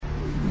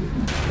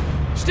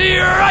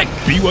Strike!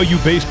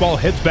 BYU baseball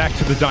heads back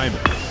to the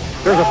diamond.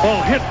 There's a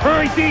ball hit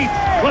very deep.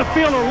 Left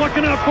fielder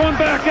looking up, going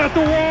back at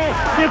the wall.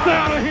 It's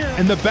out of here.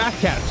 And the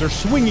Batcats are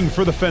swinging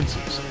for the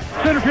fences.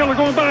 Center fielder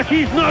going back.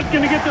 He's not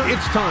going to get there.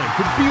 It's time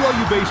for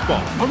BYU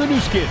baseball on the new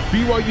skin,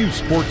 BYU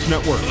Sports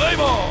Network. Play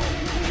ball!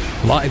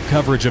 Live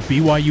coverage of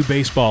BYU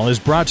baseball is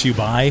brought to you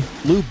by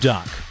Lube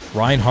Doc,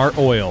 Reinhardt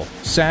Oil,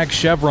 SAG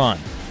Chevron,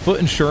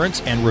 Foot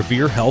Insurance, and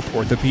Revere Health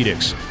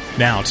Orthopedics.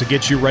 Now, to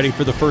get you ready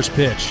for the first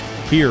pitch,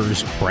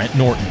 here's Brent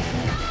Norton.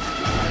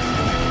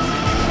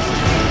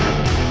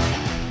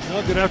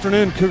 Well, good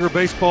afternoon, Cougar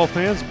baseball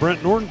fans.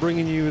 Brent Norton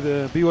bringing you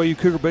the BYU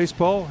Cougar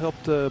baseball,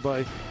 helped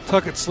by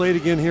Tuck at Slade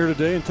again here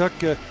today. And Tuck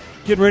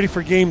getting ready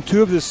for Game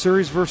 2 of this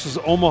series versus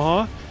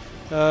Omaha.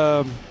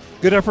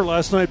 Good effort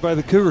last night by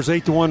the Cougars,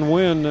 8-1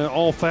 win.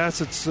 All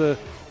facets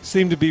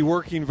seem to be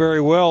working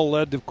very well,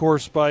 led, of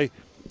course, by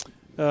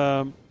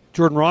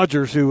Jordan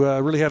Rogers, who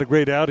really had a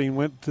great outing,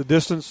 went the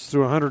distance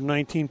through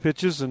 119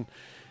 pitches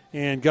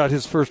and got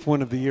his first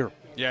win of the year.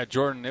 Yeah,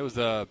 Jordan, it was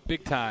a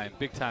big-time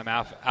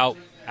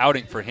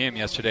outing for him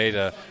yesterday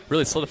to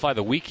really solidify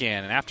the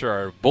weekend. And after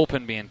our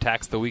bullpen being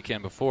taxed the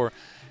weekend before,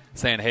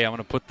 saying, hey, I'm going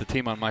to put the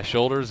team on my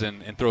shoulders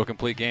and throw a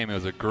complete game, it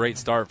was a great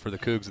start for the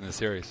Cougs in the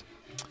series.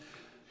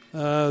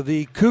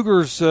 The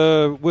Cougars,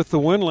 with the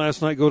win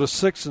last night, go to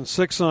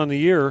 6-6 on the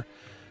year.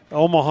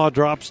 Omaha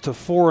drops to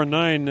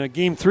 4-9.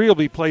 Game 3 will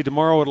be played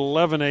tomorrow at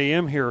 11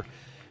 a.m. here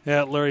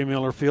at Larry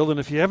Miller Field. And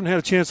if you haven't had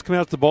a chance to come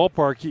out to the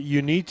ballpark,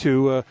 you need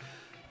to.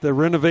 The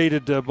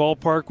renovated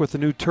ballpark with the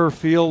new turf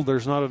field.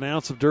 There's not an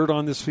ounce of dirt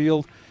on this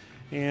field.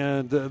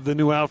 And the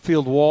new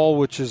outfield wall,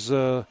 which is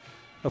a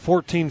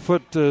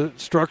 14-foot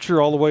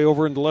structure all the way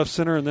over into left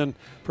center. And then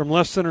from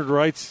left center to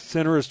right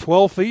center is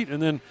 12 feet.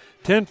 And then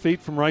 10 feet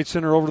from right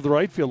center over to the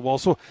right field wall.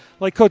 So,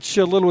 like Coach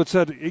Littlewood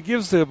said, it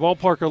gives the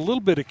ballpark a little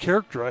bit of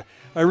character.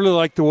 I really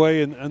like the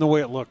way and the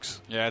way it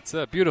looks. Yeah, it's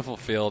a beautiful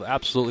field.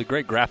 Absolutely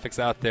great graphics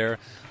out there.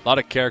 A lot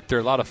of character,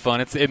 a lot of fun.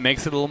 It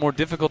makes it a little more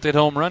difficult to hit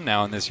home run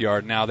now in this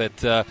yard, now that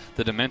the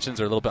dimensions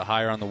are a little bit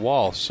higher on the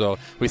wall. So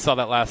we saw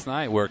that last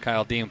night where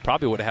Kyle Dean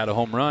probably would have had a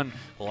home run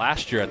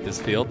last year at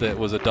this field that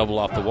was a double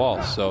off the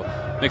wall. So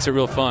makes it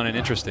real fun and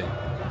interesting.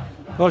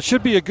 Well, it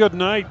should be a good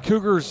night.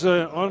 Cougars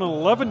on an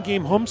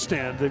 11-game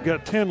homestand. They've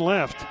got 10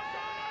 left.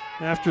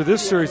 After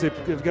this series,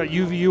 they've got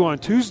UVU on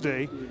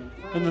Tuesday.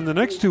 And then the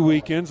next 2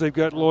 weekends, they've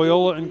got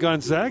Loyola and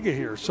Gonzaga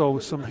here. So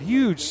some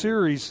huge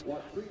series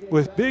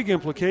with big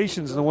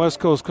implications in the West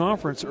Coast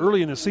Conference.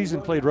 Early in the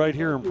season played right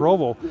here in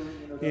Provo.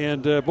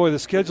 And, boy, the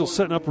schedule's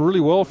setting up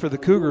really well for the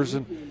Cougars.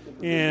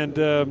 And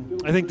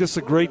I think this is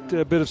a great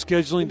bit of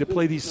scheduling to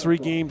play these 3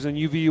 games and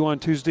UVU on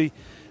Tuesday.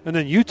 And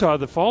then Utah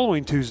the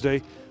following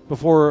Tuesday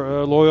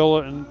before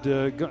Loyola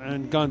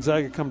and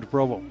Gonzaga come to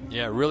Provo.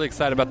 Yeah, really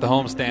excited about the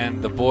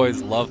homestand. The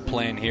boys love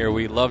playing here.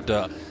 We love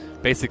to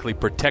basically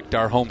protect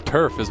our home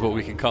turf is what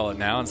we can call it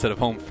now instead of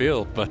home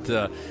field.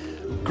 But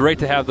great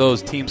to have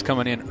those teams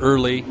coming in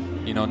early.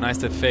 You know, nice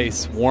to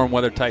face warm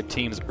weather type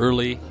teams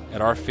early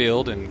at our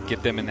field and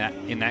get them in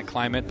that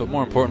climate. But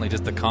more importantly,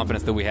 just the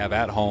confidence that we have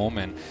at home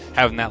and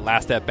having that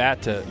last at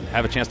bat to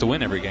have a chance to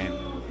win every game.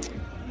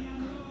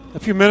 A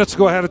few minutes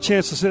ago, I had a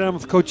chance to sit down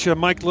with Coach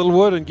Mike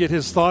Littlewood and get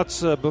his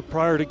thoughts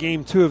prior to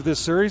Game 2 of this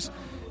series,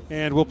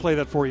 and we'll play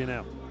that for you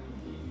now.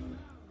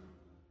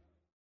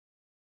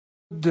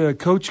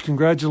 Coach,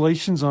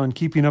 congratulations on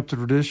keeping up the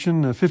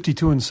tradition.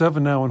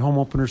 52-7 now in home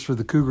openers for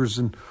the Cougars,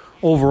 and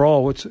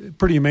overall, it's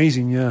pretty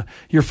amazing. You're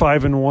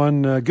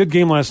 5-1. Good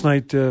game last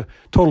night.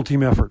 Total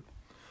team effort.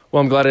 Well,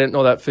 I'm glad I didn't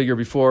know that figure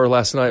before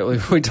last night.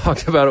 We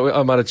talked about it.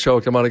 I might have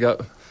choked. I might have got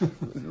a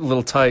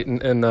little tight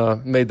and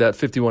made that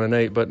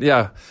 51-8. But,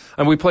 yeah,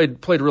 and we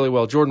played really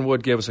well. Jordan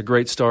Wood gave us a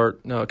great start,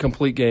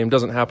 complete game.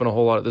 Doesn't happen a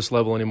whole lot at this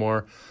level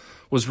anymore.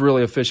 Was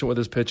really efficient with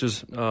his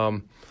pitches.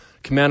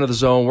 Command of the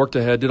zone, worked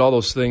ahead, did all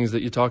those things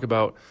that you talk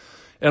about.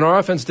 And our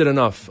offense did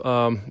enough.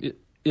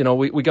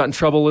 We got in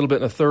trouble a little bit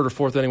in the third or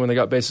fourth inning when they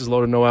got bases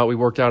loaded, no out. We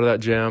worked out of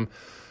that jam.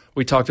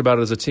 We talked about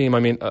it as a team.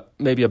 I mean,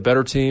 maybe a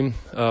better team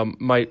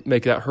might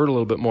make that hurt a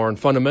little bit more. And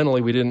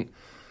fundamentally,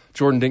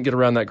 Jordan didn't get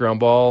around that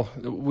ground ball.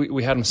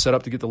 We had him set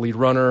up to get the lead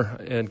runner,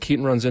 and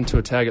Keaton runs into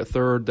a tag at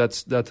third.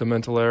 That's a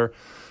mental error.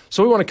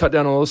 So we want to cut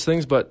down on those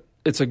things, but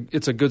it's a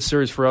good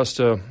series for us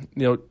to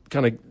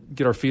kind of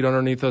get our feet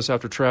underneath us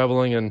after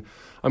traveling. And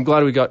I'm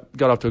glad we got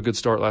off to a good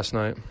start last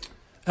night.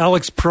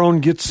 Alex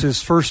Prone gets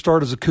his first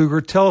start as a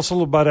Cougar. Tell us a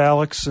little about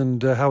Alex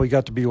and how he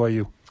got to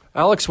BYU.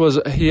 Alex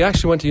he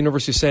actually went to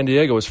University of San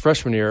Diego his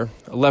freshman year,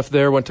 left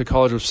there, went to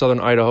college with Southern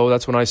Idaho.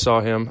 That's when I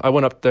saw him. I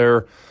went up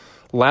there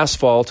last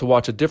fall to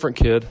watch a different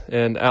kid,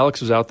 and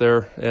Alex was out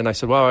there, and I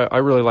said, wow, I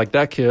really like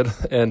that kid,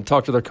 and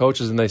talked to their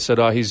coaches, and they said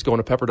he's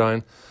going to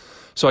Pepperdine.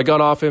 So I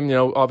got off him,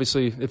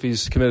 obviously if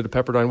he's committed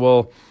to Pepperdine.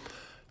 Well,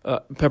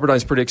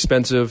 Pepperdine's pretty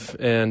expensive,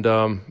 and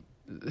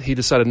he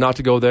decided not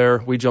to go there.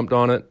 We jumped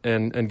on it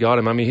and got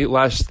him. I mean,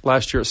 last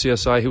year at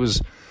CSI, he was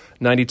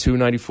 92,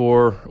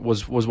 94,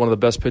 was one of the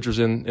best pitchers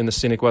in the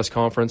Scenic West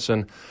Conference.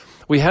 And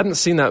we hadn't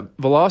seen that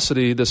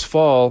velocity this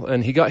fall,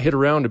 and he got hit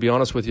around, to be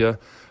honest with you.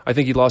 I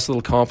think he lost a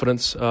little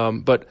confidence.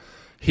 But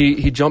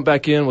He jumped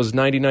back in, was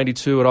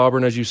 90-92 at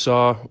Auburn, as you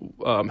saw,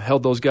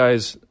 held those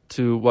guys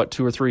to,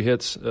 2 or 3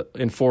 hits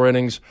in 4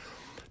 innings.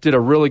 Did a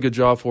really good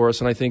job for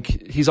us, and I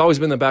think he's always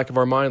been in the back of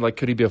our mind, like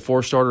could he be a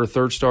 4-starter, a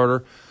 3rd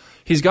starter?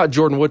 He's got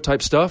Jordan Wood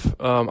type stuff.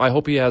 I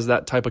hope he has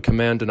that type of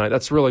command tonight.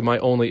 That's really my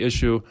only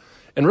issue,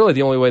 and really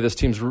the only way this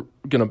team's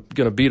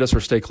gonna beat us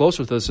or stay close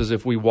with us is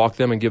if we walk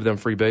them and give them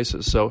free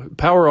bases. So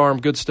power arm,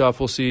 good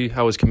stuff. We'll see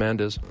how his command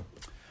is.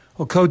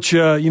 Well, Coach,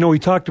 we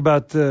talked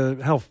about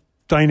how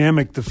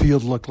dynamic the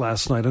field looked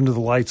last night under the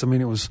lights. I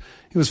mean, it was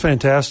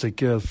fantastic.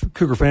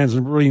 Cougar fans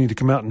really need to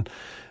come out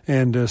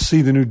and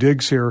see the new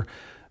digs here.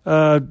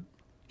 It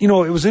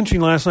was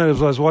interesting last night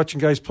as I was watching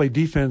guys play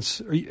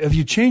defense. Have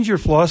you changed your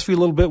philosophy a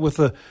little bit with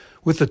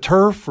the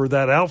turf or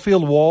that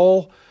outfield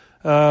wall?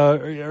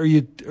 Have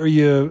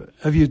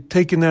you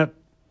taken that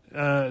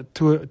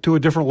to a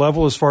different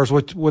level as far as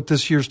what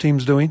this year's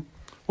team's doing?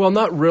 Well,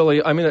 not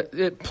really. I mean,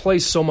 it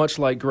plays so much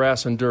like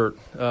grass and dirt.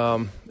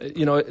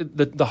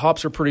 The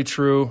hops are pretty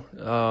true.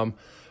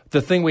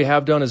 The thing we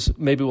have done is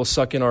maybe we'll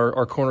suck in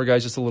our corner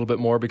guys just a little bit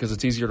more because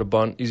it's easier to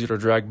bunt, easier to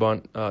drag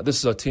bunt. This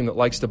is a team that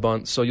likes to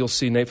bunt, so you'll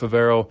see Nate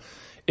Favero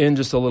in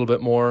just a little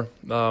bit more.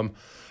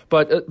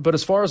 But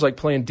as far as like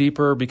playing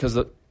deeper because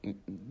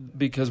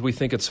we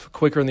think it's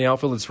quicker in the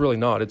outfield, it's really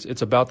not.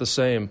 It's about the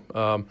same.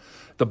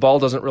 The ball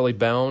doesn't really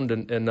bound,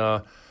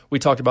 and we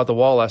talked about the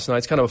wall last night.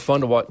 It's kind of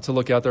fun to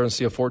look out there and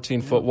see a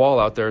 14-foot wall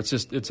out there.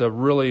 It's a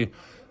really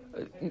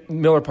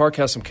Miller Park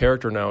has some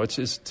character now.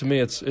 To me,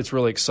 it's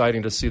really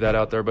exciting to see that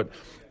out there. But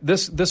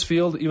this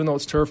field, even though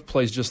it's turf,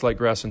 plays just like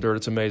grass and dirt.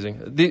 It's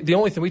amazing. The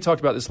only thing we talked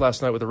about this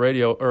last night with the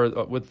radio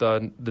or with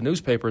the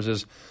newspapers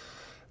is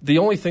the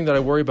only thing that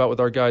I worry about with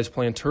our guys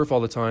playing turf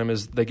all the time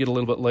is they get a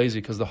little bit lazy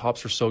because the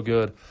hops are so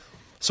good.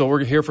 So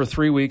we're here for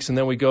 3 weeks and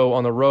then we go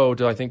on the road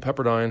to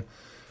Pepperdine.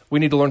 We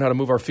need to learn how to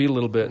move our feet a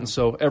little bit. And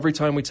so every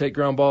time we take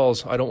ground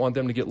balls, I don't want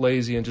them to get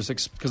lazy and just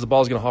because the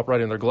ball's going to hop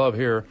right in their glove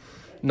here.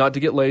 Not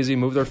to get lazy,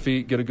 move their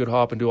feet, get a good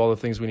hop, and do all the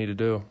things we need to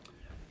do.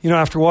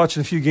 After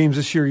watching a few games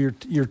this year,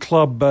 your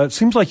club, it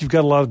seems like you've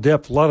got a lot of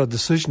depth, a lot of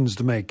decisions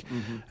to make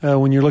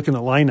when you're looking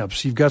at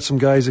lineups. You've got some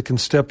guys that can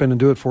step in and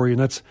do it for you,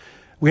 and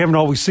we haven't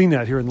always seen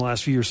that here in the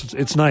last few years.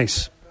 It's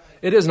nice.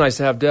 It is nice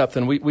to have depth,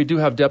 and we do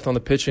have depth on the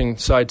pitching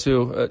side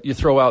too. You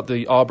throw out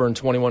the Auburn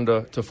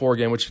 21-4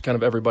 game, which kind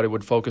of everybody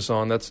would focus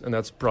on. That's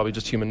probably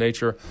just human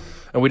nature,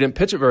 and we didn't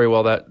pitch it very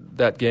well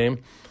that game.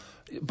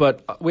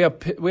 But we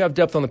have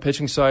depth on the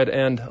pitching side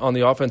and on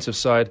the offensive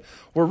side.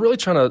 We're really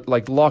trying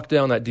to lock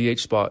down that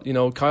DH spot.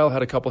 Kyle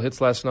had a couple hits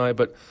last night,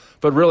 but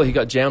really he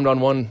got jammed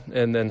on one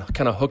and then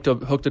kind of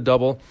hooked a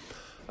double.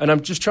 And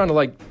I'm just trying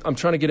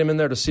to get him in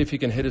there to see if he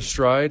can hit his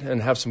stride and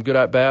have some good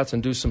at bats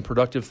and do some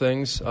productive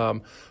things.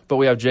 But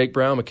we have Jake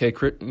Brown,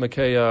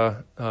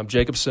 McKay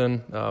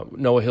Jacobson,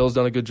 Noah Hill's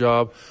done a good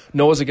job.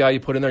 Noah's a guy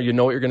you put in there, you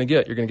know what you're going to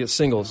get. You're going to get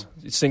singles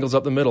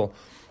up the middle.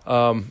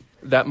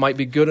 That might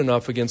be good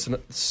enough against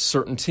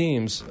certain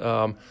teams,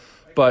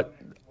 but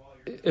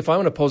if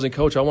I'm an opposing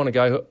coach, I want a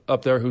guy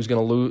up there who's going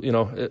to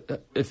lose.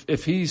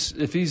 If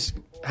he's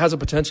has a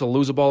potential to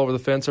lose a ball over the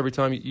fence every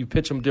time, you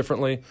pitch him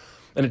differently,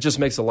 and it just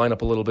makes the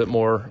lineup a little bit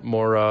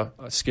more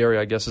scary.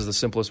 I guess is the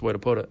simplest way to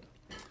put it.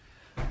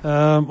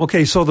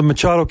 Okay, so the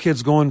Machado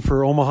kid's going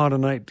for Omaha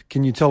tonight.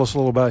 Can you tell us a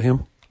little about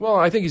him? Well,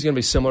 I think he's going to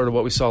be similar to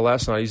what we saw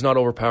last night. He's not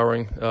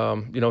overpowering.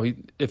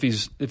 If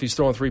he's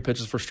throwing 3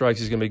 pitches for strikes,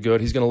 he's going to be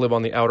good. He's going to live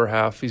on the outer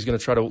half. He's going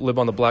to try to live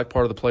on the black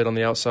part of the plate on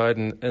the outside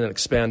and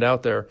expand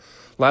out there.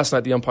 Last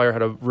night, the umpire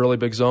had a really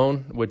big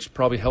zone, which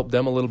probably helped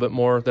them a little bit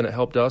more than it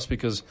helped us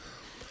because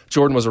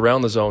Jordan was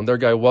around the zone. Their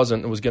guy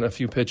wasn't and was getting a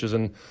few pitches.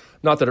 And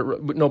not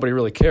that nobody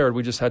really cared.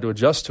 We just had to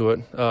adjust to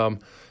it.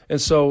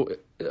 And so,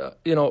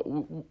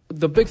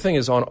 the big thing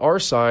is on our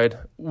side,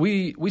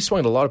 we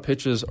swung a lot of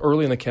pitches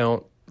early in the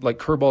count, like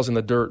curveballs in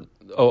the dirt,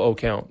 0-0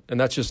 count, and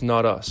that's just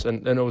not us.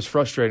 And it was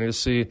frustrating to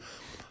see,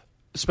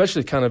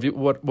 especially kind of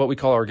what we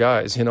call our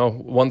guys,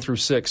 1 through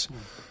 6,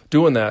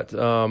 doing that.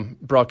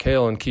 Brock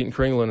Hale and Keaton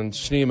Kringlen and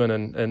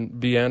Schneemann and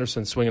B.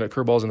 Anderson swinging at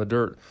curveballs in the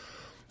dirt.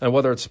 And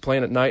whether it's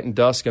playing at night and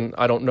dusk, and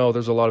I don't know,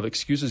 there's a lot of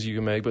excuses you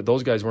can make, but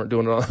those guys weren't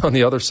doing it on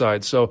the other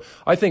side. So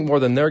I think more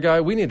than their guy,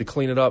 we need to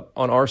clean it up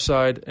on our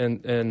side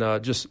and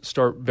just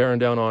start bearing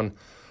down on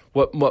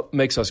what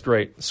makes us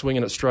great,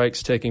 swinging at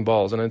strikes, taking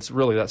balls, and it's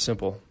really that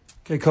simple.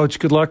 Okay, Coach,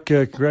 good luck.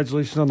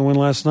 Congratulations on the win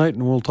last night,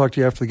 and we'll talk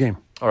to you after the game.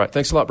 All right,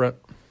 thanks a lot, Brent.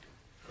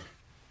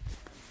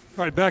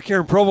 All right, back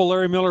here in Provo,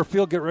 Larry Miller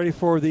Field, get ready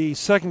for the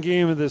second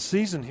game of this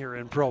season here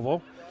in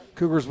Provo.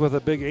 Cougars with a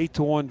big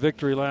 8-1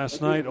 victory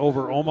last night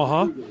over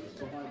Omaha.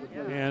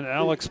 And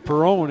Alex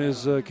Perrone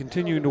is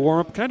continuing to warm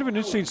up. Kind of an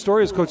interesting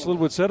story, as Coach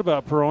Littlewood said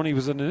about Perrone. He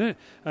was an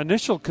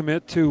initial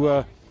commit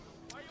to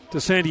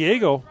San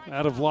Diego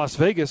out of Las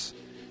Vegas.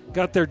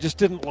 Got there, just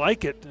didn't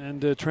like it,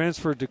 and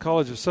transferred to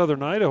College of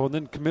Southern Idaho, and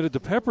then committed to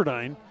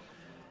Pepperdine.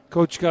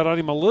 Coach got on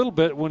him a little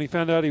bit when he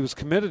found out he was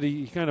committed.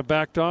 He kind of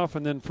backed off,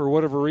 and then for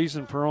whatever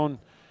reason, Perrone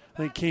I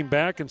think came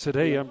back and said,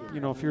 hey,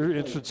 if you're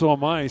interested, so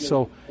am I.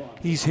 So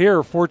he's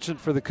here. Fortunate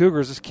for the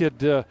Cougars. This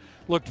kid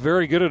looked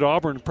very good at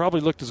Auburn.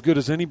 Probably looked as good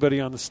as anybody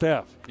on the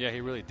staff. Yeah,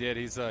 he really did.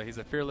 He's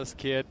a fearless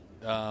kid.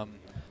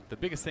 The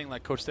biggest thing,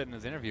 like Coach said in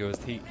his interview,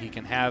 is he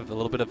can have a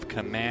little bit of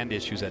command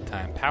issues at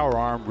times. Power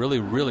arm,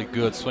 really, really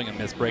good swing and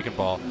miss breaking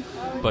ball.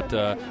 But,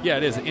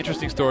 it is an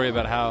interesting story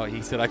about how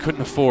he said, I couldn't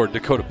afford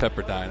Dakota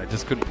Pepperdine. I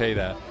just couldn't pay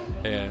that.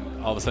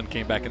 And all of a sudden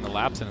came back in the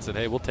laps and said,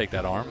 hey, we'll take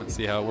that arm and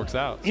see how it works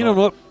out. You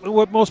know,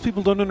 what most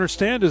people don't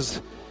understand is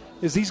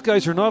these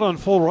guys are not on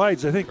full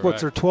rides. I think,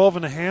 Correct. They're 12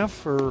 and a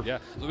half? Or yeah,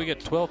 so we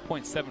get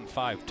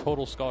 12.75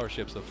 total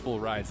scholarships of full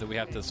rides that we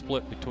have to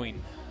split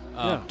between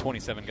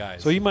 27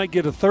 guys. So you might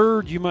get a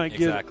third, you might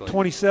Exactly. get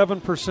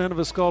 27% of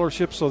a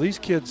scholarship. So these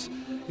kids,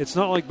 it's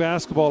not like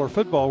basketball or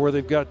football where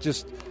they've got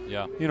just,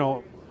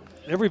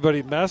 everybody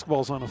in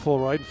basketball is on a full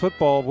ride. In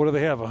football, what do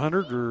they have,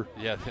 100 or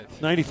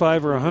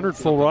 95 or 100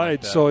 full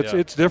rides? Like so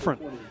it's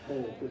different.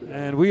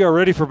 And we are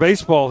ready for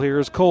baseball here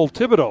as Cole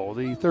Thibodeau,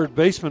 the third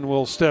baseman,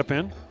 will step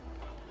in.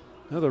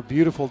 Another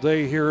beautiful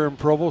day here in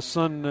Provo.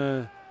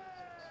 Sun,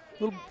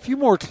 few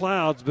more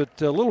clouds,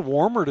 but a little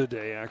warmer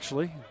today,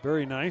 actually.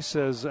 Very nice,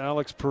 as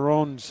Alex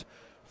Perron's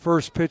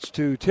first pitch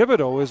to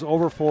Thibodeau is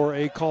over for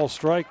a call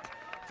strike,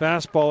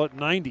 fastball at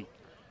 90.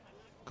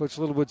 Coach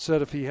Littlewood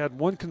said if he had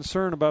one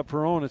concern about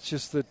Perron, it's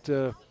just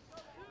that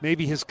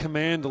maybe his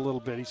command a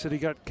little bit. He said he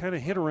got kind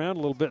of hit around a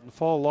little bit in the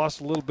fall,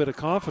 lost a little bit of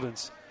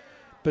confidence,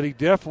 but he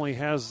definitely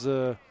has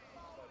the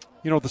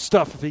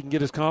stuff if he can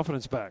get his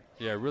confidence back.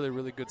 Yeah, really,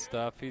 really good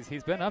stuff.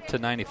 He's been up to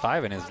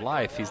 95 in his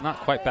life. He's not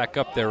quite back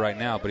up there right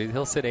now, but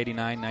he'll sit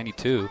 89,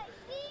 92.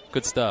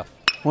 Good stuff.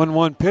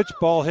 1-1 pitch,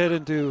 ball head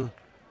into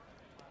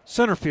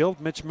center field.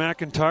 Mitch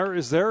McIntyre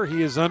is there.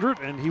 He is under it,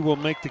 and he will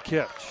make the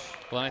catch.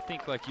 Well, I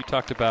think like you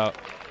talked about,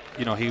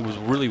 he was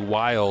really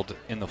wild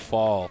in the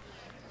fall.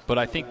 But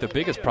I think the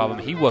biggest problem,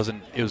 it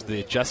was the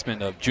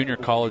adjustment of junior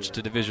college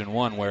to Division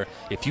I, where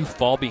if you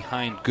fall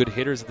behind good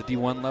hitters at the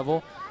D1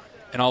 level,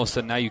 and all of a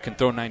sudden now you can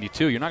throw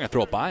 92, you're not going to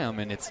throw it by them,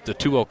 and it's the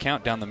 2-0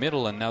 count down the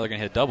middle, and now they're going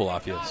to hit a double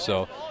off you.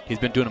 So he's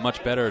been doing a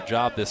much better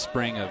job this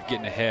spring of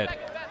getting ahead.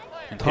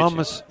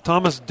 Thomas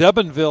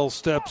Debenville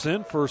steps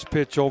in. First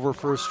pitch over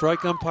for a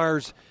strike.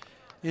 Umpires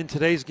in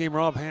today's game,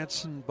 Rob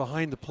Hansen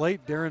behind the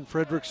plate, Darren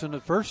Fredrickson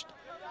at first,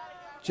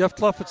 Jeff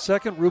Clough at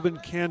second, Ruben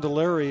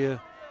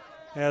Candelaria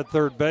at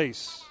third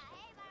base.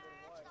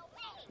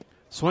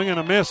 Swing and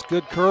a miss,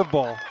 good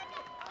curveball.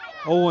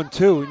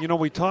 0-2. And,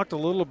 we talked a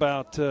little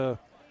about the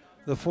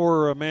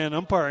four-man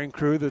umpiring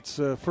crew that's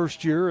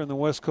first year in the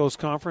West Coast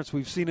Conference.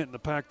 We've seen it in the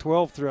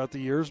Pac-12 throughout the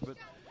years, but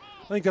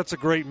I think that's a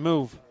great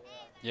move.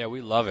 Yeah,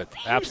 we love it.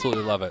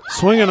 Absolutely love it.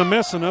 Swing and a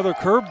miss, another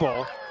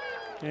curveball.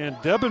 And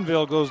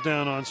Debenville goes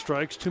down on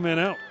strikes, 2 men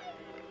out.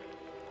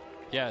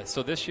 Yeah,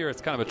 so this year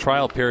it's kind of a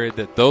trial period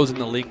that those in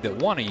the league that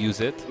want to use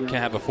it can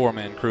have a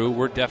four-man crew.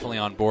 We're definitely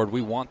on board.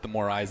 We want the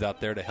more eyes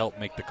out there to help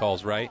make the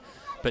calls right.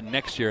 But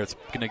next year it's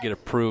going to get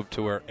approved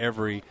to where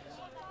every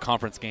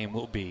conference game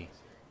will be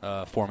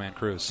four-man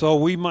crews. So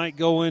we might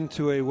go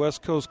into a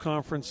West Coast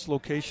Conference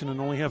location and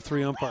only have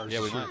 3 umpires.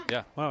 Yeah, we might,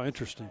 yeah. Wow,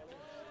 interesting.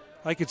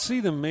 I could see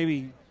them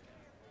maybe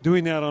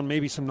doing that on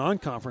maybe some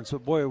non-conference,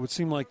 but, boy, it would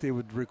seem like they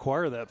would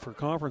require that for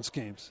conference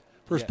games.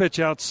 First pitch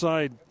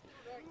outside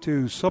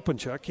to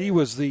Sopanchuk. He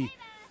was the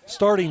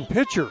starting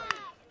pitcher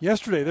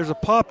yesterday. There's a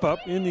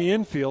pop-up in the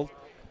infield.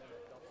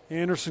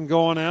 Anderson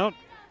going out.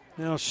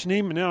 Now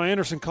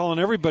Anderson calling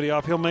everybody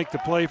off. He'll make the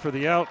play for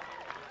the out.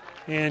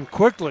 And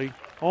quickly,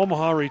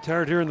 Omaha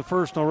retired here in the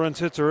first. No runs,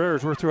 hits, or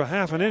errors. We're through a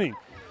half an inning.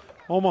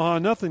 Omaha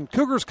nothing.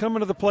 Cougars coming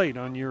to the plate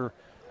on your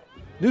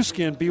new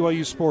skin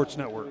BYU Sports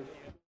Network.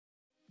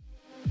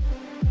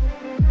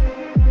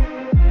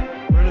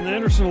 Brennan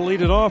Anderson will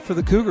lead it off for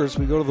the Cougars.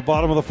 We go to the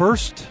bottom of the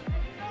first.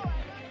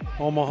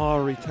 Omaha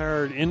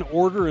retired in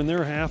order in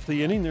their half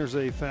the inning. There's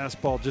a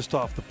fastball just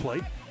off the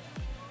plate.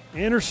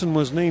 Anderson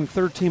was named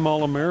third-team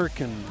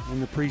All-American in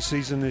the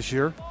preseason this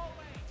year.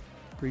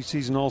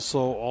 Preseason also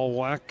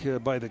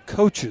all-WAC by the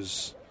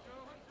coaches.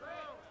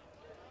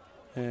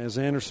 As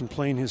Anderson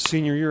playing his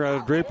senior year out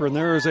of Draper. And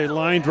there is a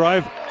line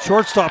drive.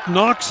 Shortstop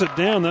knocks it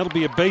down. That'll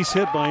be a base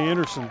hit by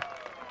Anderson.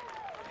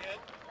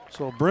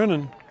 So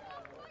Brennan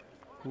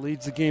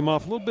leads the game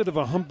off. A little bit of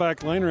a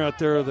humpback liner out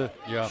there. The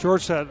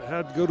shorts had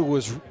to go to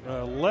his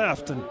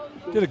left and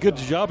did a good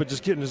job of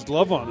just getting his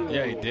glove on it.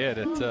 Yeah, he did.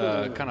 It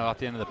kind of off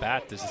the end of the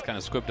bat, just kind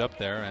of squibbed up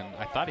there, and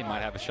I thought he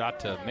might have a shot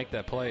to make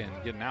that play and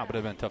get an out, but it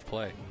would have been a tough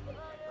play.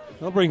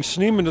 They'll bring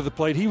Schneeman to the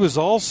plate. He was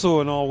also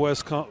an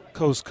All-West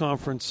Coast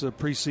Conference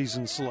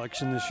preseason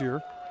selection this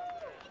year.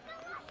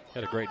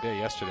 Had a great day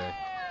yesterday.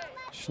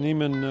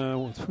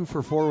 Schneeman 2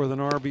 for 4 with an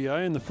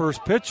RBI, and the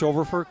first pitch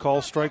over for a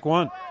call, strike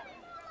one.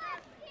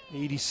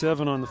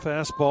 87 on the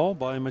fastball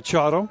by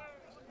Machado.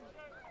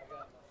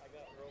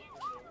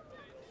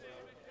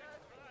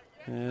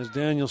 As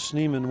Daniel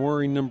Schneeman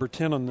wearing number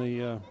 10 on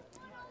the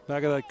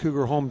back of that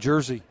Cougar home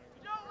jersey.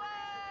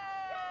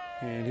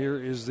 And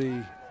here is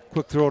the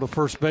quick throw to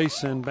first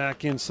base, and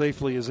back in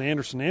safely is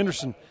Anderson.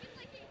 Anderson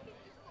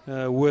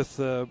with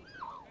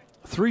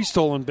 3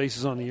 stolen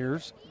bases on the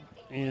years.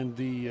 and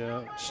the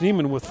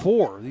Schneemann with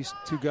 4. These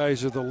two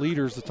guys are the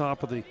leaders, the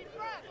top of the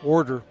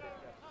order.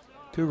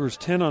 Cougars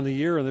 10 on the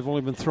year, and they've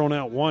only been thrown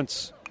out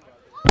once.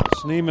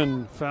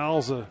 Schneemann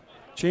fouls a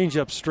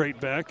changeup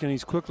straight back, and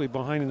he's quickly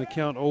behind in the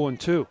count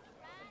 0-2.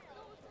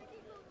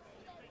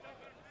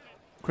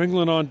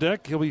 Kringlen on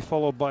deck. He'll be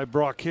followed by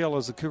Brock Hale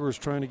as the Cougars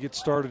trying to get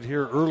started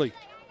here early.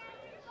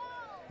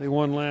 They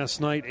won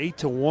last night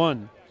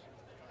 8-1.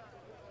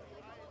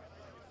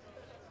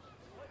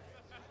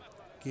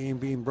 Game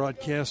being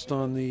broadcast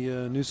on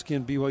the Nu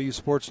Skin BYU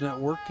Sports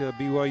Network,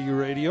 BYU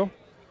Radio,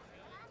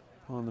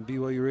 on the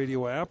BYU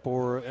Radio app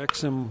or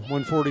XM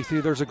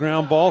 143. There's a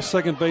ground ball.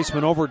 Second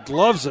baseman over,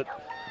 gloves it,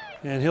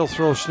 and he'll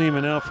throw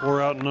Schneemann out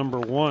for out number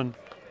 1.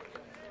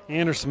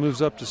 Anderson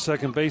moves up to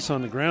second base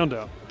on the ground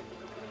out.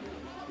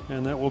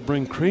 And that will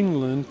bring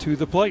Kringlen to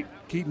the plate.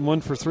 Keaton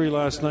 1 for 3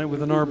 last night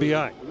with an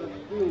RBI.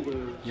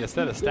 You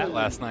said a stat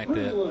last night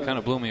that kind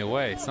of blew me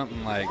away.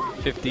 Something like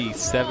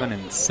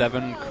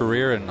 57-7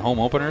 career in home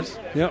openers.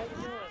 Yep.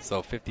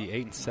 So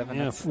 58-7.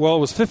 Yeah. Well, it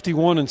was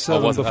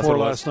 51-7 before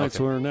last night, okay.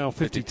 So we're now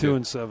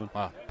 52-7.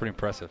 Wow, pretty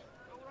impressive.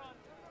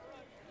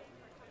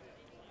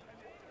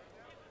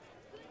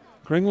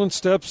 Kringlen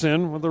steps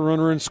in with the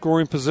runner in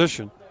scoring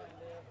position.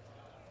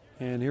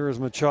 And here is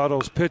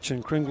Machado's pitch,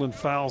 and Kringlen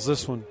fouls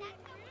this one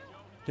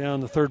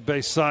down the third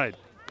base side.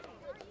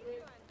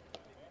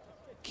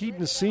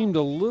 Keaton has seemed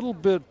a little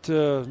bit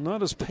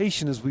not as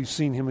patient as we've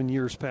seen him in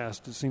years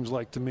past, it seems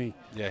like to me.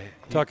 Yeah.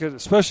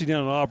 Especially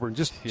down at Auburn,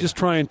 just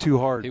trying too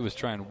hard. He was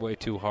trying way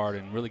too hard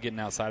and really getting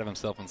outside of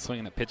himself and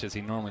swinging at pitches he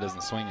normally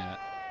doesn't swing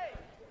at.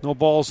 No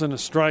balls and a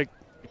strike.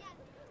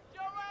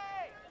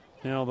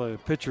 Now the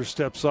pitcher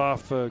steps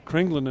off.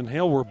 Kringlen and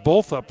Hale were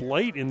both up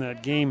late in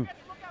that game.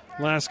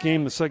 Last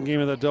game, the second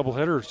game of that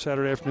doubleheader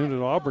Saturday afternoon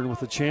at Auburn,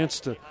 with a chance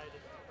to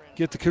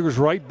get the Cougars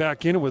right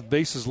back in it with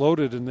bases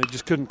loaded, and they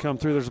just couldn't come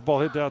through. There's a ball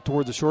hit out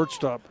toward the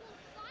shortstop.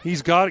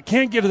 He's got it.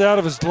 Can't get it out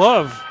of his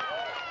glove.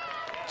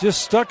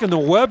 Just stuck in the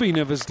webbing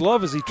of his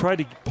glove as he tried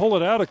to pull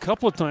it out a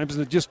couple of times,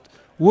 and it just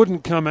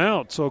wouldn't come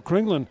out. So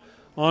Kringlen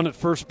on at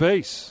first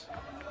base.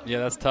 Yeah,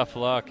 that's tough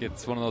luck.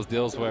 It's one of those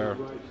deals where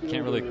you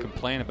can't really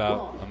complain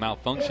about a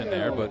malfunction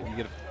there, but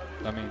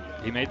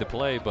he made the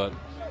play, but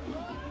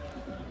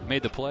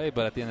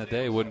at the end of the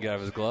day, wouldn't get out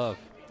of his glove.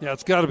 Yeah,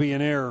 it's got to be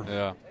an error.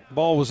 Yeah.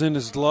 Ball was in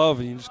his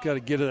glove, and you just got to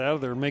get it out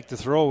of there and make the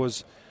throw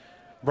as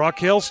Brock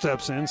Hale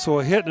steps in. So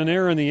a hit and an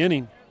error in the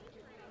inning.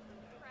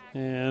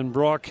 And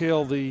Brock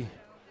Hale, the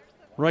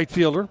right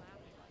fielder,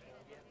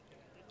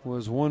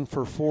 was 1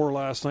 for 4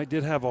 last night.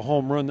 Did have a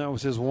home run. That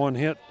was his one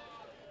hit.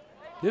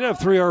 Did have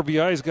 3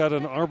 RBIs, got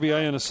an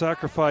RBI and a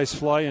sacrifice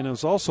fly, and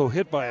was also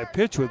hit by a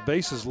pitch with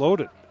bases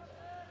loaded.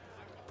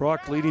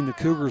 Brock leading the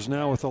Cougars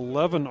now with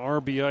 11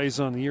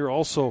 RBIs on the year,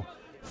 also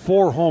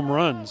 4 home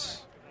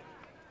runs.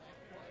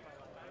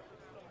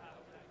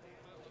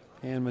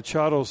 And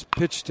Machado's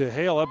pitch to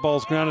Hale. That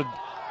ball's grounded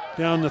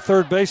down the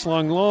third base.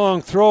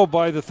 Long throw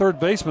by the third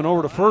baseman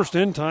over to first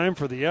in time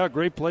for the out.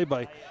 Great play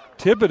by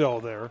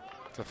Thibodeau there.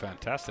 It's a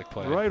fantastic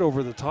play. Right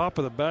over the top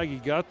of the bag. He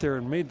got there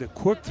and made the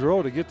quick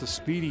throw to get the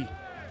speedy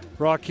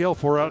Brock Hale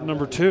for out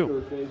number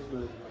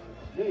 2.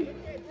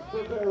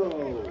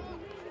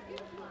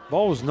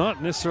 Ball was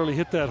not necessarily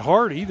hit that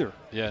hard either.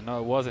 Yeah, no,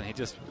 it wasn't.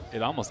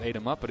 It almost ate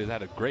him up, but he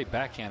had a great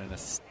backhand, and a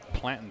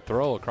plant and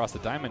throw across the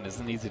diamond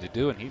isn't easy to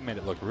do, and he made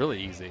it look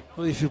really easy.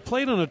 Well, if you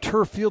played on a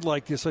turf field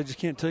like this, I just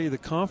can't tell you the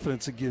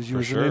confidence it gives you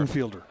as an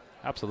infielder.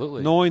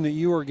 Absolutely. Knowing that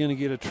you are going to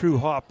get a true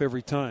hop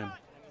every time.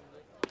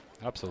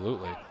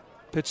 Absolutely.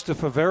 Pitch to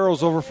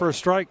Favero's over for a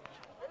strike.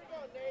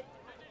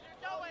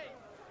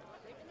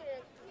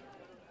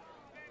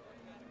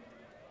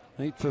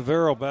 Nate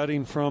Favero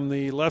batting from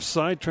the left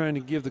side, trying to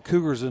give the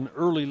Cougars an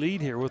early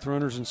lead here with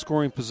runners in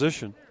scoring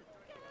position.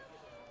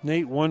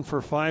 Nate 1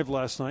 for 5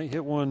 last night.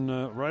 Hit one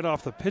right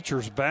off the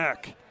pitcher's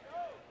back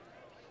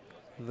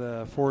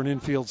for an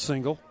infield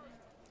single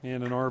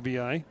and an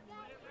RBI.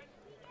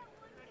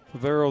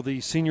 Favero,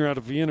 the senior out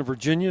of Vienna,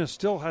 Virginia,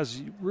 still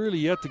has really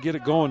yet to get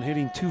it going,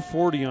 hitting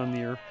 .240 on the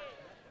year.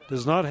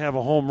 Does not have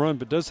a home run,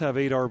 but does have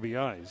 8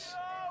 RBIs.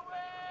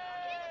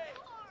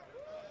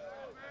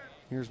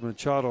 Here's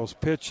Machado's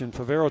pitch, and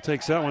Favero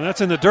takes that one.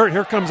 That's in the dirt.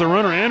 Here comes the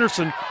runner,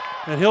 Anderson,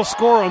 and he'll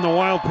score on the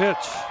wild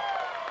pitch.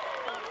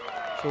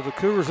 So the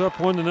Cougars up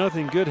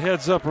 1-0. Good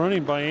heads-up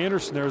running by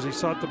Anderson there as he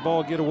sought the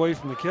ball get away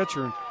from the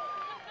catcher.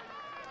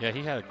 Yeah,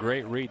 he had a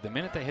great read. The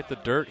minute they hit the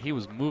dirt, he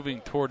was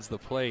moving towards the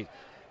plate,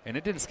 and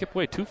it didn't skip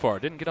away too far.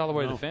 It didn't get all the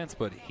way to the fence,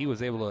 but he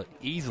was able to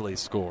easily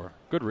score.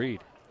 Good read.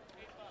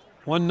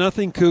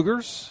 1-0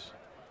 Cougars,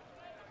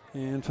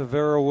 and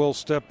Favero will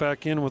step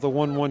back in with a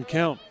 1-1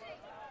 count.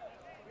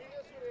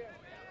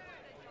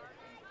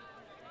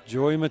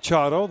 Joey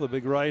Machado, the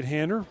big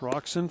right-hander,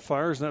 rocks and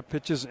fires, and that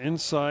pitches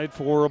inside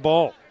for a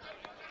ball.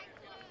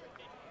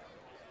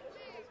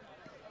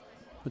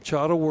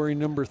 Machado wearing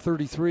number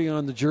 33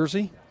 on the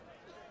jersey.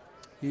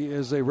 He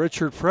is a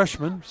redshirt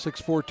freshman,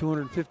 6'4",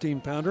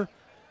 215-pounder,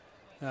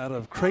 out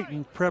of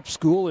Creighton Prep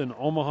School in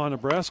Omaha,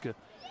 Nebraska.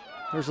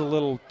 There's a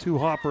little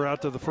two-hopper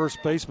out to the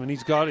first baseman.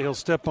 He'll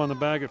step on the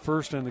bag at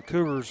first, and the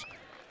Cougars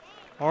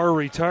are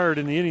retired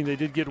in the inning. They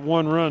did get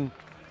one run,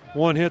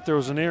 one hit. There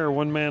was an error,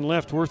 one man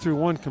left. We're through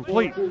one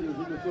complete.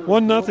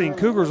 1-0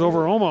 Cougars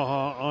over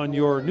Omaha on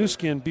your new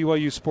skin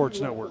BYU Sports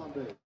Network.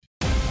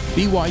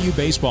 BYU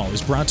Baseball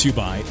is brought to you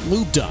by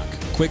Lube Duck,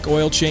 quick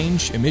oil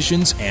change,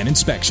 emissions, and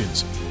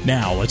inspections.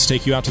 Now let's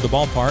take you out to the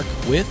ballpark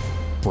with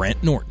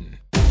Brent Norton.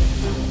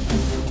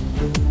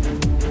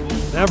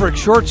 Maverick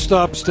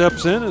shortstop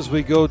steps in as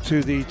we go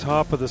to the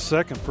top of the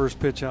second. First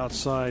pitch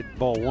outside,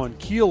 ball one.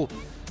 Keel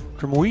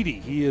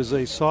Kremweedy, he is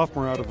a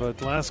sophomore out of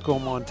Glasgow,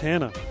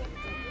 Montana.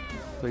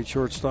 Played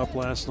shortstop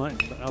last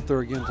night, out there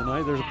again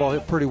tonight. There's a ball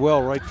hit pretty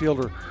well. Right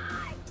fielder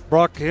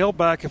Brock Hale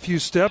back a few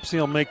steps.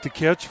 He'll make the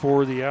catch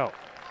for the out.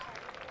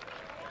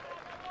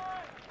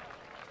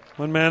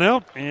 One man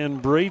out,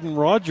 and Braden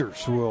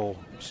Rogers will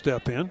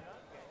step in.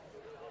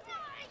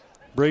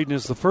 Braden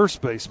is the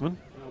first baseman.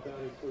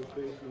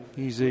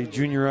 He's a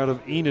junior out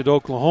of Enid,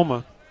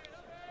 Oklahoma.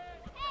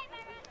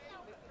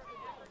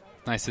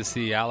 Nice to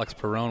see Alex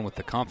Perrone with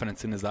the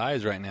confidence in his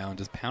eyes right now and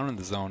just pounding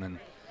the zone and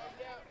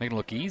making it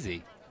look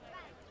easy.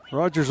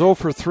 Rogers 0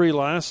 for 3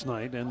 last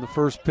night, and the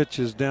first pitch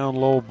is down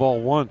low,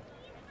 ball one.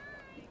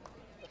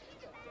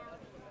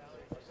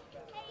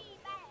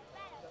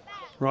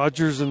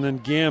 Rogers and then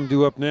Gam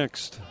due up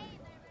next.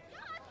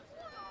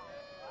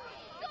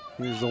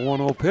 Here's the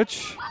 1-0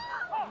 pitch.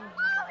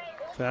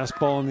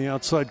 Fastball in the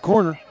outside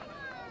corner.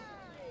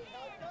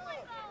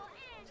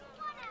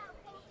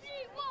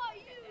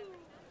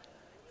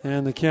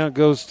 And the count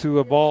goes to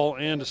a ball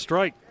and a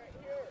strike.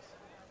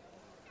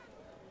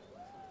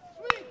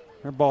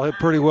 That ball hit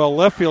pretty well.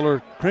 Left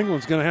fielder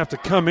Kringland's going to have to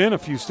come in a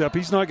few steps.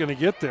 He's not going to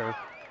get there.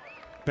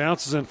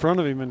 Bounces in front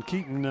of him, and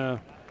Keaton,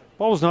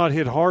 ball was not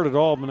hit hard at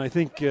all, but I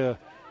think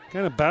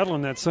kind of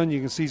battling that sun.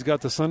 You can see he's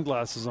got the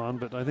sunglasses on,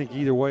 but I think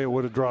either way it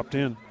would have dropped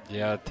in.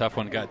 Yeah, tough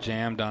one. Got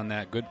jammed on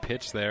that good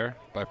pitch there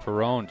by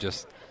Perrone.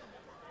 Just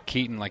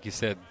Keaton, like you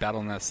said,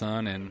 battling that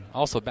sun and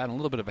also battling a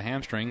little bit of a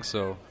hamstring,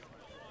 so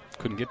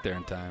couldn't get there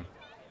in time.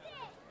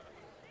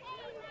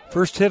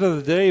 First hit of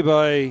the day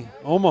by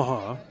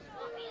Omaha.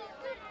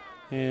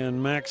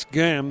 And Max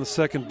Gam, the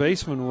second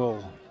baseman,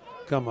 will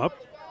come up.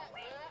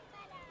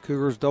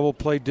 Cougars double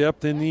play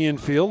depth in the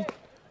infield.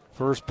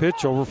 First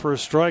pitch over for a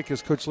strike.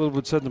 As Coach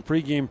Littlewood said in the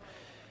pregame,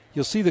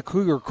 you'll see the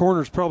Cougar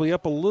corners probably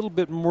up a little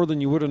bit more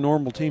than you would a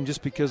normal team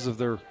just because of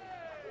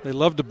they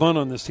love to bunt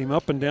on this team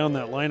up and down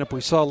that lineup.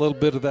 We saw a little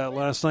bit of that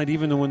last night,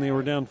 even when they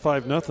were down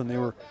 5-0. They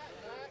were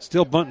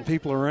still bunting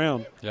people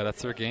around. Yeah,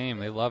 that's their game.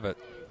 They love it.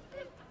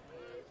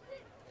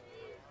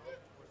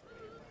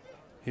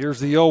 Here's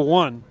the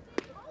 0-1.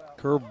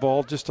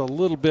 Curveball just a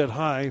little bit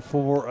high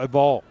for a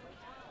ball.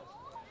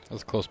 That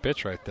was a close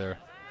pitch right there.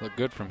 Looked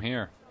good from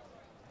here.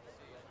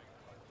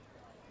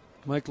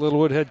 Mike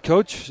Littlewood, head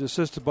coach,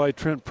 assisted by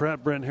Trent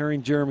Pratt, Brent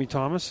Herring, Jeremy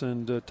Thomas,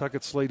 and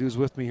Tuckett Slade, who's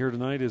with me here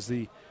tonight, is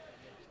the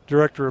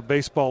director of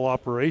baseball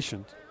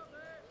operations.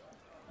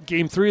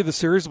 Game 3 of the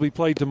series will be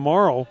played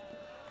tomorrow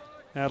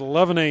at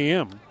 11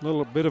 a.m. A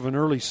little bit of an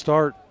early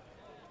start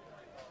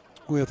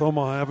with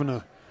Omaha having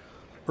an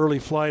early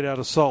flight out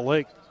of Salt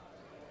Lake.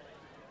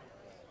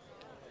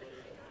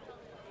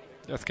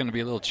 That's going to be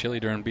a little chilly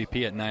during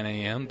BP at 9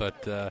 a.m.,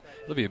 but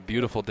it'll be a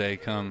beautiful day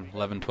come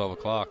 11, 12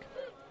 o'clock.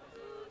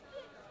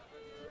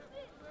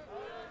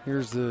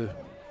 Here's the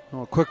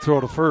quick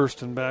throw to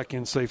first and back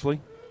in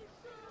safely.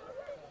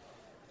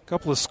 A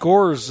couple of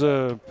scores.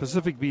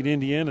 Pacific beat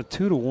Indiana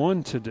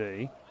 2-1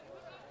 today.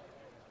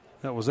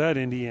 That was at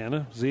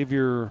Indiana.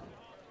 Xavier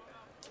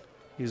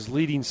is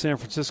leading San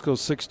Francisco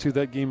 6-2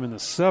 that game in the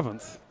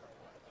 7th.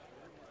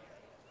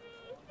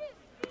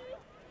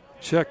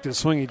 Checked his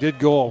swing. He did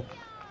go.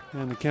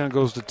 And the count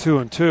goes to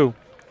 2-2.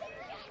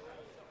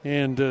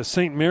 And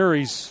St.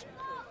 Mary's,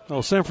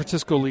 San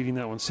Francisco leading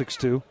that one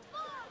 6-2.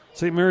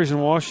 St. Mary's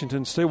and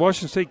Washington State.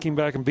 Washington State came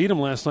back and beat them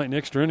last night in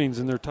extra innings,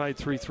 and they're tied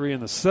 3-3 in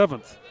the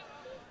 7th.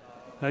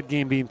 That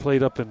game being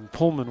played up in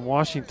Pullman,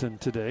 Washington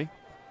today.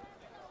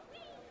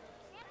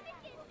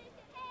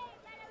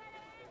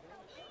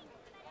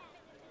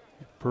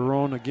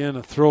 Perrone again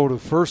a throw to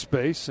first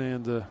base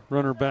and the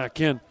runner back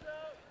in.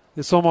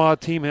 This Omaha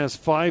team has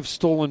 5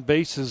 stolen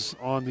bases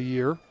on the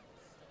year.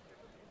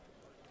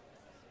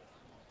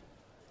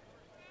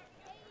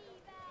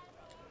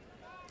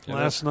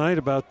 Last night,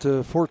 about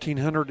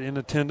 1,400 in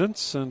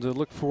attendance, and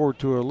look forward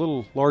to a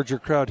little larger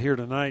crowd here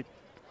tonight.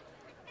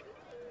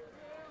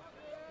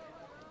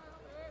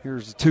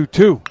 Here's the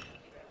 2-2.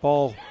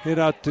 Ball hit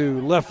out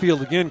to left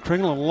field again.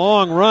 Kringland,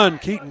 long run.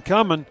 Keaton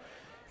coming.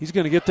 He's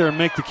going to get there and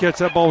make the catch.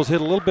 That ball was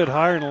hit a little bit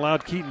higher and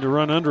allowed Keaton to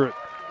run under it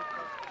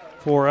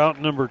for out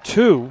number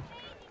 2.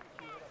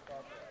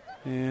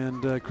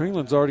 And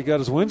Kringland's already got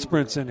his wind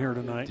sprints in here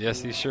tonight.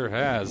 Yes, he sure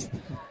has.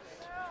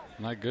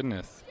 My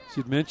goodness. As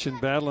you'd mentioned,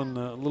 battling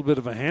a little bit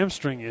of a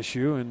hamstring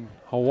issue, and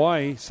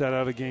Hawaii sat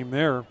out a game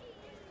there.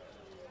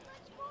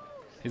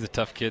 He's a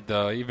tough kid,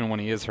 though. Even when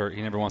he is hurt,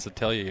 he never wants to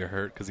tell you you're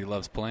hurt because he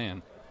loves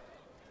playing.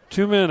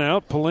 2 men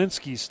out.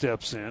 Polinsky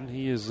steps in.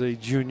 He is a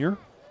junior.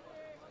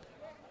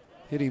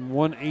 hitting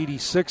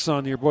 186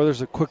 on the year. Boy,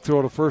 there's a quick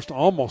throw to first.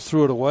 Almost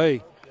threw it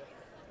away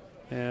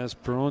as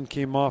Perron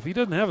came off. He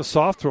doesn't have a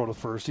soft throw to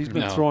first. He's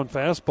been throwing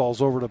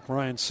fastballs over to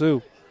Brian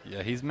Sue.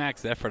 Yeah, he's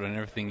max effort on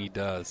everything he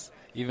does.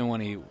 Even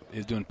when he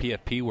is doing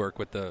PFP work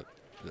with the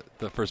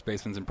first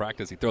baseman in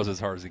practice, he throws as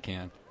hard as he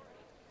can.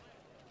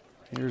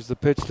 Here's the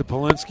pitch to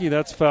Polinsky.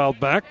 That's fouled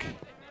back.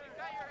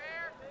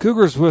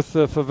 Cougars with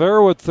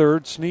Favero at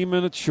third,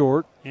 Schneemann at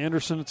short,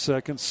 Anderson at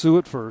second, Sue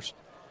at first.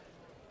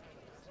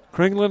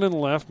 Kringlin in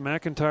left,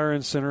 McIntyre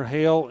in center,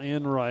 Hale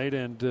in right,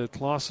 and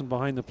Clausen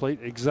behind the plate.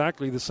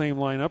 Exactly the same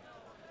lineup.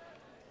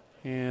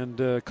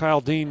 And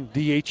Kyle Dean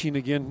DHing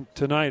again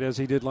tonight as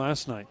he did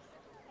last night.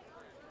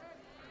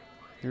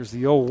 Here's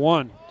the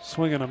 0-1,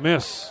 swing and a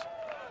miss.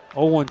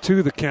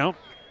 0-1-2 the count.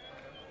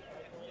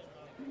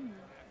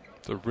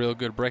 It's a real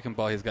good breaking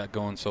ball he's got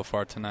going so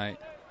far tonight.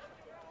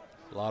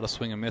 A lot of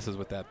swing and misses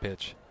with that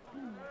pitch.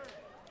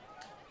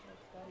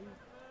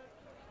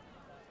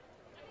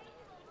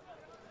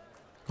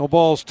 No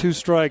balls, 2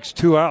 strikes,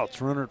 2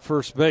 outs. Runner at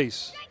first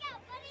base.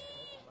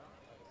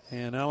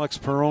 And Alex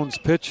Perron's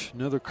pitch,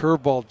 another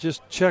curveball,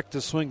 just checked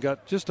the swing,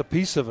 got just a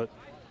piece of it.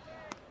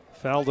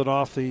 Fouled it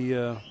off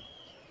the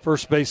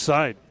first base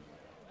side.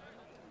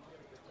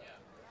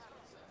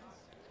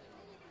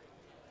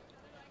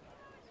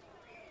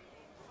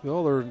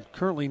 Well, there are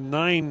currently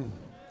 9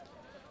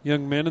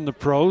 young men in the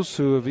pros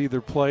who have either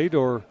played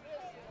or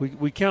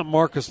we count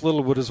Marcus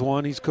Littlewood as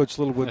one. He's Coach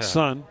Littlewood's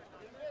son.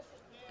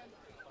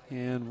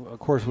 And, of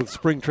course, with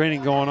spring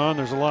training going on,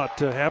 there's a lot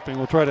happening.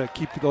 We'll try to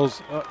keep you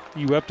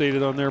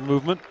updated on their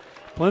movement.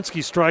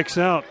 Polinsky strikes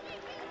out.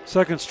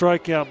 Second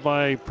strikeout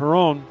by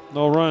Perron.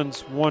 No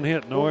runs, 1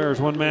 hit, no errors,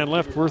 1 man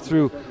left. We're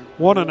through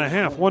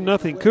 1.5.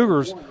 1-0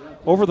 Cougars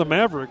over the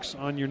Mavericks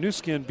on your new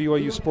skin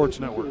BYU Sports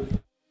Network.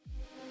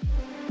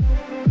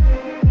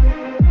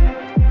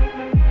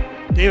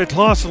 David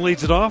Clausen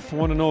leads it off.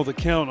 1-0 the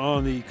count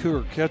on the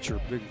Cougar catcher,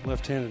 big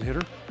left-handed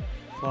hitter.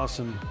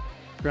 Clausen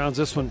grounds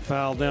this one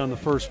foul down the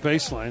first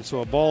baseline,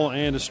 so a ball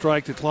and a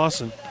strike to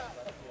Clausen.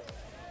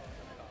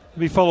 He'll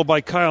be followed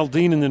by Kyle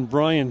Dean and then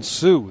Brian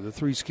Sue, the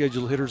 3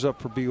 scheduled hitters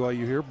up for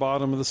BYU here,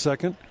 bottom of the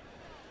second.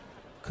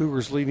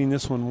 Cougars leading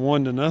this one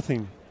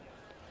 1-0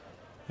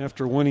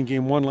 after winning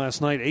game 1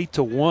 last night,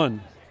 8-1.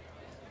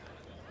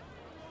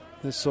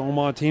 This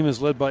Omaha team is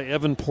led by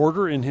Evan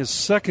Porter in his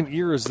second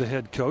year as the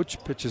head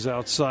coach. Pitches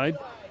outside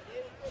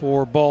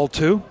for ball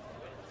 2.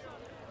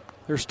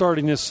 They're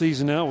starting this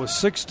season out with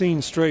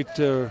 16 straight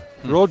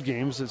road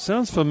games. It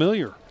sounds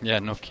familiar. Yeah,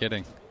 no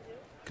kidding.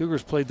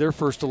 Cougars played their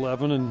first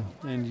 11,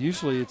 and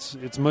usually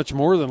it's much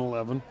more than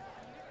 11.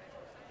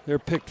 They're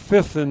picked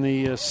 5th in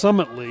the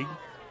Summit League.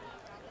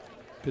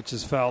 Pitch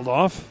is fouled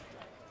off.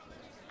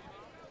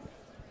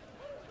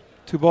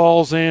 2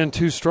 balls and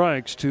 2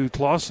 strikes to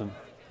Clausen.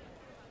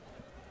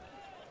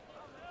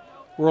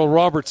 Oral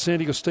Roberts, San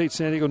Diego State,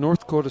 San Diego,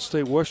 North Dakota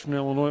State, Western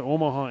Illinois,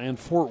 Omaha, and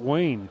Fort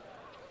Wayne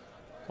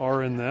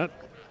are in that.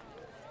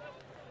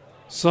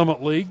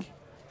 Summit League.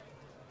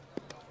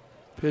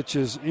 Pitch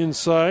is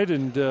inside,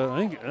 and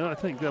I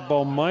think that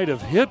ball might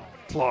have hit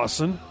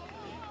Clausen.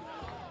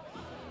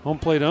 Home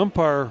plate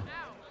umpire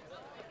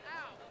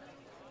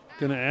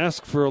going to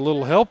ask for a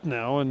little help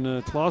now,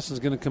 and Clausen's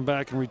going to come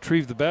back and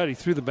retrieve the bat. He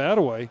threw the bat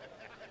away.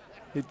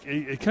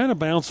 It kind of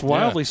bounced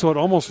wildly, so it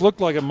almost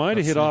looked like it might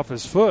have hit off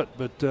his foot,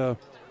 but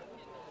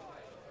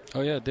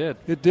oh yeah, it did.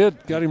 It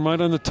did. Got him right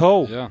on the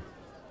toe. Yeah.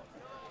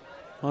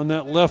 On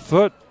that left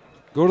foot.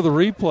 Go to the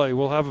replay.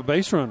 We'll have a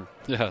base runner.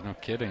 Yeah, no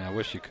kidding. I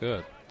wish you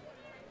could.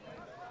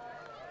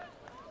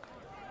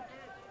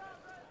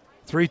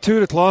 3-2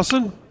 to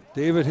Clausen.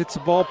 David hits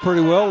the ball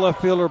pretty well.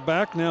 Left fielder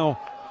back now.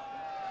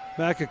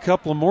 Back a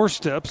couple of more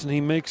steps, and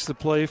he makes the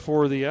play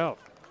for the out.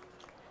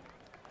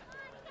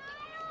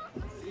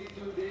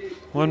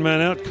 1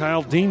 man out.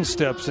 Kyle Dean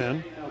steps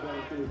in.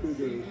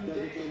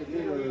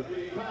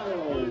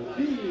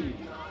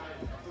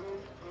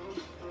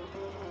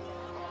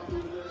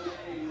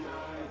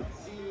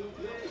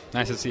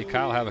 Nice to see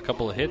Kyle have a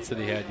couple of hits that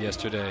he had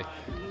yesterday.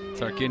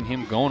 Start getting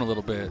him going a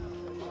little bit.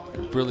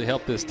 Could really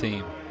help this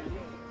team.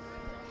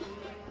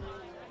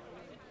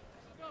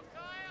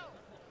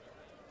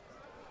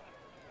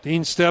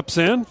 Dean steps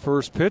in.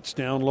 First pitch,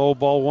 down low,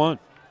 ball 1.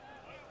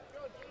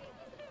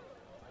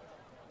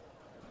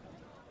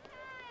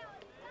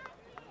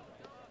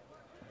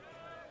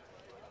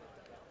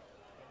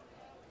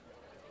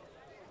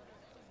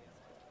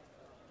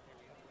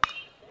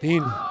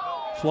 Dean,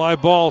 fly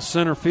ball,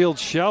 center field,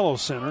 shallow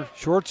center.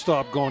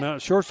 Shortstop going out.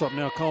 Shortstop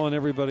now calling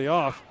everybody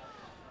off,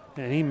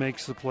 and he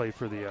makes the play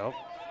for the out.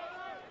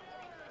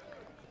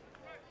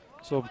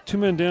 So 2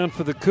 men down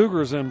for the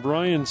Cougars, and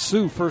Brian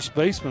Sue, first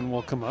baseman,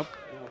 will come up.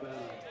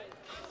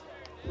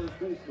 First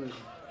baseman,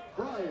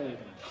 Brian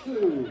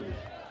Sue.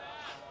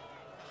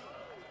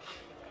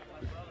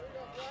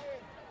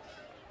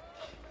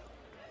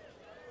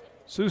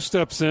 Sue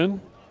steps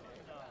in.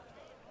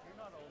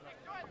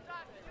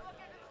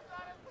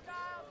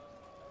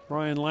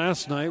 Brian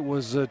last night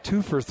was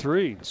 2 for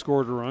 3,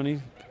 scored a run.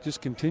 He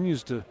just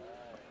continues to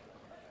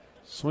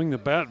Swing the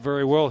bat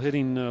very well,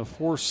 hitting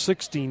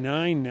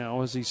 .469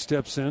 now as he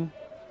steps in.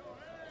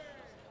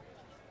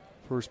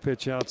 First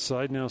pitch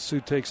outside. Now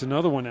Sue takes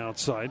another one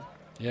outside.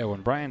 Yeah,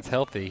 when Brian's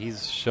healthy,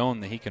 he's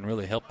shown that he can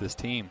really help this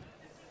team.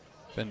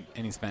 And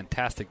he's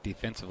fantastic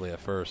defensively at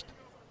first.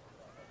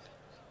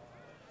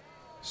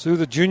 Sue,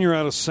 the junior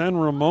out of San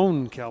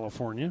Ramon,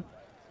 California.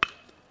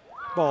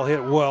 Ball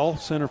hit well.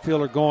 Center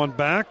fielder going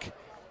back.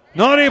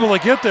 Not able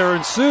to get there,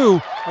 and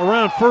Sue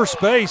around first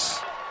base.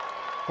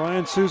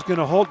 Brian Sue's going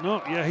to hold.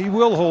 No, yeah, he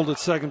will hold at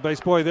second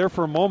base. Boy, there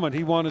for a moment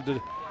he wanted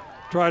to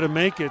try to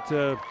make it.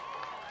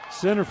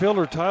 Center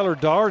fielder Tyler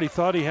Doherty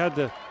thought he had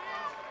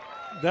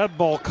that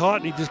ball caught,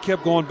 and he just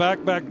kept going back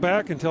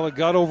until it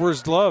got over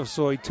his glove.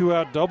 So a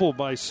 2-out double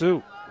by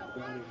Sue.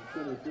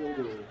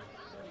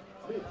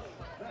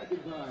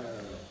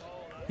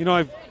 You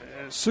know,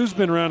 Sue's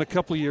been around a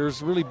couple of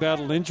years, really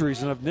battled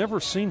injuries, and I've never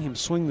seen him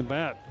swing the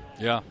bat.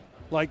 Yeah.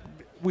 Like,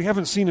 we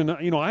haven't seen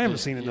enough. You know, I haven't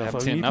seen enough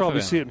of him. You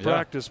probably see it in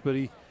practice, but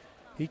he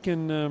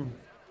can.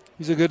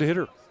 He's a good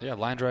hitter. Yeah,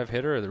 line drive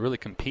hitter that really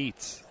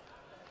competes.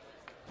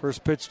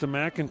 First pitch to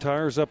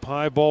McIntyre is up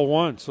high, ball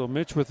one. So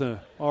Mitch with an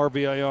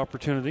RBI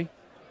opportunity.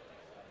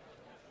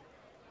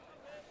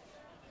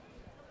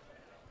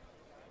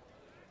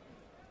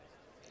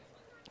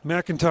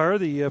 McIntyre,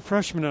 the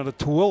freshman out of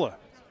Tooele.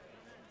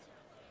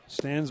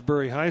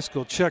 Stansbury High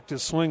School, checked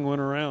his swing, went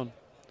around.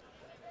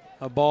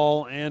 A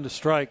ball and a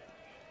strike.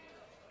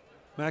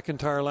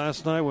 McIntyre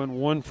last night went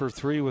 1 for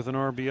 3 with an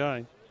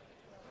RBI.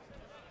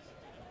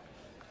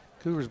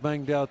 Cougars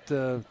banged out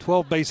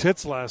 12 base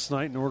hits last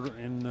night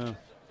in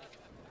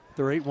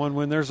their 8-1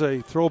 win. There's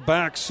a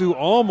throwback. Sue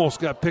almost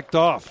got picked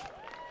off.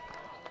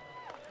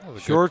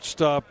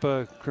 Shortstop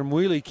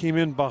Kremwili came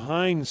in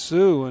behind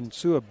Sue, and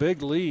Sue a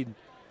big lead.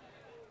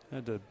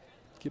 Had to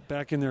get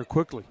back in there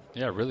quickly.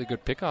 Yeah, really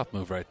good pickoff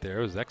move right there.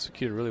 It was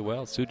executed really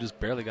well. Sue just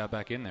barely got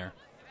back in there.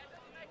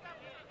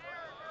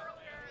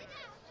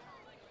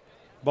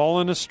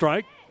 Ball and a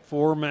strike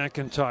for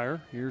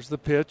McIntyre. Here's the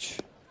pitch.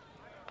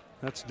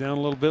 That's down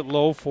a little bit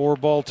low for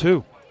ball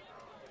two.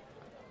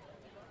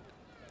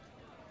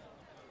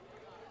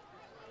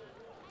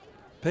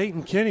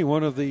 Peyton Kinney,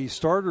 one of the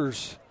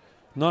starters,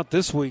 not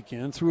this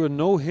weekend, threw a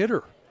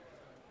no-hitter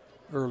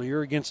earlier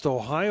against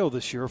Ohio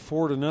this year,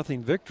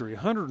 4-0 victory,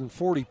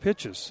 140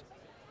 pitches.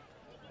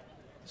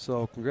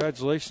 So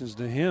congratulations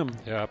to him.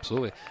 Yeah,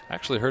 absolutely. I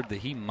actually heard that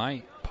he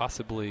might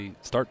possibly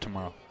start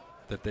tomorrow,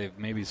 that they've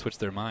maybe switched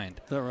their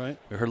mind. Is that right?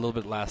 We heard a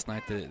little bit last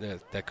night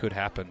that could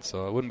happen,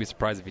 so I wouldn't be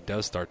surprised if he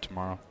does start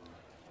tomorrow.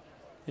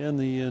 Yeah,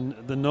 in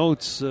the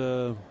notes,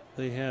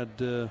 they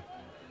had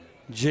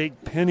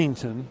Jake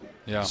Pennington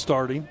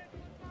starting.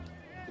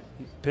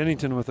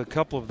 Pennington with a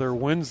couple of their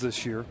wins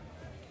this year.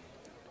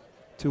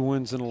 2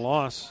 wins and a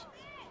loss.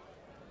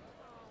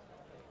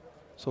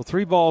 So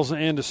 3 balls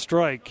and a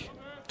strike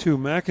to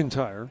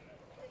McIntyre.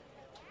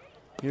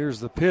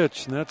 Here's the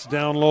pitch, and that's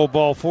down low,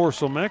 ball 4.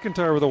 So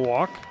McIntyre with a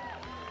walk.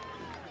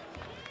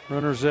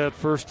 Runners at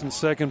first and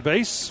second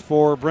base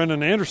for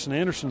Brendan Anderson.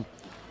 Anderson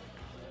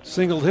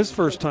singled his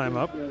first time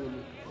up.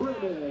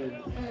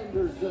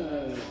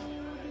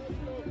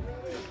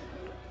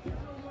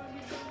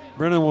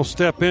 Brennan will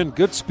step in.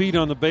 Good speed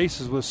on the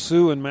bases with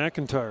Sue and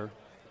McIntyre.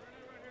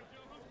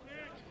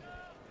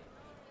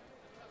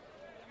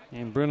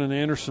 And Brennan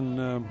Anderson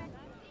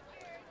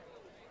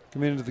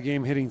coming into the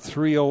game hitting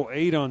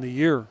 .308 on the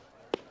year.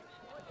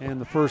 And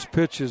the first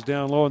pitch is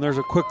down low, and there's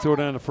a quick throw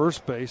down to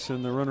first base,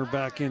 and the runner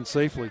back in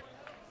safely.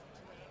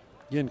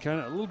 Again, kind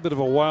of a little bit of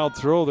a wild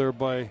throw there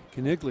by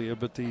Caniglia,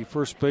 but the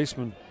first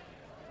baseman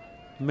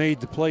made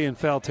the play in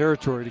foul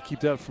territory to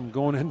keep that from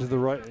going into the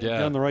right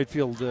down the right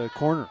field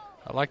corner.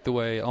 I like the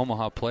way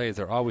Omaha plays.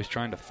 They're always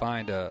trying to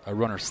find a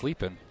runner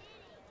sleeping.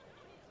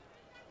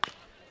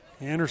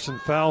 Anderson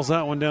fouls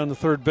that one down the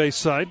third base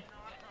side.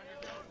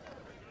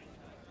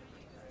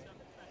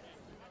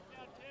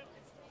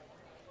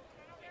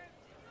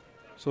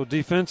 So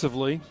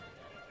defensively,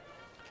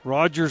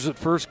 Rogers at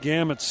first,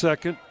 Gam at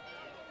second,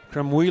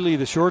 Kremwili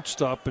the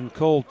shortstop, and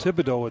Cole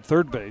Thibodeau at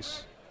third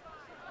base.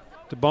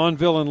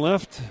 DeBonville in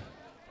left,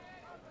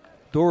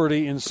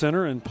 Doherty in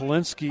center, and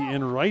Polensky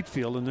in right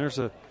field. And there's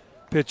a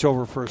pitch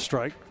over for a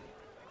strike.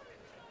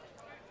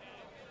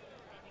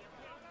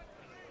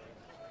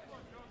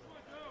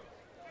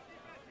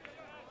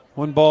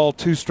 One ball,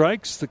 2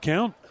 strikes, the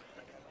count.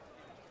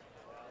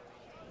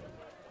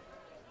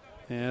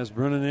 As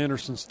Brennan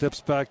Anderson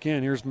steps back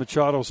in, here's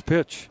Machado's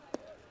pitch.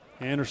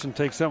 Anderson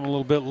takes that one a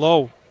little bit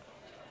low.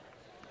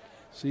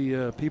 See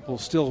people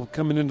still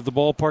coming into the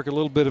ballpark, a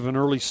little bit of an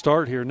early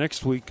start here.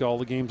 Next week, all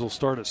the games will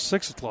start at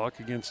 6 o'clock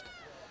against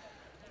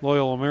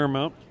Loyola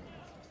Marymount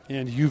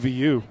and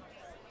UVU.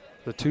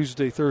 The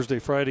Tuesday, Thursday,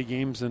 Friday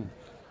games, and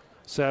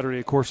Saturday,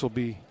 of course, will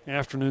be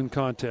afternoon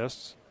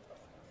contests.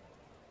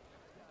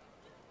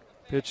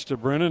 Pitch to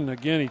Brennan.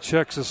 Again, he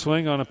checks the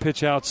swing on a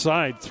pitch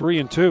outside,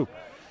 3-2.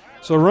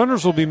 So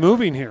runners will be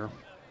moving here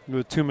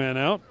with 2 men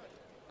out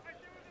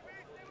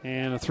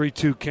and a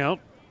 3-2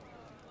 count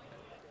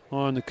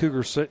on the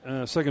Cougars'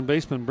 second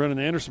baseman, Brennan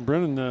Anderson.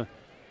 Brennan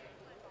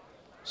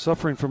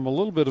suffering from a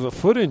little bit of a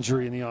foot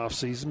injury in the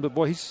offseason, but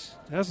boy, he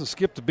hasn't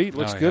skipped a beat.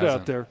 Looks good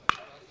out there.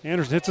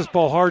 Anderson hits this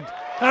ball hard.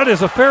 That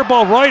is a fair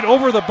ball right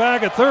over the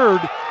bag at third.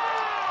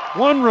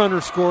 One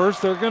runner scores.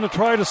 They're going to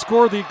try to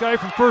score the guy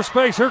from first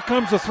base. Here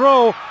comes the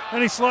throw,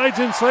 and he slides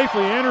in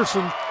safely.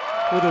 Anderson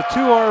with a 2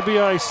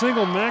 RBI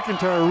single.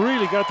 McIntyre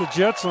really got the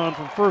Jets on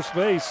from first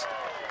base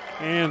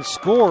and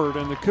scored.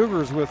 And the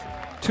Cougars with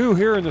 2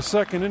 here in the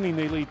second inning,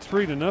 they lead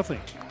 3-0.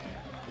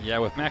 Yeah,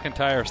 with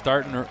McIntyre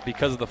starting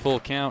because of the full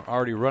count,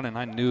 already running,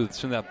 I knew as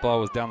soon as that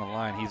ball was down the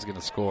line, he's going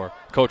to score.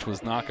 Coach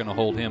was not going to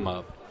hold him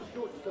up.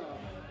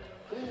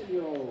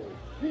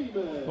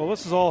 Well,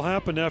 this has all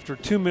happened after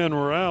 2 men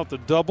were out, the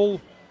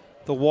double,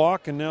 the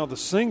walk, and now the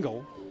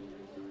single.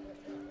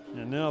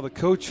 And now the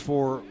coach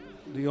for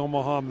the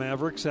Omaha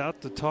Mavericks out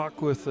to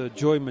talk with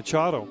Joey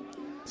Machado.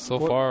 So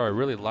far, I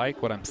really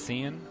like what I'm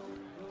seeing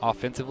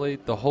offensively.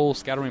 The whole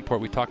scouting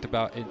report we talked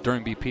about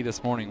during BP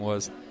this morning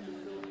was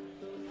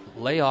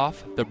lay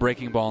off the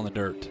breaking ball in the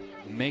dirt.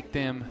 Make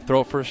them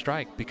throw it for a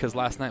strike, because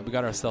last night we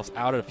got ourselves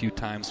out a few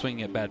times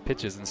swinging at bad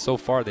pitches, and so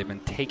far they've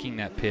been taking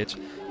that pitch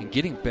and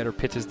getting better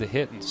pitches to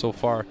hit, and so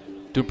far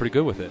doing pretty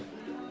good with it.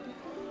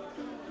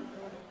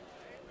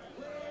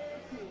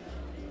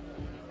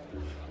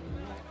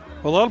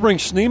 Well, that'll bring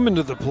Schneemann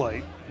to the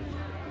plate.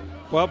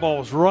 Well, that ball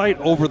was right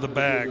over the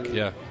bag.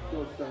 Yeah.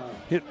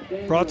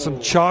 Brought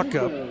some chalk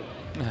up.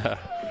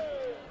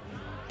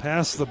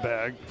 Past the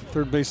bag.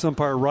 Third base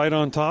umpire right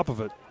on top of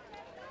it.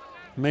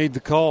 Made the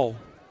call.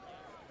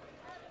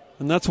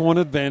 And that's one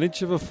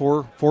advantage of a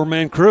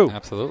four-man crew.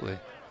 Absolutely.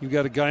 You've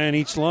got a guy on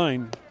each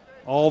line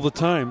all the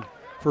time.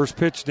 First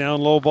pitch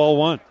down, low, ball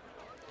 1.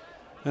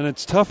 And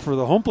it's tough for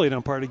the home plate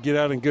umpire to get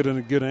out and get in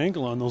a good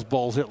angle on those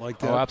balls hit like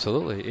that. Oh,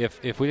 absolutely.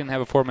 If we didn't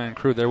have a four-man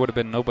crew, there would have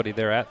been nobody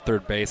there at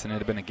third base, and it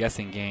would have been a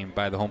guessing game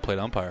by the home plate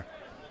umpire.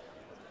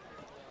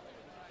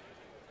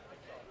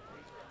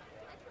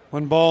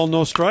 1 ball,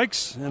 no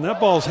strikes, and that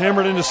ball's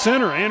hammered into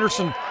center.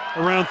 Anderson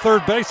around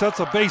third base. That's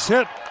a base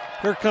hit.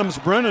 Here comes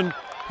Brennan.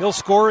 He'll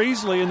score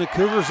easily, and the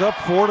Cougars up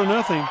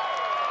 4-0.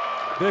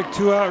 Big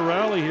 2-out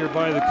rally here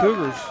by the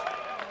Cougars.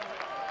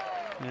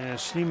 And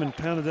Schneemann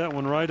pounded that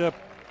one right up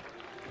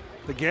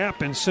the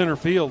gap in center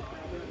field.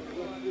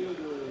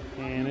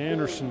 And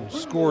Anderson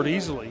scored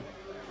easily.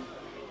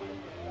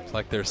 It's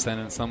like they're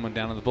sending someone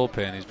down to the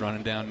bullpen. He's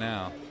running down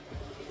now.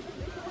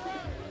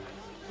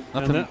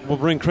 And that will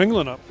bring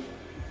Kringlin up.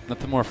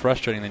 Nothing more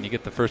frustrating than you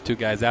get the first 2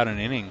 guys out in an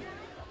inning,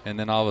 and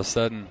then all of a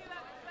sudden,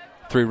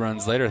 3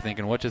 runs later,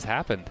 thinking, what just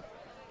happened?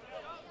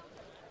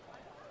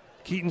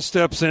 Keaton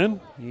steps in.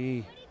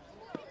 He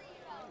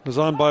was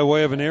on by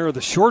way of an error.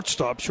 The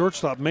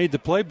shortstop made the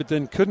play, but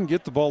then couldn't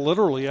get the ball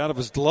literally out of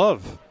his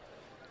glove.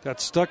 Got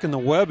stuck in the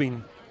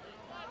webbing.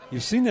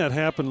 You've seen that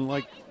happen.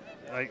 Like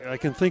I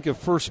can think of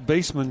first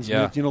basemen's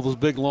mitts, those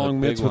big long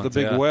mitts with a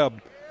big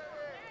web.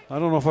 I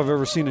don't know if I've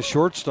ever seen a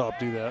shortstop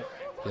do that.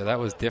 Yeah, that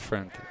was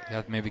different. You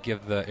have to maybe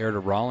give the air to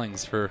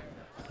Rawlings for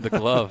the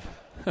glove.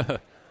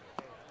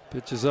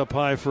 Pitch is up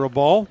high for a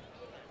ball.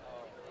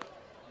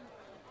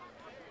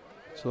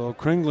 So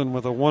Kringlin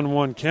with a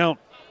 1-1 count.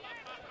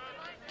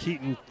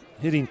 Keaton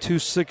hitting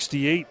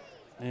 .268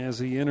 as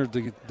he entered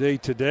the day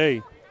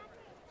today.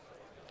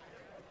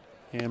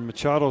 And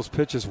Machado's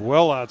pitch is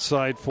well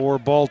outside for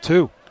ball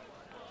 2.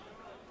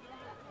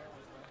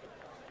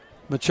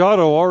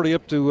 Machado already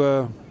up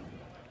to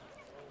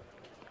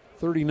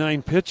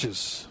 39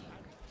 pitches.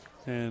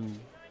 And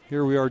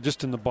here we are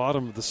just in the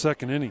bottom of the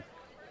second inning.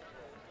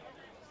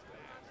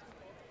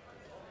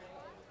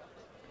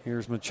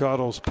 Here's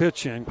Machado's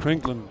pitch, and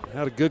Kringlin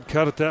had a good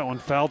cut at that one,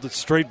 fouled it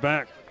straight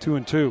back,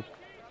 2-2.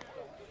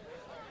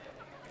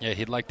 Yeah,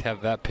 he'd like to have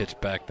that pitch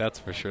back, that's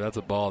for sure. That's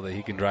a ball that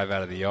he can drive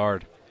out of the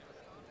yard.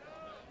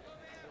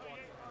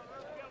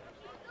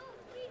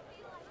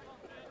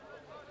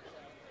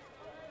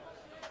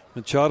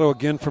 Machado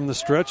again from the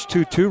stretch,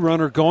 2-2,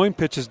 runner going,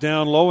 pitches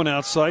down low and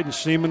outside, and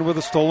Schneemann with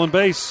a stolen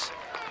base,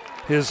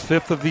 his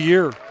 5th of the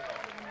year.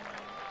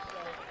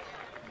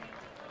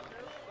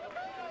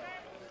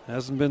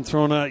 Hasn't been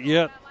thrown out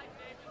yet.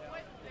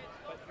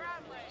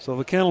 So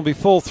the count will be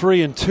full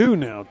 3-2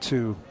 now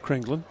to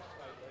Kringlin.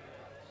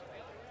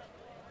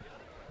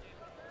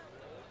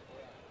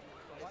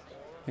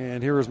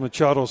 And here is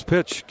Machado's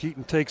pitch.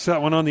 Keaton takes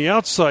that one on the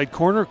outside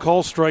corner,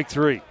 calls strike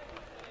 3.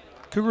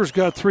 Cougars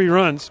got 3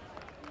 runs.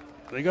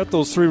 They got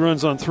those 3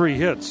 runs on 3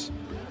 hits.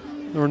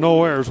 There were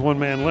no errors, 1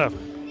 man left.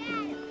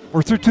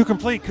 We're through 2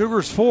 complete.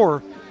 Cougars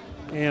 4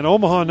 and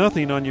Omaha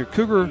nothing on your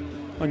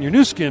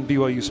new skin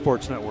BYU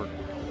Sports Network.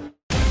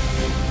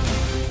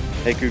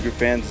 Hey Cougar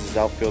fans, this is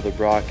outfielder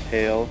Brock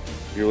Hale.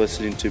 You're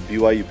listening to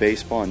BYU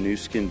Baseball on New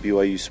Skin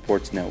BYU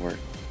Sports Network.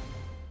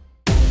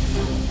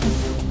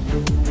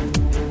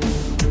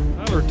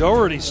 Tyler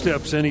Doherty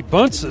steps in. He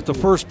bunts at the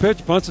first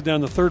pitch, bunts it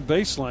down the third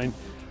baseline.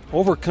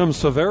 Over comes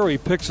Favero. He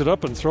picks it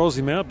up and throws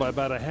him out by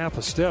about a half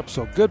a step.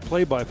 So good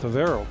play by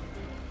Favero.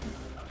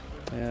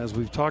 As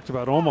we've talked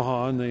about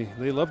Omaha, and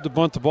they love to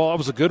bunt the ball. That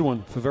was a good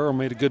one. Favero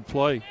made a good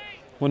play.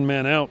 1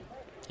 man out.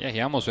 Yeah, he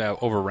almost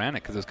overran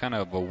it because it was kind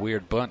of a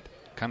weird bunt.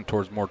 kind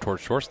of more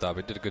towards shortstop.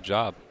 He did a good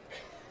job.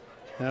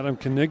 Adam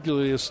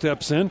Caniglia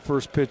steps in.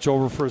 First pitch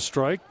over for a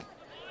strike.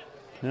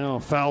 Now a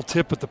foul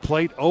tip at the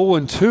plate.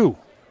 0-2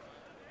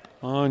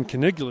 on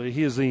Caniglia.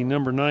 He is the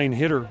number 9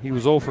 hitter. He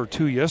was 0 for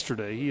 2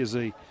 yesterday. He is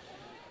a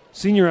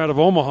senior out of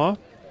Omaha.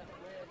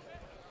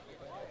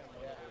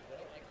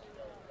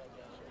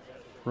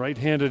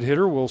 Right-handed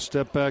hitter will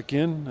step back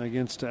in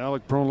against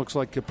Alec Perone. Looks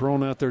like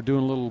Perone out there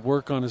doing a little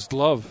work on his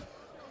glove.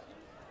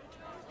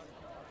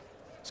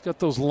 He's got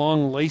those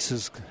long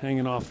laces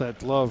hanging off that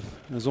glove,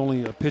 as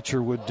only a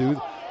pitcher would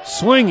do.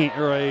 Swinging,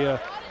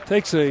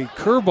 takes a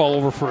curveball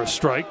over for a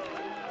strike.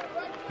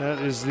 That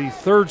is the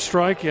third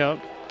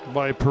strikeout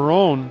by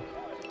Perone.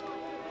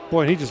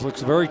 Boy, he just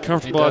looks very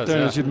comfortable out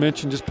there, as you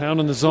mentioned, just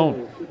pounding the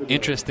zone.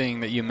 Interesting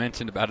that you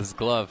mentioned about his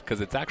glove,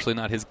 because it's actually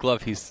not his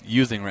glove he's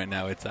using right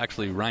now. It's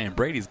actually Ryan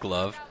Brady's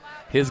glove.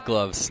 His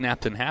glove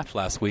snapped in half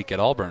last week at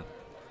Auburn.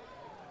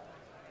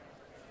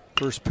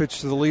 First pitch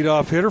to the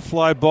leadoff hitter,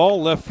 fly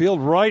ball, left field,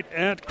 right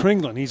at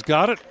Kringlen. He's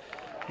got it,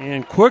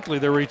 and quickly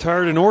they're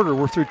retired in order.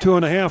 We're through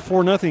 2.5,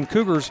 4-0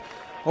 Cougars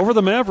over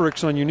the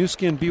Mavericks on your new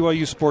skin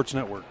BYU Sports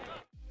Network.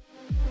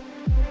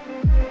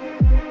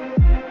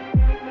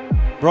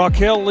 Brock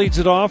Hale leads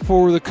it off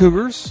for the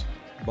Cougars.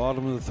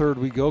 Bottom of the third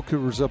we go.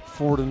 Cougars up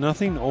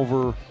 4-0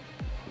 over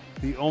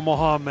the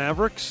Omaha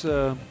Mavericks.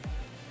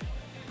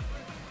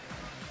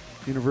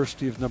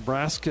 University of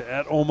Nebraska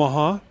at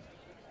Omaha.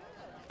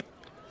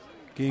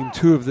 Game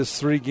 2 of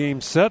this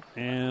 3-game set,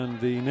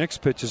 and the next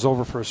pitch is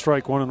over for a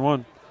strike,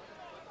 1-1.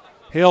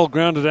 Hale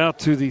grounded out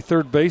to the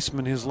third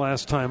baseman his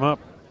last time up.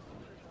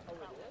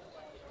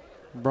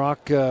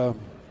 Brock has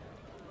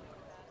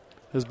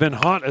been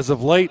hot as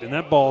of late, and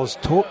that ball is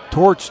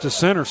torched to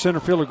center. Center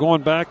fielder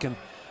going back and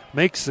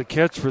makes the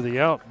catch for the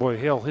out. Boy,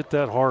 Hale hit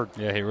that hard.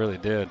 Yeah, he really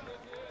did.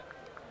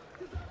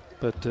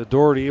 But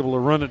Doherty able to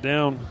run it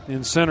down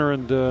in center,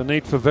 and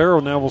Nate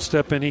Favero now will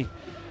step in. He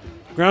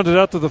grounded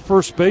out to the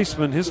first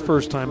baseman his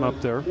first time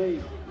up there.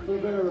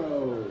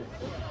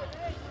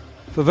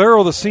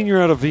 Favero, the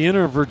senior out of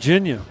Vienna,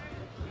 Virginia.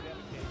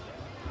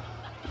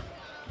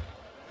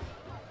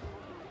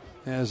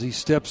 As he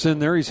steps in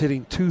there, he's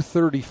hitting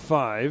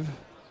 .235.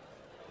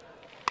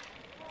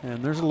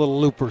 And there's a little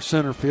looper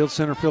center field.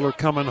 Center fielder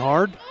coming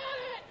hard.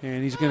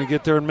 And he's going to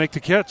get there and make the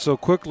catch. So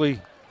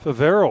quickly,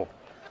 Favero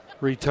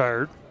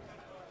retired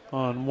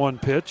on one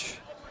pitch.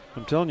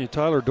 I'm telling you,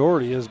 Tyler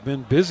Doherty has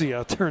been busy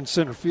out there in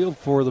center field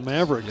for the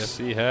Mavericks. Yes,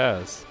 he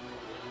has.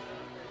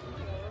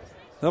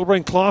 That'll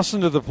bring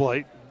Clausen to the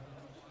plate.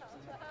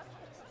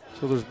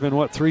 So there's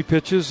been, 3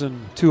 pitches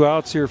and 2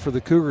 outs here for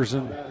the Cougars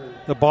in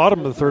the bottom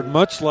of the third,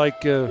 much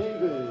like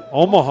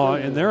Omaha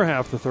in their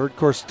half of the third. Of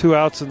course, 2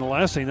 outs in the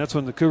last inning. That's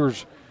when the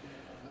Cougars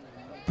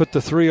put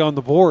the 3 on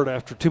the board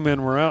after 2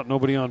 men were out,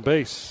 nobody on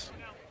base.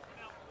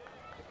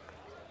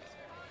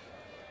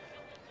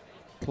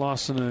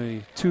 Clausen,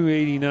 a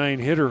 .289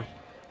 hitter,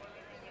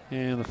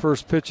 and the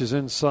first pitch is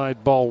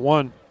inside, ball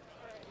 1.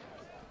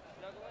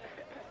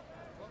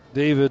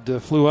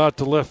 David flew out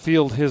to left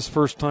field his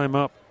first time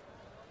up.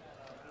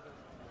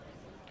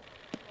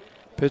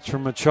 Pitch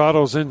from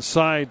Machado's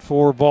inside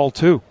for ball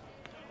 2.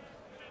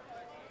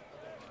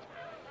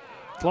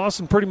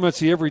 Clausen pretty much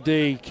the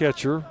everyday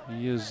catcher.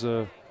 He is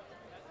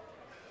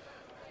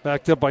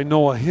backed up by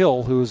Noah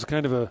Hill, who is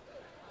kind of a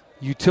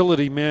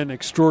utility man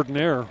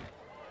extraordinaire.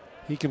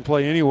 He can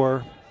play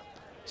anywhere.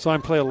 Saw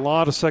him play a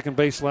lot of second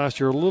base last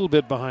year, a little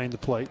bit behind the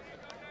plate.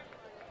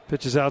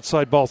 Pitch is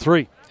outside, ball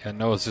 3. Yeah,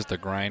 Noah's just a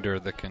grinder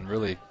that can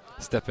really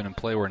step in and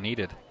play where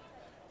needed.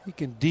 He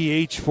can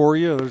DH for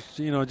you.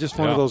 There's, just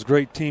one of those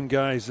great team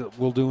guys that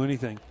will do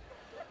anything.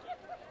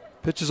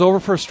 Pitch is over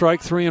for a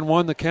strike,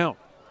 3-1 the count.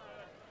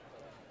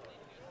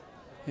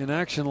 In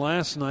action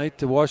last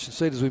night, Washington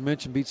State, as we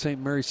mentioned, beat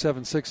St. Mary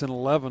 7-6 and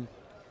 11.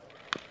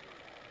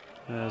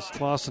 As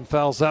Clausen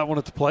fouls that one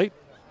at the plate.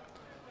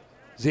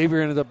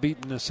 Xavier ended up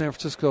beating San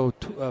Francisco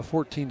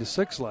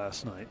 14-6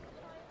 last night.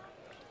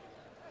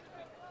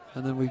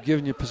 And then we've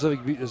given you Pacific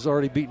has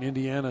already beaten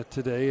Indiana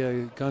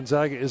today.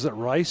 Gonzaga is at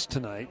Rice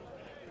tonight.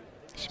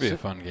 Should be a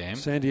fun game.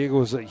 San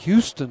Diego is at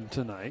Houston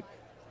tonight.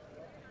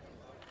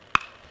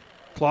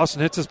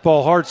 Clausen hits this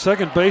ball hard.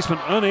 Second baseman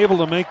unable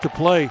to make the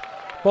play.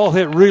 Ball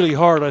hit really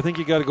hard. I think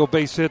you got to go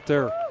base hit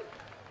there.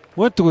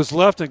 Went to his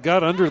left and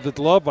got under the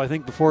glove, I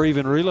think, before he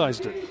even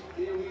realized it.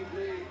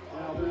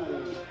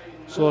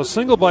 So a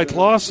single by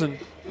Clausen.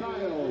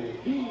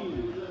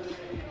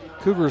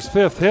 Cougars'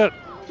 5th hit.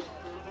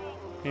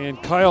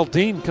 And Kyle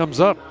Dean comes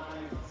up.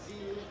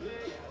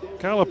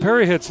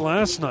 Calipari hits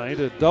last night,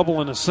 a double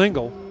and a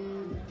single.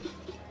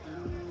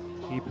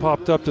 He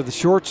popped up to the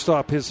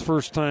shortstop his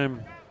first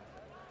time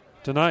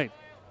tonight.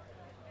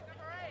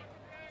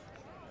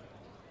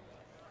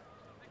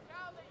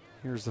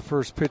 Here's the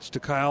first pitch to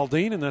Kyle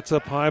Dean, and that's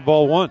up high,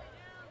 ball 1.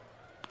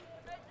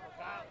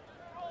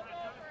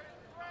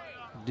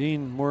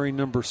 Dean wearing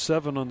number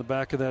 7 on the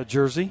back of that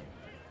jersey.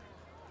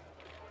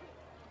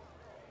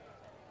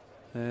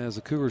 As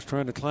the Cougars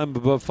trying to climb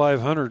above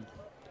 500.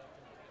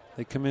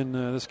 They come in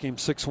this game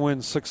 6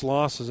 wins, 6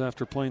 losses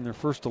after playing their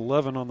first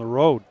 11 on the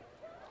road.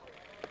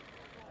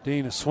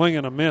 Dean, a swing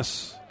and a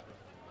miss.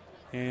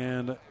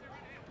 And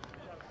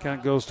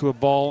count goes to a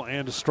ball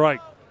and a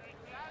strike.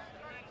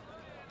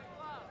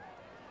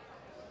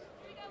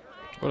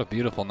 What a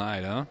beautiful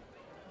night, huh?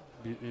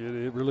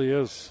 It really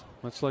is.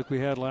 Much like we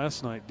had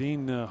last night.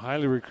 Dean,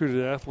 highly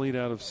recruited athlete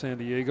out of San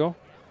Diego.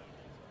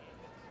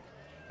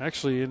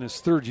 Actually in his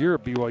third year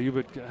at BYU,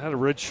 but had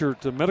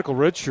a medical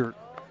red shirt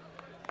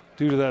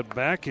due to that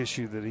back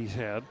issue that he's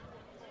had.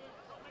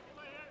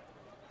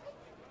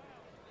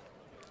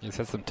 He's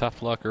had some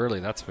tough luck early,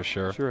 that's for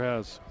sure. Sure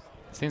has.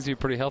 Seems to be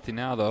pretty healthy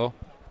now, though.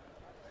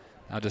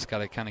 Now just got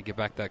to kind of get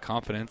back that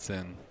confidence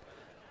and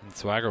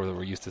swagger that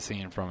we're used to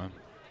seeing from him.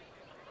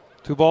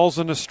 2 balls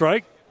and a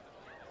strike.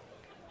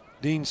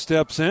 Dean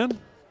steps in,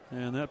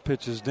 and that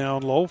pitch is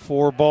down low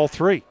for ball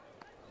 3.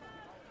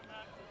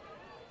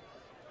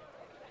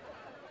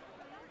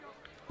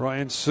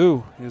 Ryan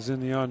Sue is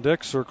in the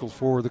on-deck circle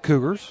for the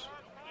Cougars.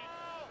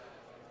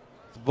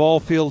 The ball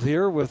field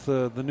here with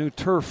the new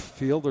turf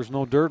field. There's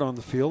no dirt on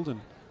the field,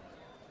 and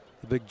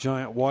the big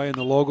giant Y in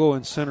the logo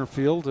in center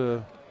field.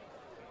 And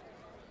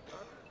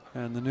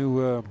the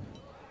new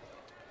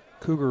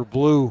Cougar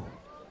blue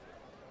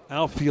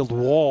outfield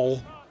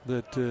wall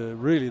that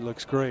really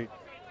looks great.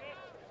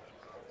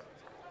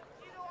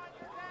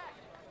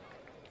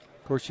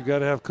 Of course, you got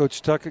to have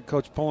Coach Tuckett,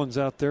 Coach Pullins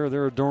out there.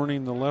 They're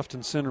adorning the left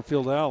and center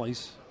field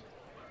alleys.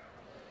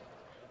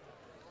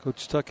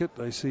 Coach Tuckett,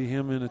 I see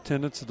him in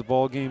attendance at the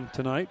ball game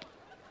tonight.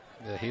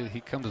 Yeah, he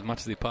comes as much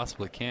as he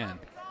possibly can.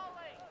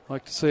 I'd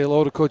like to say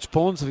hello to Coach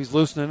Pullins if he's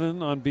listening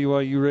in on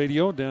BYU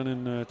radio down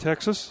in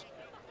Texas,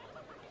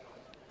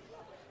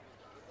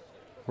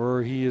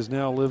 where he is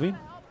now living.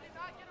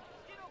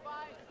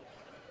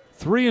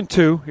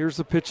 3-2. Here's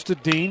the pitch to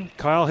Dean.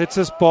 Kyle hits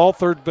this ball.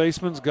 Third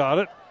baseman's got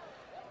it.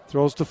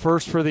 Throws to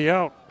first for the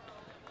out.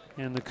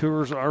 And the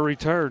Cougars are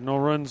retired. No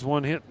runs,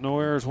 1 hit, no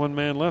errors, 1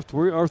 man left.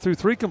 We are through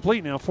 3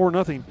 complete now,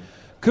 4-0.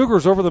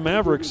 Cougars over the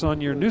Mavericks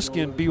on your new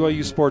skin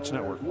BYU Sports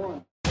Network.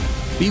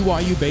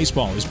 BYU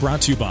Baseball is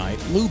brought to you by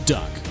Lube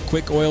Duck.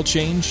 Quick oil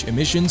change,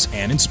 emissions,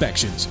 and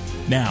inspections.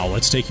 Now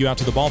let's take you out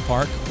to the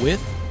ballpark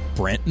with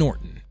Brent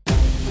Norton.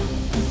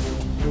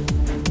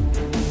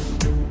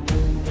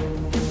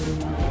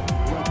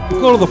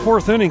 We'll go to the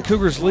 4th inning.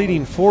 Cougars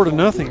leading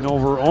 4-0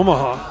 over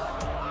Omaha.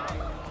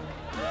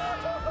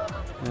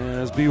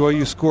 As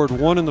BYU scored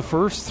 1 in the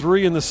first,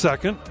 3 in the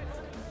second.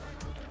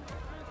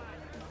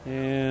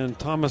 And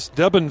Thomas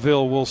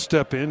Debenville will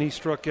step in. He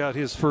struck out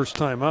his first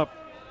time up.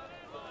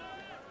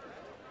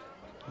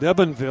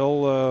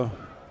 Debenville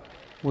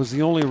was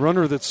the only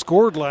runner that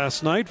scored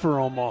last night for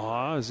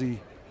Omaha as he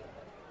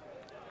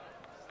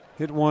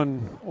hit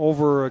one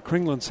over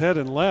Kringland's head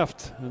and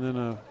left. And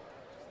then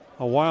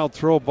a wild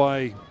throw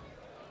by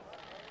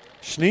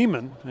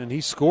Schneemann, and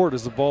he scored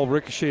as the ball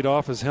ricocheted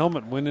off his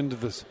helmet and went into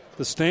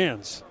the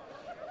stands.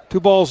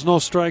 2 balls, no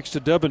strikes to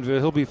Debenville.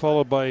 He'll be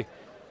followed by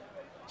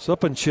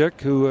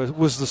Supanchik, who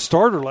was the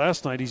starter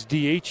last night. He's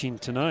DHing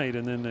tonight.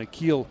 And then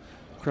Keel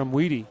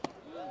Krumwede.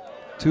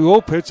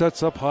 2-0 pitch.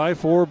 That's up high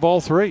for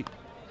ball 3.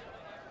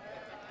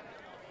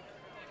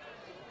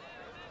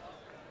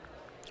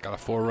 Got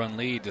a 4-run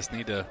lead. Just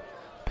need to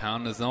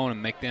pound the zone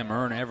and make them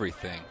earn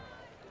everything.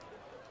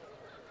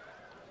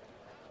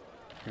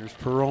 Here's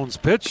Perron's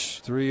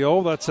pitch.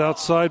 3-0. That's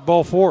outside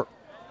ball 4.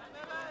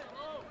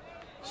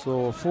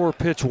 So a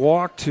 4-pitch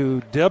walk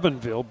to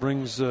Debenville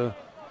brings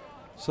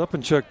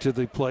Supanchik to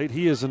the plate.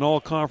 He is an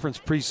all-conference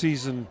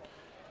preseason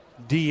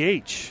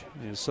DH,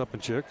 is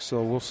Supanchik,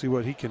 so we'll see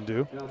what he can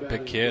do.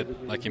 Big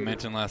kid, like you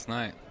mentioned last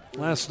night.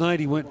 Last night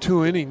he went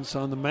 2 innings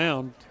on the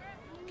mound,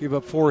 gave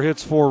up 4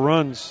 hits, 4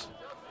 runs.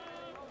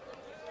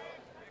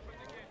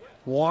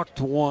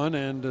 Walked 1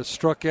 and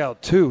struck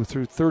out 2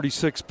 through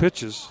 36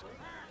 pitches.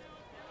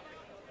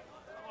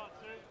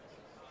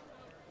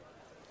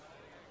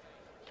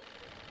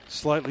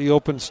 Slightly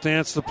open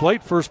stance to the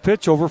plate. First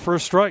pitch over for a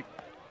strike.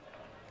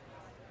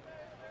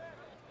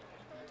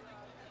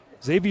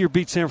 Xavier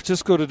beat San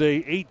Francisco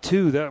today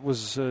 8-2. That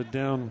was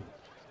down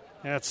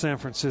at San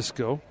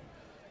Francisco.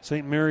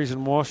 St. Mary's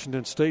and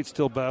Washington State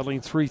still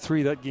battling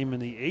 3-3. That game in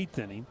the 8th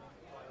inning.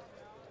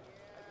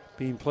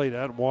 Being played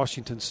at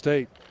Washington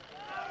State.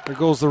 There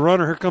goes the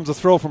runner. Here comes a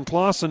throw from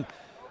Clausen.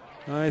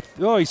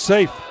 He's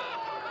safe.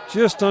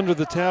 Just under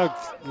the tag.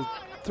 The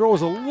throw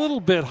was a little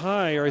bit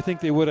high, or I think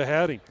they would have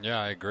had him. Yeah,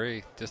 I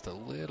agree. Just a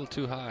little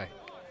too high.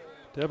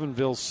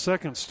 Debenville's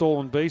 2nd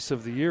stolen base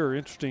of the year.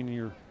 Interesting,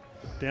 you're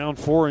down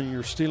 4 and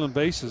you're stealing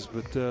bases,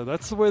 but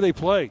that's the way they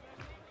play.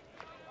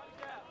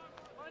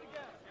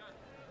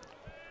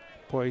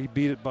 Boy, he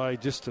beat it by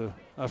just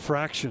a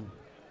fraction.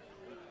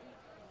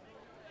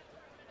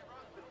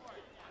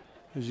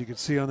 As you can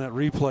see on that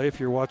replay if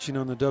you're watching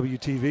on the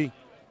WTV.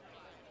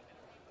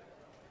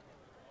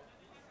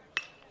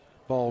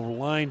 Ball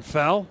line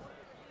foul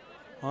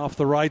off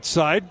the right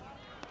side.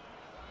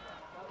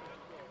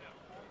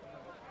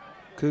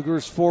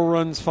 Cougars 4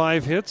 runs,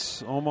 5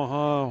 hits.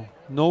 Omaha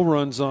no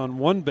runs on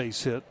 1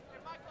 base hit.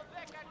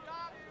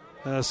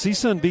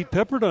 CSUN beat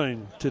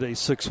Pepperdine today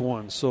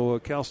 6-1. So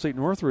Cal State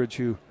Northridge,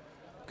 who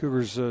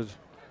Cougars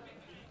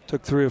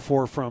took 3 or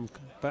 4 from.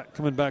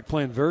 Coming back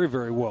playing very,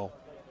 very well.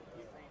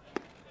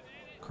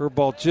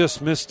 Curveball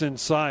just missed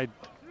inside.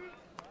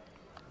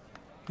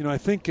 You know, I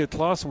think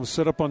Clausen was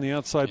set up on the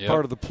outside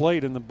part of the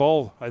plate, and the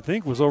ball, I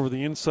think, was over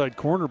the inside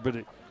corner, but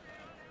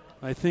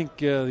I think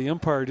the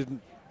umpire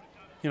didn't,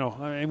 you know,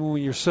 I mean,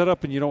 when you're set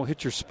up and you don't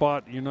hit your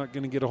spot, you're not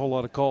going to get a whole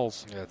lot of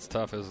calls. Yeah, it's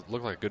tough. It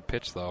looked like a good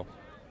pitch, though.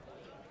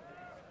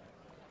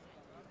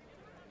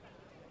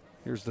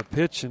 Here's the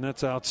pitch, and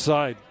that's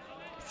outside.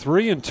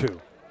 3-2.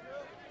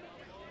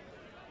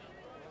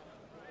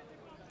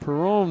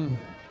 Perron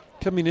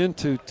coming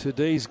into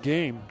today's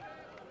game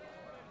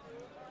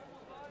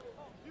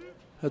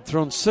had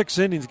thrown 6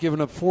 innings,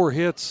 given up 4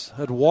 hits,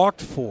 had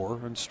walked 4,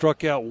 and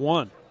struck out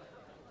 1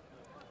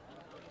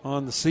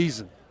 on the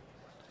season.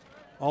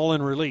 All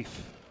in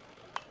relief.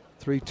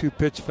 3-2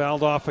 pitch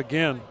fouled off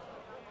again.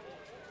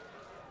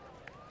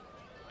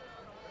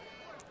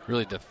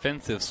 Really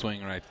defensive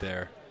swing right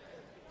there.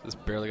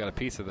 Just barely got a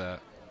piece of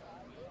that.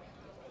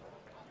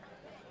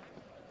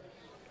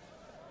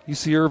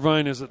 UC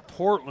Irvine is at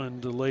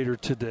Portland later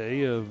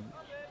today.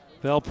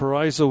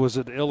 Valparaiso was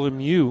at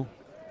LMU.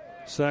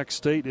 Sac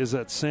State is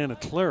at Santa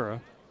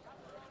Clara.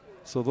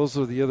 So those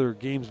are the other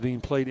games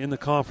being played in the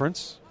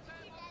conference.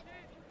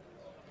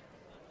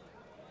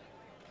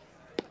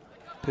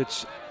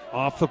 Pitch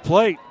off the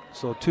plate.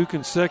 So 2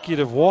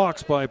 consecutive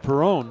walks by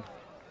Perron.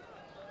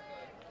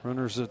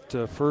 Runners at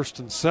first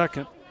and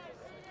second.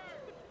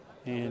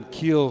 And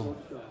Keel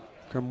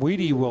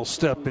Krumwiede will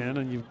step in.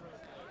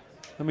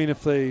 And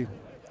if they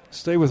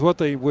stay with what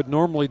they would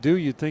normally do,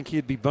 you'd think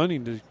he'd be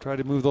bunting to try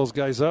to move those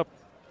guys up.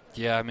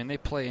 Yeah, I mean, they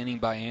play inning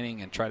by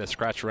inning and try to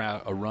scratch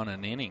around a run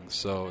an inning.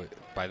 So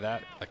by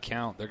that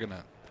account, they're going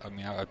to,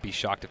 I'd be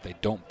shocked if they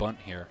don't bunt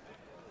here.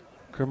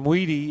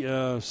 Krumwiede,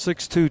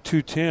 6'2",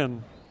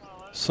 210,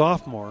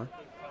 sophomore,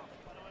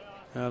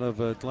 out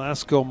of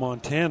Glasgow,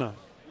 Montana.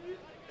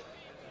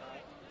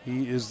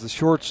 He is the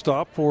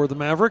shortstop for the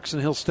Mavericks,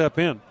 and he'll step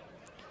in.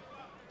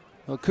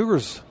 Well,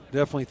 Cougars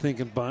definitely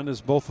thinking bunt,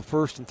 as both the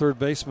first and third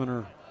baseman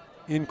are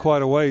in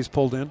quite a ways,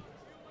 pulled in.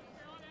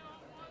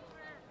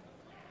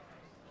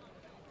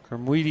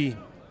 Krumwiede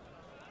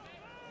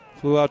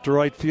flew out to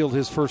right field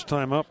his first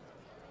time up.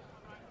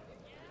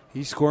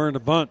 He's squaring the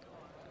bunt.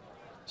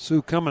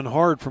 Sue coming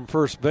hard from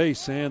first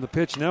base, and the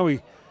pitch. Now he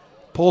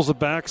pulls it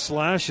back,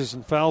 slashes,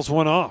 and fouls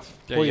one off.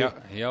 Yeah,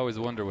 you always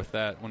wonder with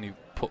that when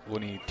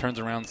he turns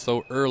around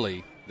so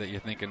early that you're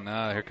thinking,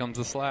 here comes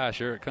the slash,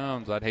 here it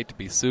comes. I'd hate to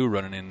be Sue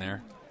running in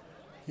there.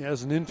 Yeah,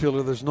 as an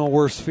infielder, there's no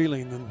worse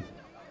feeling than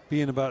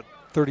being about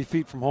 30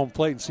 feet from home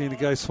plate and seeing a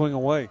guy swing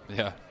away.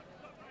 Yeah.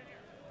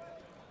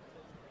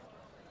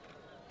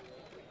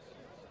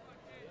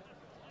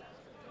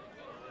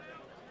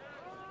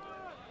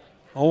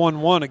 Oh,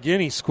 1-1 again.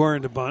 He's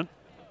squaring the bunt.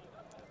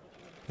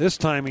 This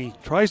time he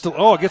tries to.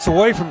 Oh, it gets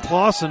away from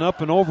Clausen,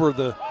 up and over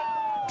the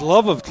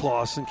glove of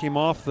Clausen. Came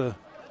off the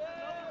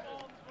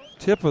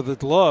tip of the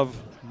glove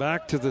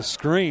back to the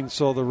screen.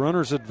 So the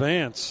runners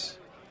advance.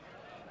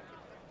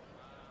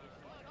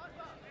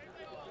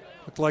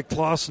 Looked like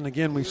Clausen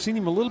again. We've seen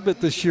him a little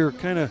bit this year.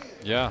 Kind of.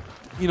 Yeah.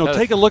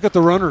 Take a look at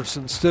the runners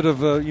instead of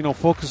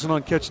focusing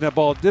on catching that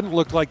ball. It didn't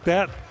look like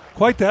that.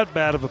 Quite that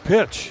bad of a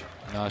pitch.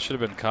 No, it should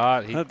have been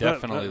caught.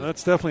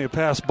 That's definitely a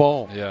pass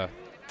ball. Yeah,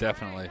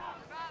 definitely.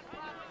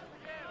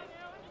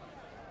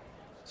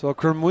 So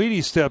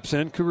Krumwiede steps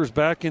in. Cougars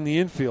back in the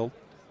infield.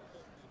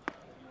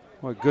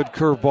 What a good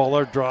curveball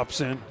there drops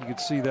in. You can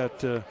see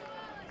that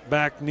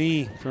back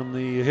knee from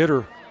the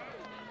hitter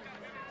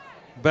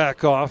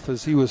back off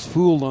as he was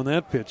fooled on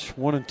that pitch.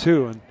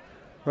 1-2. And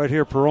right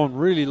here, Perron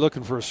really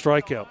looking for a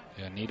strikeout.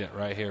 Yeah, need it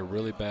right here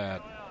really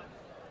bad.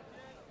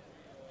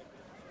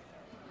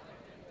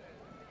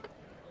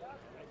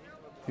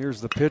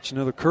 Here's the pitch,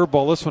 another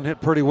curveball. This one hit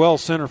pretty well.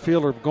 Center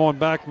fielder going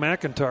back,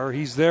 McIntyre.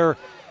 He's there,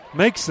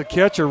 makes the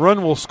catch. A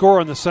run will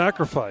score on the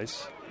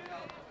sacrifice.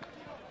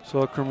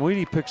 So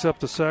Krumwiede picks up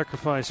the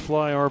sacrifice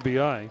fly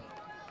RBI.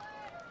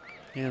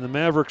 And the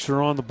Mavericks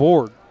are on the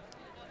board.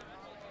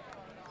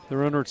 The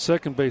runner at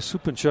second base,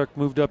 Supanchuk,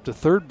 moved up to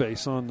third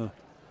base on the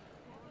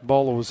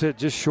ball that was hit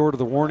just short of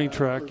the warning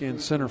track in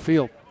center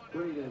field.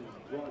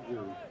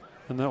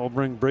 And that will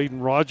bring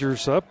Braden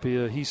Rogers up.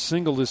 He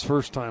singled his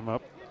first time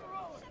up.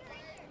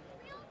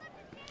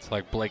 It's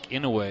like Blake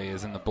Inouye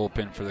is in the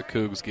bullpen for the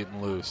Cougs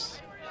getting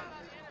loose.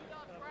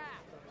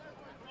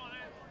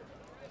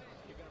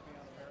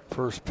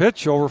 First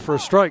pitch over for a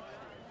strike.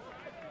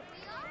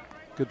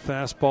 Good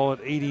fastball at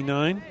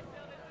 89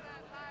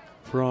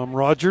 from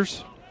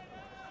Rogers.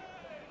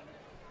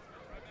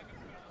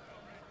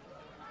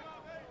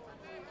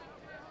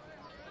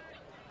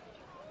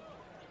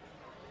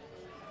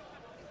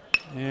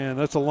 And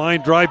that's a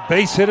line drive,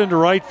 base hit into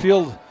right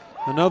field.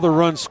 Another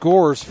run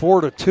scores.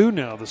 4-2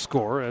 now the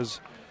score as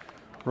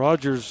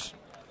Rogers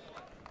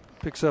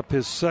picks up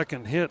his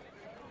second hit.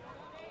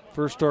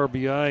 First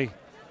RBI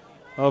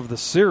of the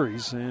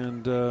series.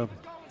 And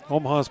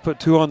Omaha's put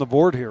 2 on the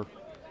board here.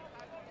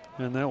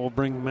 And that will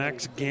bring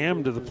Max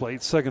Gamm to the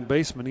plate, second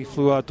baseman. He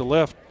flew out to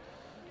left.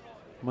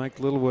 Mike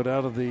Littlewood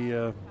out of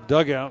the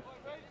dugout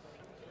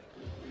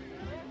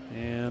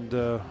and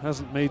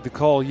hasn't made the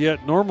call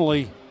yet.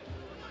 Normally,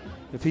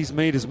 if he's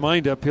made his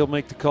mind up, he'll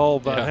make the call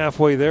about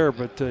halfway there,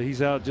 but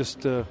he's out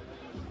just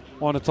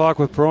want to talk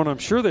with Perone. I'm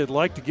sure they'd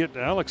like to get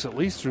Alex at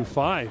least through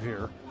 5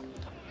 here.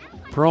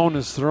 Perone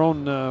has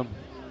thrown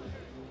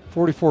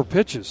 44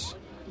 pitches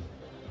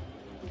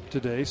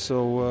today,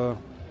 so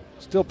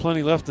still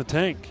plenty left in the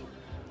tank.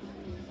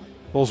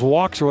 Those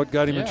walks are what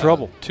got him in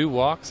trouble. 2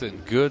 walks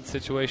and good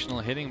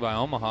situational hitting by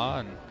Omaha,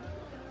 and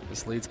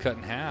this lead's cut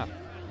in half.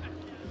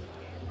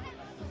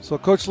 So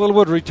Coach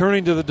Littlewood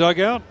returning to the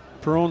dugout.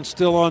 Perone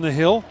still on the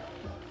hill,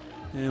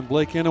 and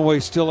Blake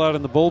Inouye still out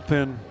in the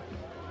bullpen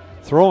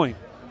throwing.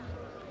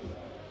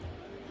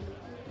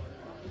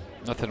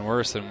 Nothing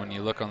worse than when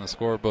you look on the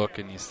scorebook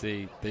and you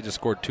see they just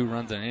scored 2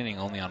 runs in an inning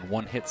only on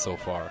 1 hit so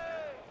far.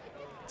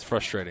 It's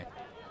frustrating.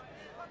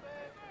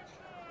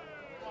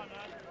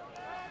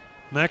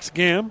 Max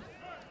Gamm,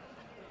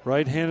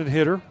 right-handed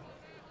hitter,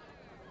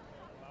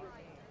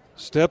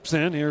 steps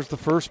in. Here's the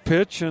first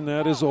pitch, and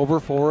that is over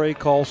for a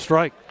call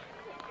strike.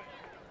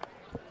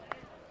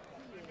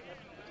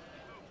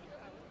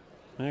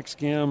 Max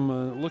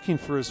Gamm looking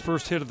for his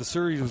first hit of the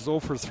series, was 0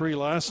 for 3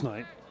 last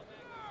night.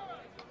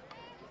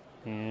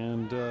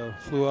 And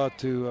flew out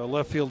to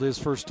left field his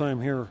first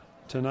time here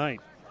tonight.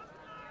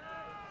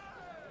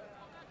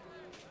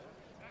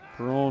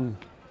 Perone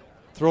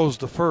throws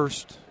to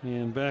first,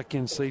 and back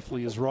in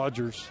safely is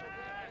Rogers.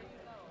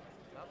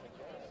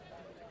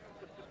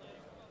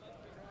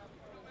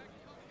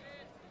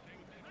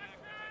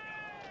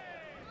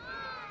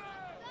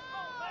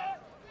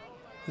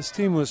 This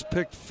team was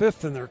picked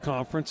 5th in their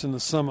conference in the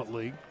Summit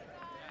League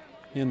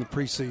in the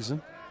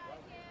preseason.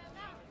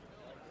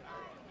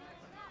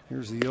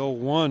 Here's the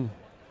 0-1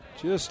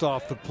 just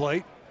off the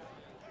plate.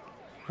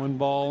 1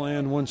 ball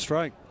and 1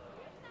 strike.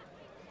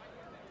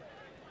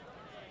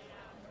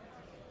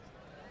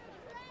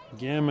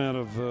 Gamm out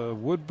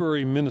of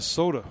Woodbury,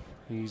 Minnesota.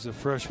 He's a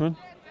freshman.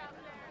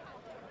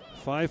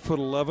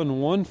 5'11",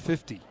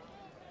 150.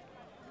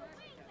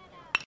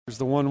 Here's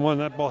the 1-1.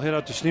 That ball hit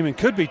out to Schneeman.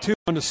 Could be 2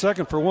 on to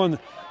second for 1.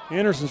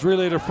 Anderson's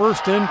relay to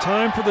first in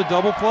time for the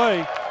double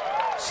play.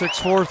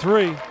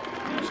 6-4-3.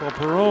 So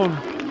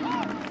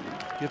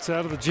Perone gets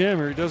out of the jam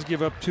here. He does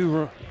give up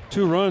two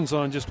runs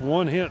on just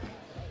 1 hit.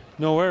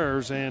 No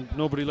errors and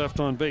nobody left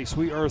on base.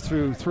 We are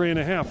through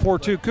 3.5.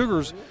 4-2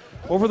 Cougars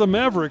over the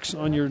Mavericks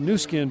on your new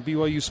skin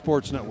BYU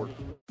Sports Network.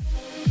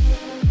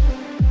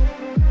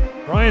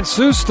 Brian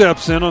Sue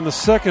steps in on the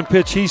second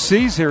pitch he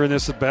sees here in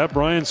this at-bat.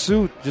 Brian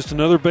Sue, just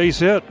another base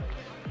hit.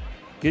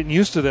 Getting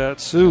used to that.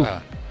 Sue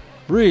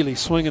really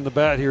swinging the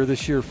bat here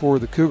this year for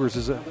the Cougars.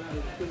 Is an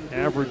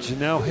average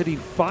now hitting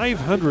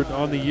 500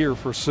 on the year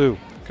for Sue.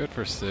 Good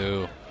for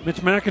Sue. Mitch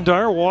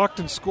McIntyre walked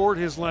and scored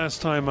his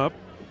last time up.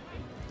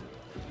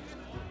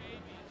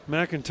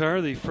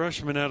 McIntyre, the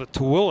freshman out of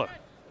Tooele,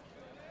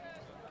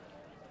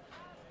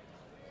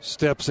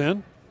 steps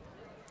in.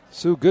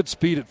 Sue, good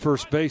speed at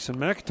first base, and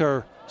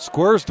McIntyre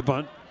squares the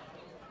bunt,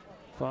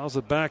 fouls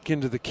it back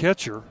into the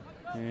catcher,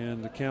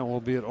 and the count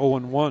will be at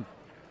 0-1.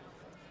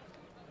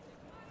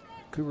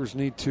 Cougars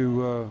need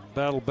to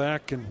battle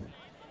back and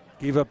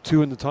gave up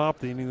 2 in the top.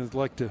 They need to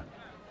like to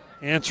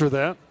answer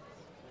that.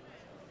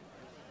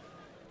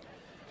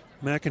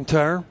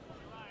 McIntyre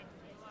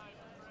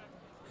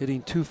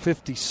hitting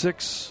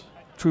 .256,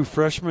 true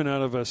freshman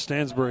out of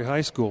Stansbury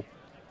High School.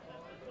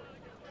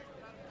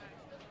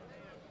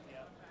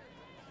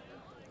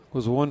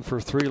 Was 1 for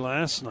 3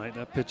 last night.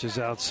 That pitch is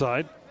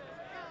outside.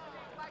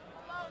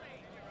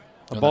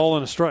 A ball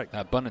and a strike.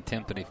 That bunt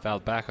attempt that he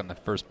fouled back on the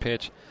first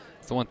pitch.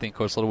 It's the one thing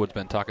Coach Littlewood's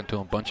been talking to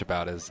him a bunch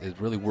about is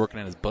really working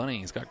at his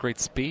bunting. He's got great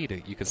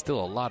speed. You can steal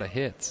a lot of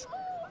hits.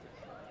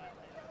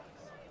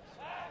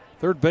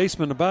 Third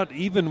baseman about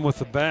even with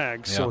the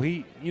bag. So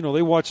he,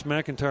 they watched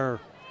McIntyre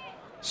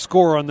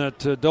score on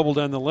that double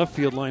down the left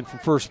field line from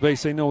first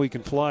base. They know he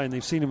can fly, and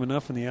they've seen him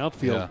enough in the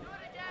outfield. Yeah.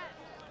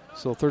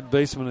 So third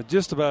baseman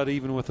just about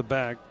even with the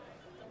bag.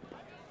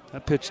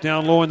 That pitch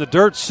down low in the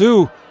dirt.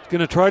 Sue is going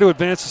to try to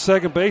advance to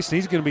second base, and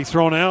he's going to be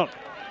thrown out.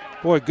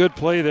 Boy, good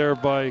play there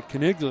by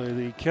Caniglia.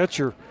 The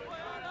catcher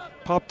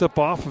popped up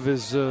off of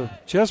his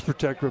chest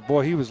protector.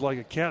 Boy, he was like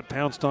a cat,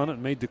 pounced on it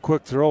and made the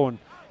quick throw and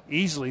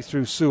easily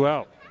threw Sue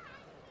out.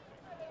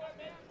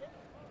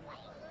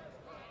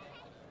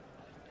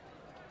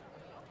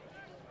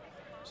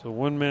 So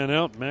 1 man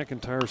out.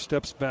 McIntyre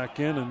steps back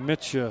in, and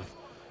Mitch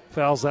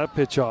fouls that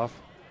pitch off.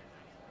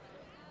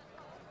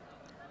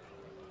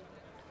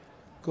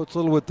 Coach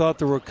Littlewood thought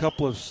there were a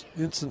couple of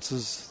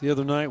instances the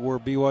other night where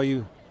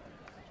BYU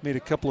made a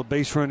couple of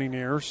base running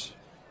errors.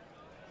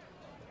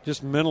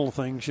 Just mental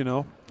things,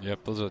 Yep,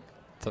 those are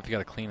stuff you got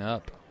to clean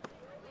up.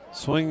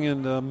 Swing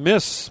and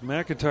miss.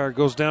 McIntyre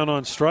goes down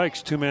on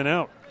strikes, 2 men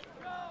out.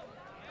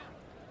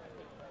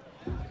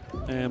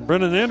 And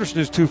Brendan Anderson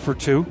is 2 for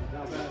 2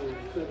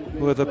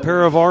 with a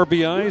pair of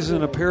RBIs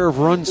and a pair of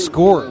runs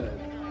scored.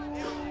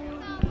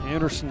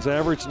 Anderson's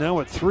average now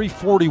at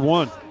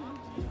 341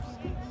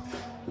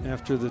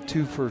 after the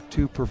 2 for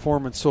 2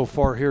 performance so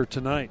far here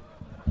tonight.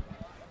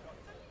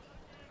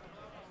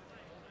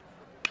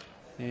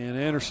 And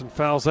Anderson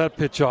fouls that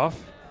pitch off.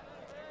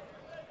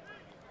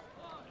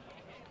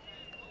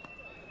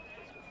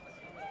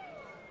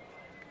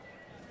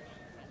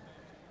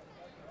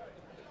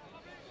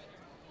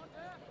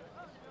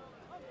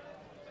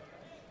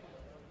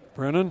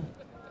 Brennan,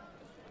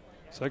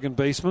 second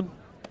baseman,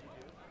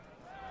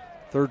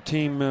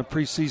 third-team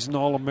preseason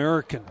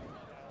All-American,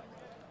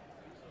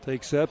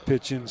 takes that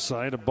pitch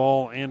inside, a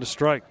ball and a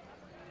strike.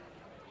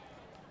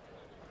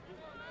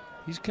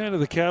 He's kind of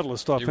the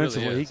catalyst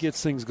offensively. He really he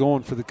gets things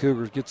going for the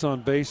Cougars, gets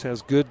on base,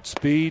 has good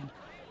speed,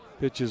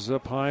 pitches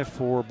up high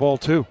for ball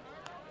 2.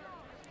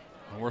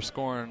 When we're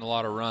scoring a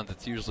lot of runs,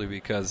 it's usually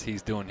because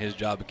he's doing his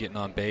job of getting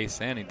on base,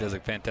 and he does a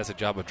fantastic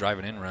job of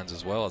driving in runs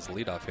as well as a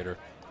leadoff hitter.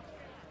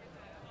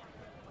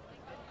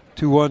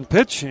 2-1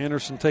 pitch.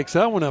 Anderson takes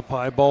that one up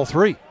high, ball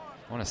 3.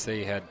 I want to say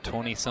he had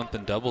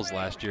 20-something doubles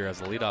last year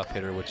as a leadoff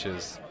hitter, which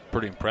is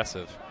pretty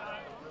impressive.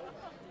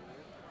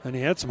 And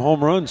he had some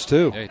home runs,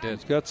 too. Yeah, he did.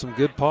 He's got some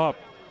good pop.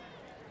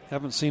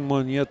 Haven't seen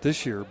one yet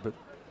this year, but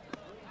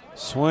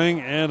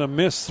swing and a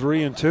miss,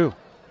 3-2.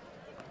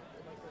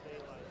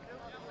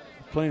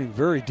 Playing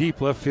very deep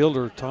left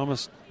fielder,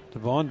 Thomas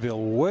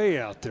DeVonville, way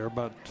out there,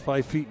 about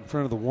 5 feet in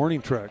front of the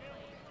warning track.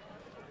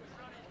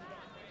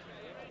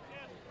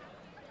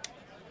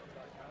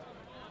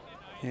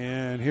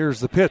 And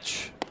here's the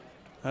pitch.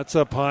 That's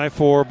up high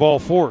for ball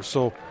 4.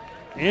 So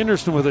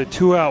Anderson with a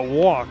 2-out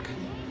walk.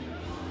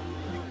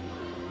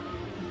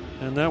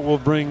 And that will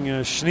bring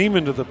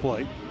Schneemann to the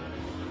plate.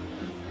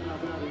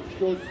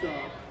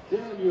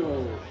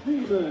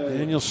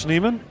 Daniel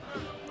Schneemann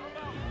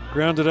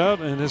grounded out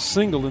and has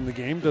singled in the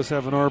game. Does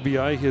have an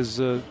RBI, his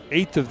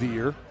 8th of the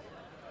year.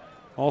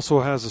 Also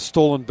has a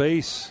stolen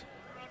base,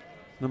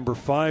 number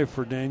 5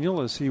 for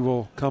Daniel, as he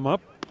will come up.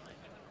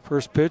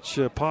 First pitch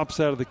pops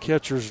out of the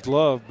catcher's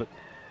glove, but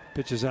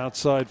pitches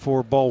outside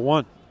for ball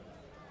 1.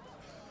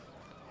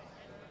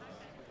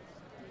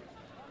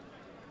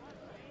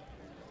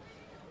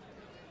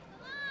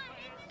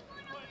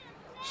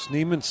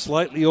 Schneemann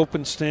slightly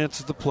open stance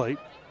at the plate.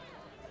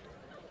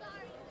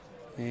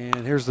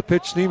 And here's the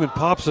pitch. Schneemann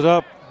pops it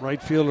up.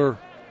 Right fielder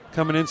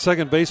coming in.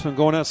 Second baseman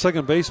going out.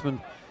 Second baseman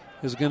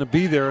is going to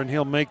be there, and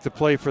he'll make the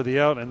play for the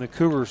out. And the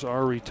Cougars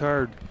are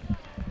retired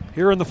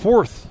here in the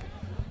 4th.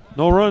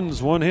 No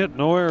runs, 1 hit,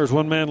 no errors,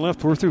 1 man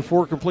left. We're through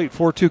 4 complete.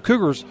 4-2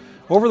 Cougars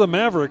over the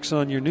Mavericks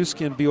on your new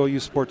skin BYU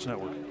Sports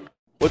Network.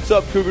 What's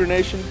up, Cougar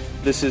Nation?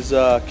 This is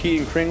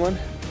Keaton Kringland,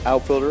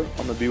 outfielder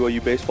on the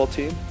BYU baseball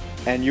team,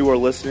 and you are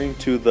listening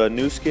to the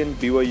new skin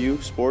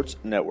BYU Sports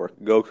Network.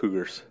 Go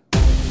Cougars.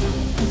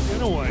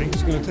 Anyway,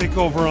 he's going to take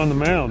over on the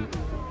mound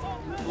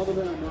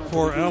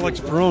for Alex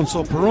Perone.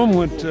 So Perone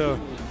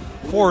went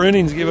 4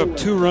 innings, gave up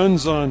 2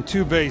 runs on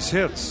 2 base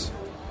hits.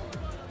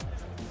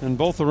 And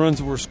both the runs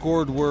that were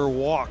scored were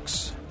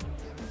walks.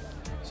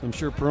 So I'm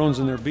sure Perone's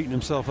in there beating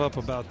himself up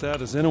about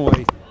that. As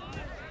Inouye,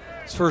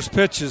 his first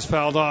pitch is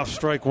fouled off,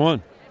 strike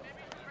 1.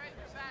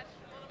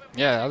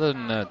 Yeah, other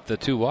than the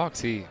 2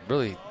 walks, he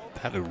really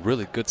had a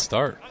really good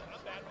start.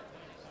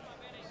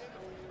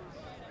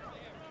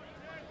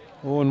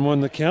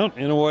 0-1 the count.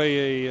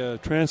 Inouye, a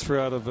transfer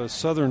out of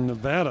Southern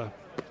Nevada,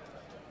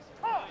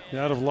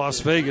 out of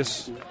Las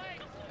Vegas.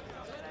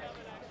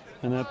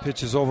 And that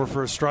pitch is over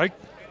for a strike.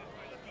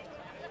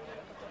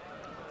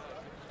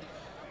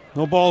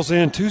 No balls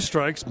and 2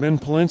 strikes. Ben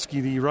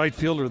Polinsky, the right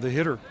fielder, the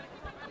hitter.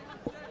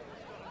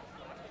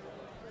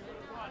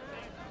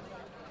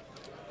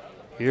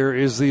 Here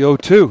is the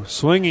 0-2.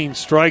 Swinging,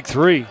 strike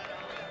 3.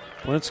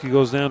 Polinsky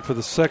goes down for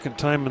the 2nd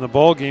time in the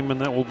ball game, and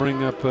that will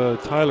bring up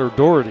Tyler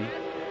Doherty.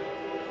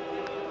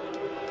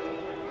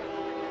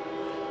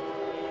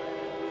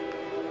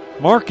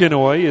 Mark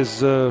Inouye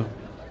is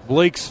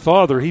Blake's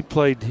father. He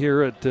played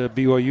here at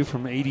BYU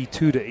from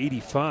 82 to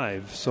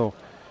 85, so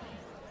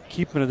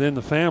keeping it in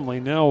the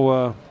family.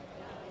 Now,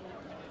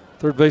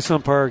 third base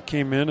umpire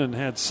came in and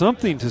had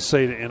something to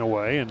say to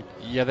Inouye. And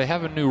yeah, they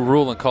have a new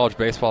rule in college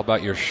baseball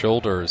about your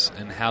shoulders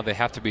and how they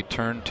have to be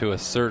turned to a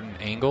certain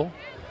angle.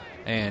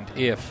 And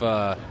if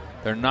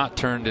they're not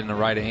turned in the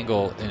right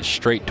angle and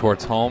straight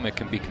towards home, it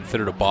can be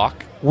considered a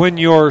balk. When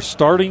you're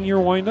starting your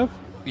windup?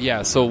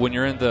 Yeah, so when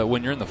you're in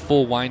the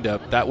full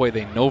windup, that way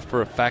they know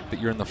for a fact that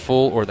you're in the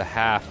full or the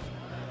half.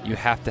 You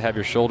have to have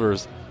your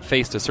shoulders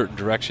faced a certain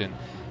direction.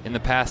 In the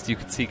past, you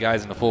could see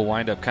guys in the full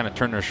windup kind of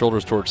turn their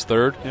shoulders towards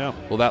third. Yeah.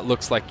 Well, that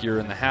looks like you're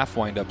in the half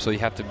windup, so you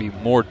have to be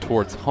more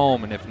towards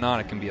home, and if not,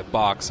 it can be a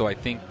box. So I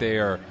think they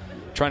are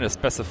trying to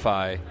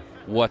specify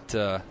what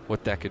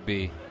that could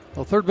be.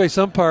 Well, third base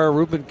umpire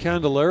Ruben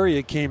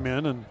Candelaria came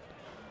in, and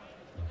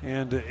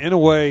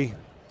Inouye,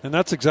 and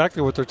that's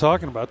exactly what they're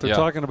talking about. They're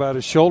talking about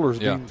his shoulders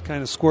being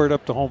kind of squared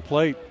up to home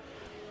plate.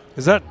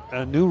 Is that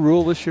a new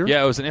rule this year?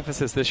 Yeah, it was an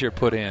emphasis this year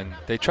put in.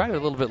 They tried it a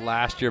little bit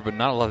last year, but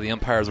not a lot of the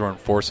umpires were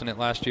enforcing it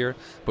last year.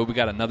 But we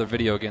got another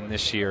video again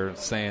this year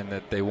saying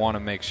that they want to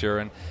make sure.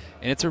 And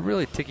it's a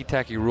really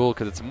ticky-tacky rule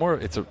because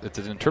it's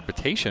an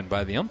interpretation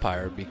by the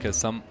umpire, because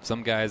some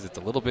guys it's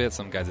a little bit,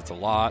 some guys it's a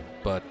lot.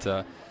 But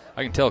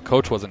I can tell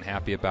Coach wasn't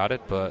happy about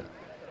it. But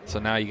So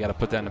now you got to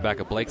put that in the back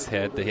of Blake's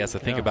head that he has to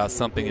think about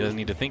something he doesn't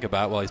need to think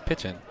about while he's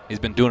pitching. He's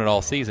been doing it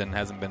all season,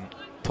 hasn't been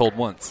told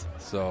once.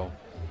 So,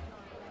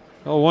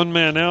 well, one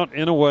man out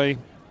in a way.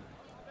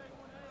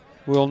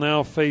 Will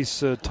now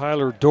face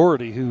Tyler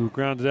Doherty, who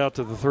grounded out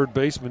to the third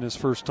baseman his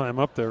first time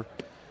up there.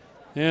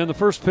 And the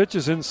first pitch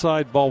is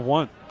inside, ball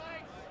one.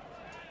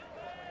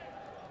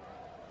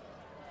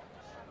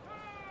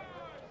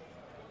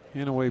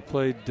 Inouye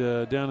played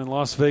down in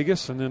Las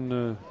Vegas and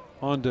then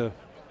on to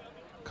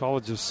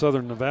College of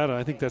Southern Nevada.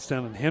 I think that's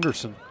down in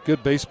Henderson.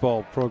 Good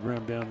baseball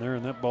program down there,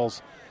 and that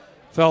ball's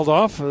fouled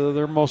off.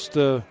 Their most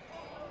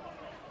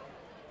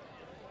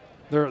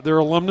their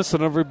alumnus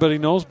that everybody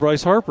knows,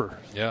 Bryce Harper.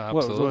 Yeah,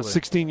 absolutely. What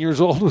 16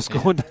 years old, was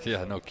going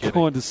to no kidding.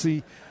 going to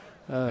see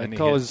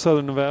College of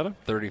Southern Nevada.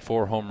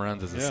 34 home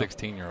runs as a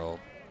 16-year-old.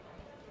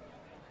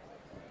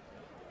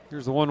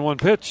 Here's the 1-1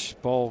 pitch.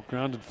 Ball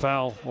grounded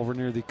foul over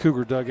near the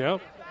Cougar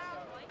dugout.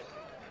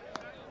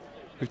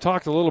 We've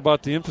talked a little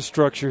about the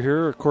infrastructure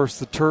here. Of course,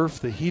 the turf,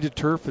 the heated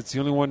turf, it's the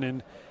only one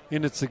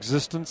in its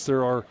existence.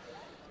 There are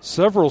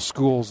several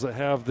schools that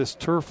have this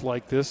turf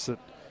like this that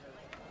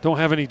don't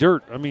have any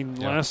dirt. I mean,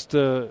 last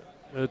at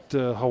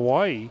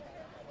Hawaii,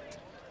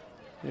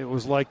 it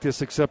was like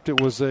this, except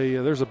it was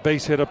there's a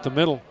base hit up the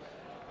middle,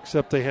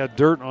 except they had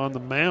dirt on the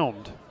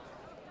mound.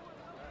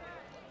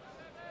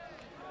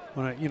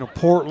 When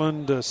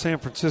Portland, San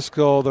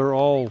Francisco, they're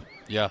all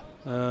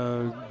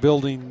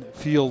building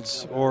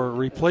fields or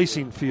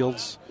replacing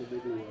fields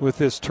with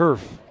this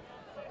turf.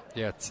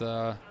 Yeah, it's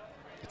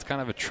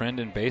kind of a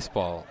trend in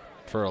baseball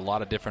for a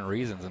lot of different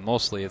reasons, and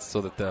mostly it's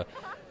so that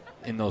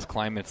in those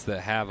climates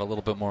that have a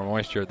little bit more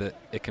moisture, that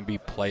it can be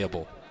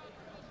playable.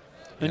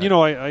 And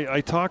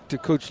I talked to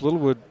Coach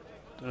Littlewood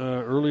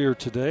earlier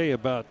today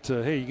about,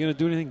 hey, you going to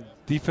do anything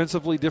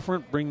defensively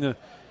different? Bring the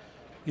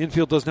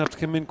infield doesn't have to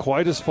come in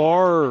quite as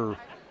far, or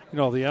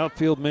the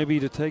outfield maybe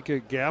to take a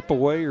gap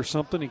away or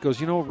something. He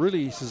goes,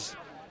 really, he says,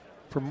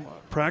 from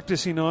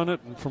practicing on it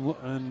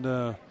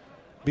and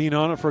being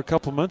on it for a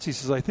couple of months, he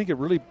says, I think it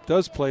really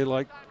does play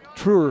like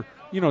truer,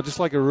 just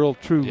like a real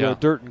true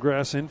dirt and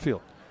grass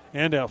infield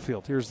and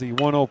outfield. Here's the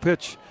 1-0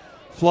 pitch.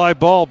 Fly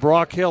ball,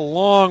 Brock Hill,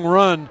 long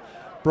run.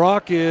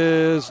 Brock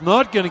is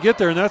not going to get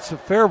there, and that's a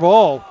fair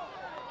ball.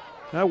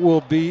 That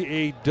will be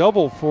a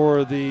double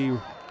for the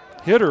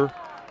hitter,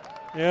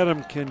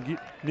 Adam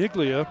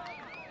Caniglia.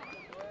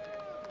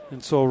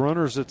 And so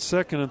runners at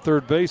second and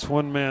third base,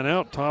 one man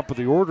out, top of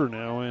the order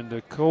now,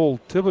 and Cole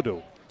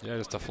Thibodeau. Yeah,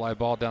 just a fly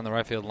ball down the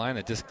right field line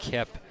that just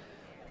kept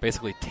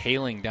basically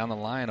tailing down the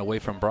line away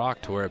from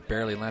Brock to where it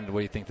barely landed. What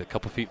do you think, a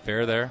couple feet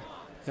fair there?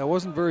 Yeah, it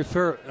wasn't very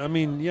fair. I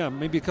mean,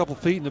 maybe a couple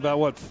feet and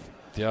about,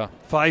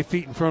 5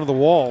 feet in front of the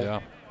wall. Yeah.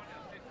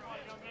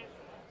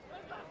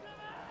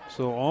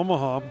 So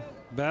Omaha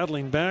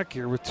battling back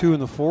here with 2 in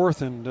the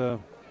fourth,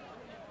 and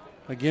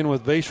again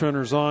with base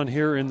runners on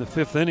here in the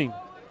fifth inning.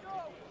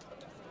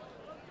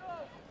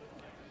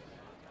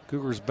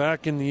 Cougars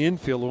back in the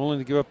infield, willing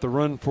to give up the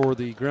run for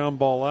the ground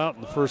ball out,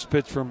 and the first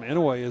pitch from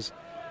Inouye is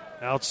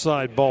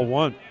outside, ball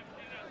one.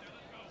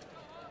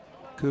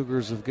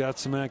 Cougars have got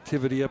some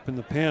activity up in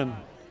the pen.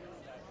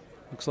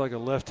 Looks like a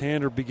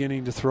left-hander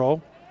beginning to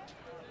throw.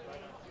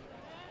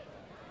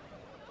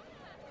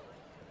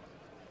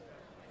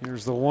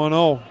 Here's the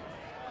 1-0.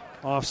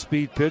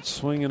 Off-speed pitch,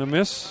 swing and a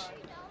miss.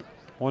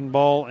 1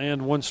 ball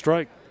and 1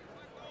 strike.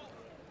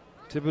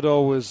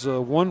 Thibodeau was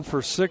 1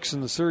 for 6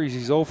 in the series.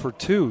 He's 0 for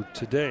 2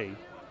 today.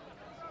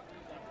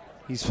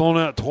 He's flown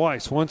out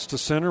twice, once to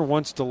center,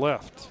 once to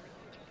left.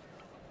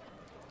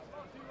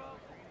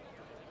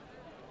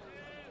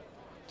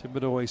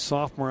 Thibodeau, a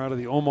sophomore out of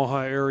the Omaha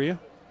area.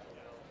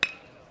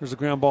 There's a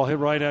ground ball hit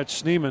right at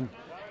Schneemann.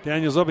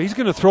 Daniels up. He's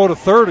going to throw to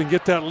third and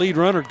get that lead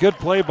runner. Good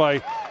play by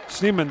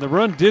Schneemann. The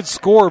run did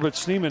score, but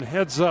Schneemann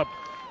heads up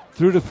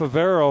through to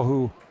Favero,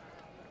 who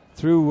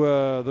threw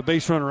the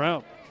base runner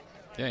out.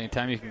 Yeah,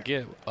 anytime you can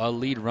get a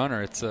lead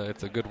runner, it's a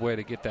good way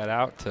to get that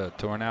out to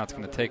run out. It's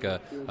going to take a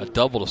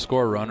double to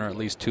score a runner, at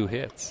least 2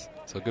 hits.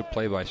 So good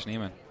play by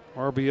Schneemann.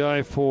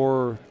 RBI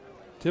for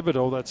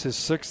Thibodeau. That's his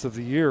 6th of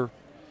the year.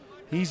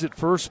 He's at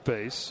first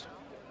base.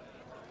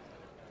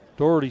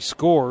 Doherty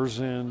scores,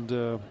 and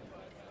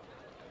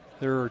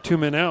there are 2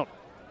 men out.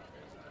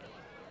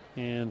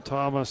 And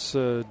Thomas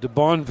de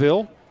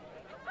Bonville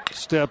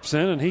steps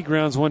in, and he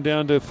grounds one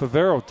down to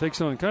Favero. Takes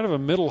on kind of a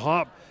middle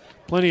hop.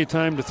 Plenty of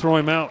time to throw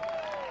him out.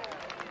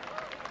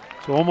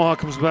 So Omaha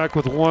comes back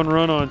with 1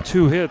 run on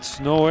 2 hits,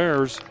 no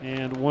errors,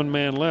 and 1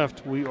 man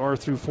left. We are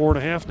through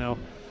 4.5 now.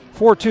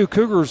 4-2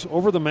 Cougars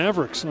over the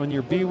Mavericks on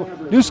your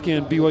new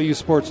skin BYU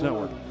Sports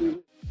Network.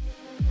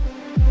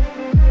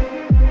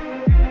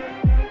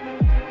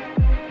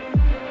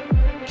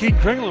 Keaton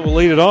Kringlen will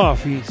lead it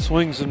off. He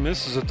swings and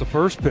misses at the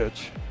first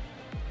pitch.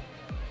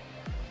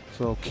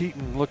 So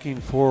Keaton looking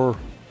for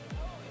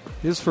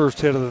his first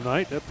hit of the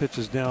night. That pitch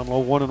is down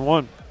low,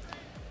 1-1.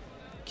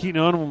 Keaton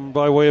on him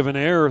by way of an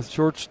error.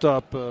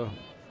 Shortstop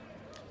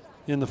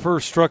in the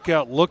first struck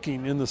out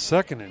looking in the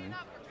second inning.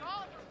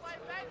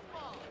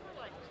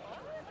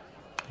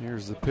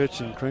 Here's the pitch,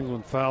 and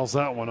Kringlen fouls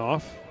that one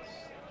off.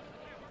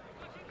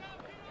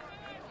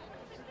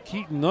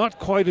 Keaton not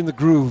quite in the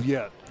groove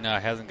yet. No,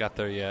 he hasn't got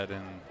there yet,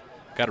 and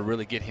got to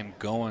really get him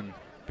going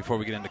before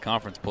we get into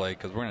conference play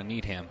because we're going to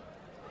need him.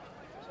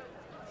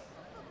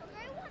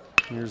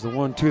 Here's the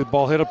 1-2. The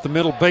ball hit up the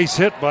middle, base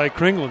hit by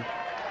Kringlen.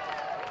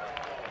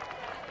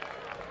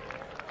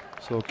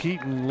 So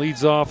Keaton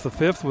leads off the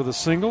fifth with a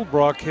single.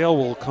 Brock Hale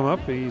will come up.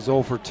 He's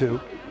 0 for 2.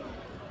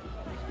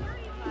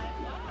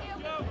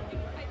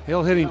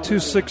 Hale hitting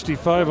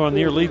 .265 on the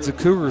year, leads the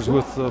Cougars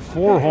with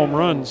 4 home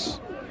runs.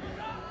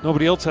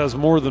 Nobody else has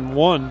more than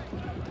 1.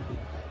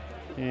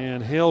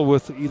 And Hale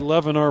with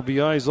 11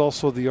 RBIs,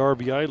 also the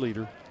RBI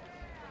leader.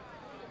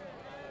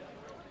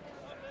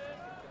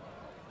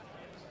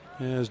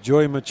 As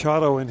Joey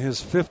Machado in his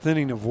 5th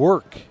inning of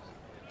work.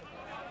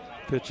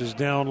 Pitches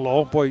down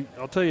low. Boy,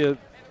 I'll tell you,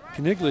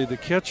 Kniggley, the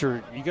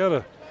catcher,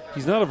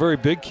 he's not a very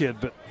big kid,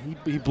 but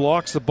he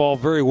blocks the ball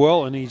very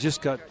well, and he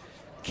just got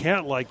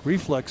cat-like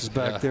reflexes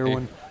back there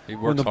when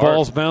the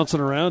ball's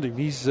bouncing around him.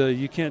 He's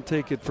you can't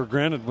take it for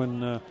granted when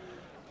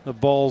the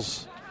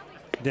ball's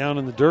down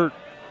in the dirt.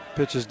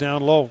 Pitches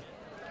down low.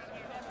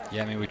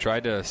 Yeah, I mean, we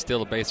tried to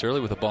steal a base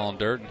early with the ball in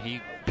dirt, and he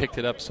picked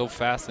it up so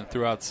fast and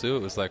threw out Sue.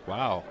 It was like,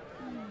 wow.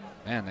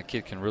 Man, that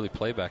kid can really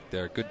play back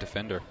there. Good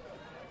defender.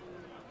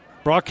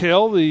 Brock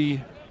Hale, the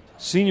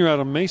senior out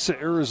of Mesa,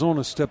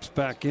 Arizona, steps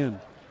back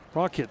in.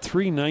 Brock hit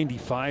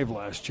 .395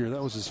 last year.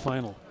 That was his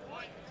final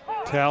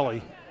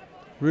tally.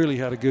 Really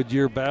had a good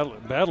year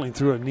battling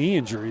through a knee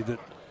injury that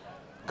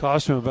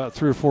cost him about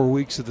 3 or 4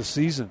 weeks of the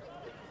season.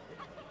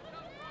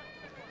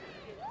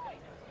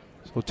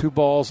 So 2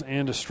 balls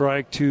and a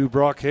strike to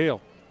Brock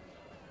Hale.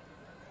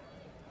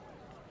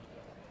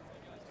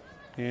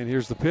 And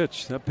here's the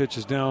pitch. That pitch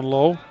is down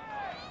low.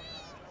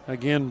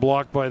 Again,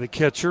 blocked by the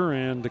catcher,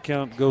 and the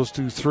count goes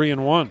to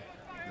 3-1.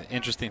 The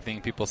interesting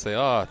thing, people say,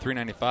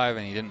 .395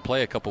 and he didn't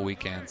play a couple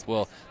weekends.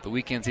 Well, the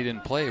weekends he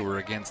didn't play were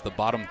against the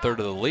bottom third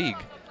of the league.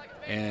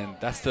 And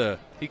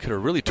he could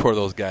have really tore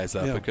those guys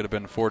up. Yeah. It could have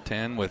been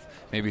 4-10 with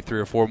maybe 3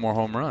 or 4 more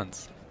home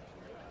runs.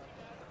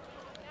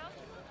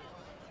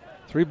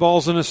 3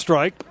 balls and a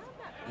strike.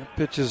 That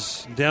pitch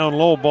is down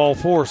low, ball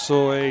 4.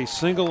 So a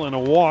single and a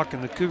walk,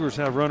 and the Cougars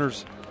have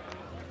runners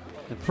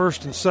at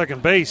first and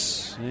second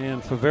base.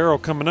 And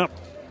Favero coming up.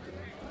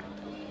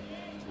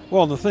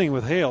 Well, and the thing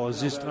with Hale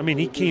is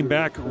he came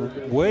back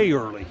way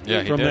early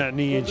from that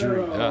knee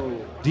injury. Yeah.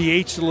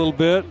 DH'd a little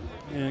bit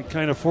and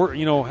kind of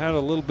had a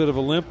little bit of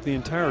a limp the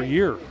entire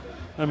year.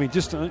 I mean,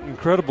 just an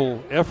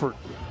incredible effort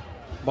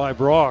by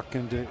Brock,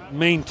 and to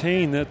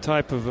maintain that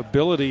type of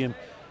ability and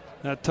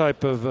that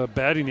type of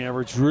batting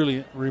average,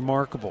 really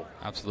remarkable.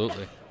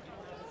 Absolutely.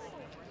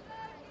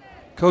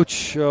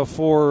 Coach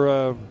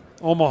for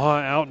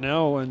Omaha out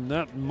now, and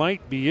that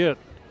might be it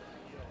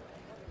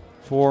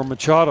for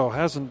Machado.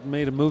 Hasn't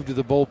made a move to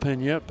the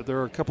bullpen yet, but there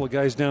are a couple of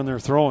guys down there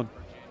throwing.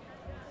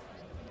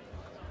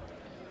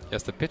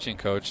 Yes, the pitching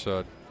coach,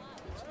 so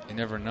you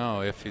never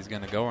know if he's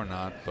going to go or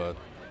not, but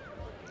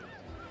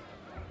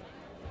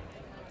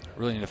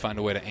really need to find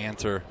a way to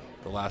answer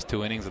the last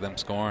 2 innings of them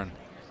scoring.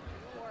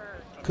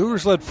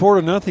 Cougars led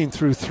 4-0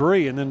 through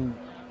 3, and then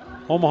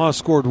Omaha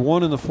scored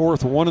 1 in the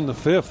 4th, 1 in the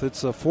 5th.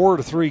 It's a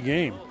 4-3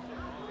 game.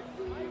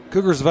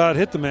 Cougars have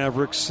out-hit the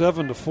Mavericks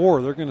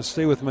 7-4. They're going to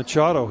stay with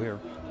Machado here.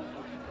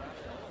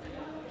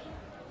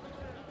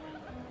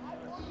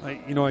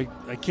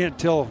 I can't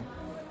tell.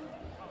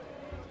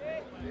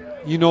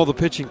 The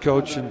pitching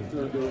coach,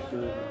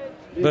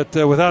 but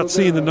without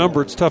seeing the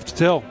number, it's tough to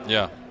tell.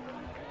 Yeah.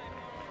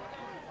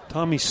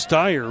 Tommy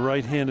Steyer,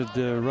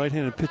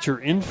 right-handed pitcher,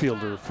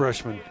 infielder,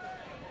 freshman,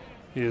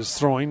 is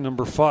throwing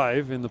number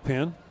 5 in the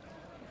pen.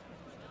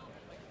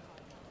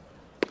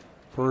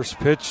 First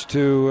pitch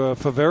to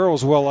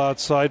Favero's well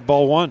outside,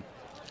 ball 1.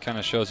 Kind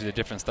of shows you the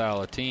different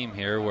style of team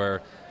here,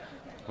 where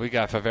we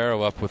got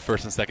Favero up with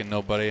first and second,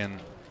 nobody,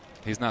 and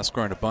he's not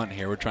scoring a bunt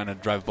here. We're trying to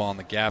drive the ball in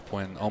the gap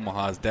when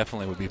Omaha's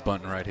definitely would be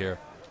bunting right here.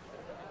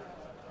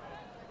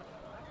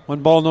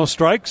 1 ball, no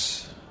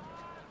strikes.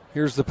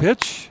 Here's the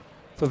pitch.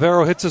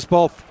 Favero hits this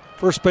ball.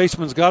 First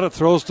baseman's got it,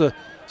 throws to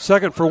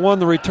second for 1.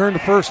 The return to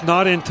first,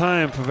 not in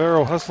time.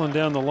 Favero hustling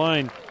down the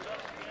line.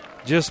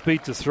 Just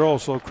beat the throw.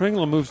 So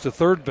Kringlen moves to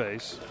third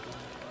base.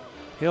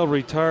 Hale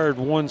retired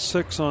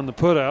 1-6 on the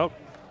putout.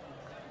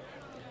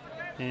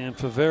 And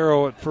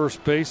Favero at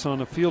first base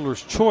on a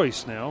fielder's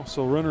choice now.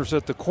 So runners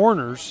at the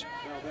corners.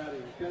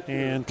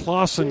 And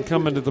Clausen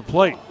coming to the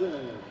plate.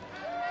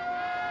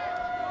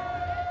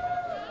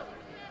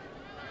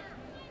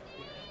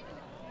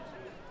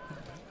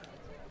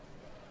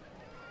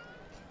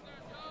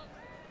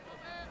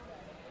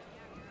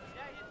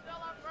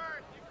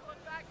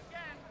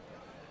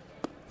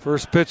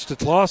 First pitch to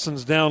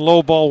Clausen's down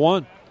low, ball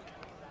 1.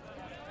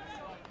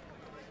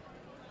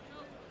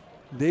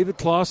 David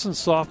Clausen,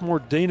 sophomore,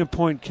 Dana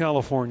Point,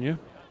 California.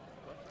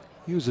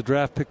 He was a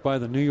draft pick by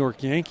the New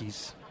York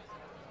Yankees.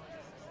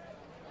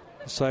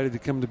 Decided to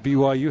come to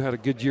BYU, had a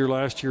good year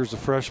last year as a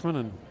freshman,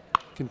 and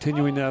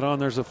continuing that on.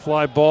 There's a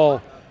fly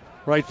ball,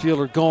 right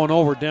fielder going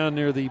over down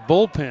near the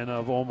bullpen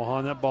of Omaha,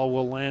 and that ball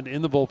will land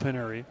in the bullpen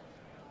area.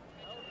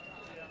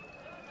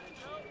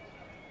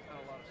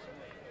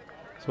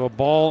 So a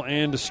ball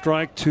and a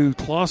strike to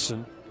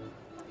Clausen,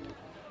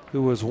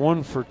 who was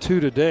 1 for 2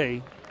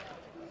 today.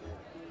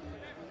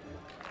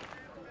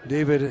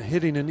 David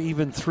hitting an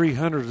even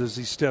 300 as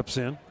he steps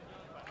in.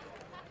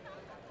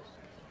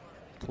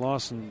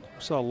 Clausen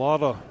saw a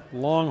lot of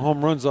long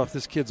home runs off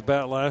this kid's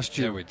bat last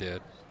year. Yeah, we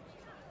did.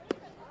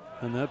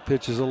 And that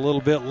pitch is a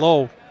little bit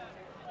low.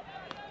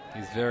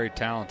 He's very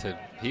talented.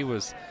 He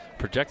was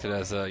projected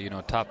as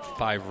a top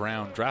 5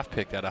 round draft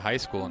pick out of high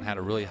school and had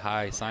a really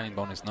high signing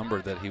bonus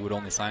number that he would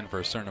only sign for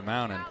a certain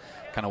amount, and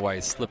kind of why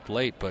he slipped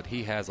late, but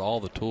he has all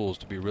the tools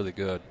to be really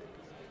good.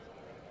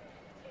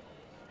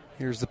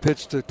 Here's the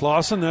pitch to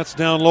Clausen. That's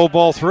down low,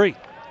 ball 3.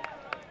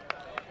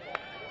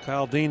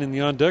 Kyle Dean in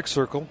the on-deck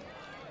circle.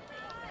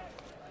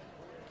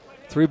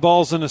 3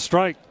 balls and a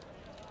strike.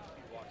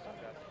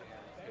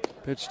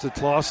 Pitch to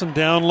Clausen,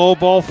 down low,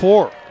 ball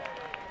 4.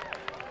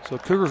 So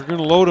Cougars are going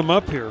to load him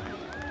up here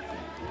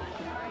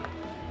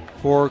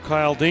for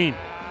Kyle Dean.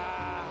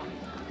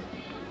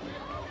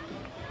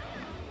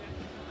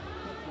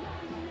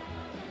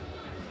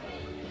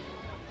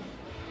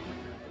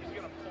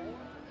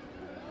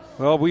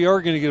 Well, we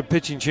are going to get a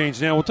pitching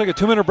change now. We'll take a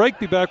 2-minute break.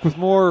 Be back with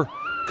more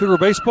Cougar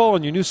baseball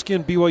on your new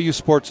skin BYU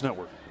Sports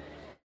Network.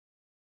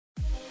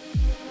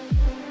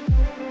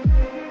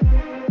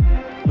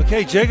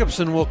 McKay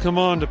Jacobson will come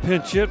on to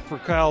pinch hit for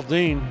Kyle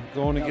Dean,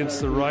 going against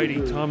the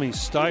righty Tommy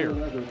Steyer.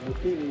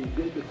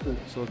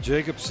 So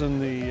Jacobson,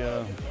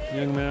 the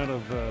young man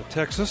of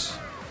Texas.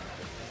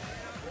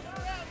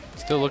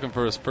 Still looking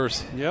for his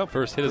first hit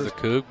as a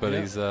Coug, but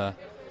he's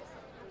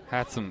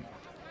had some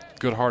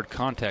good hard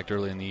contact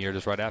early in the year,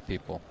 just right at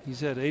people. He's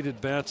had 8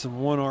 at-bats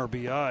and 1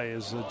 RBI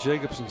as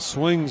Jacobson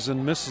swings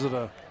and misses at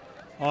a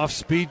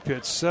off-speed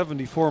pitch,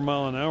 74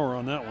 mile an hour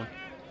on that one.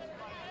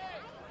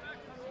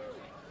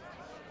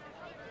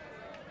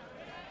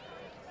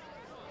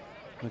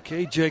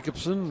 McKay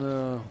Jacobson,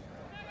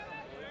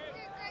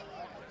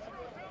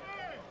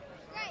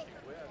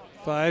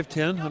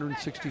 5'10",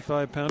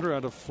 165-pounder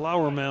out of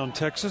Flower Mound,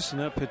 Texas, and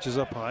that pitch is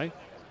up high.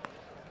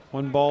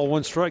 1 ball,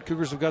 1 strike.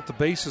 Cougars have got the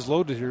bases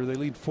loaded here. They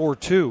lead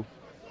 4-2.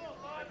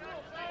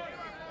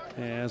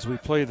 As we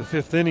play the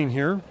 5th inning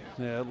here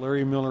at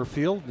Larry Miller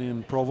Field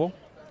in Provo.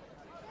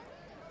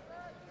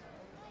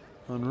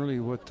 On really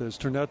what has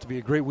turned out to be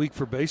a great week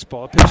for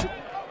baseball. Pitch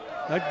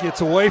that gets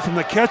away from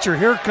the catcher.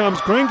 Here comes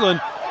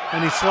Kringlen,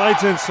 and he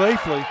slides in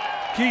safely.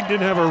 Keaton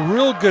didn't have a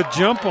real good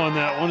jump on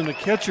that one, and the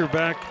catcher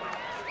back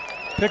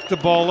picked the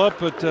ball up,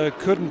 but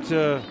couldn't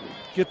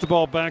get the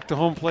ball back to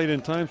home plate in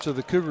time, so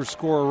the Cougars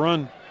score a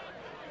run.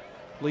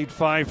 Lead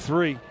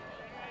 5-3.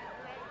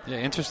 Yeah,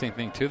 interesting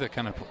thing, too, that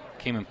kind of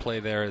came in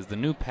play there is the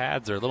new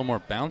pads are a little more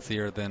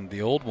bouncier than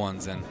the old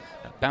ones, and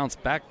that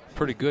bounced back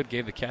pretty good,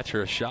 gave the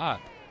catcher a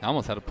shot.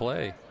 Almost had a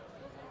play.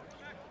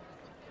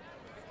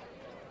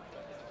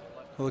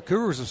 Well, the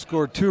Cougars have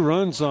scored 2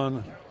 runs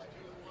on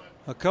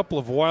a couple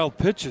of wild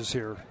pitches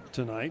here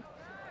tonight.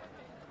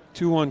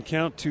 2-1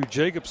 count to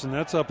Jacobson.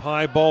 That's up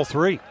high, ball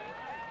 3.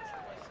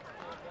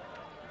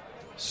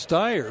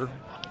 Steyer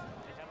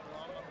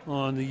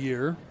on the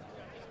year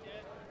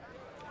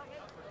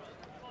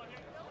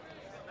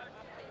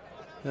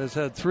has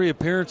had 3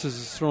 appearances,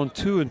 has thrown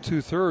 2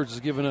 2/3, has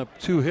given up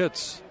 2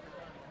 hits,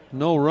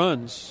 no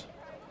runs.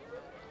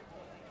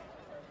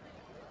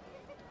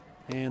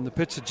 And the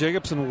pitch to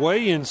Jacobson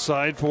way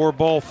inside for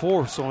ball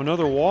 4, so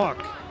another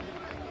walk.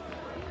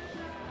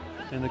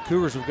 And the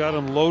Cougars have got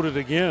him loaded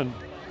again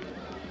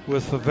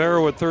with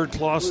Favero at third,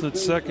 Clausen at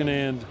second,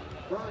 and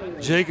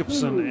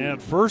Jacobson at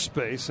first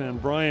base.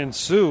 And Brian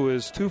Sue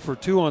is 2 for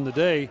 2 on the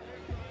day.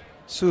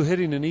 Sue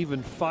hitting an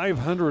even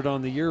 500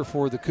 on the year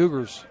for the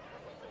Cougars.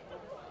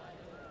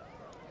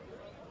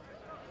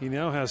 He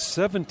now has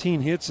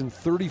 17 hits and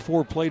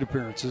 34 plate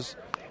appearances.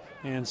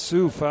 And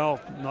Sue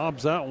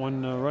knobs that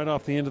one right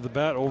off the end of the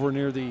bat over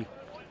near the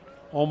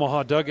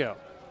Omaha dugout.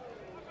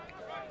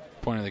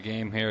 Point of the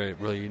game here,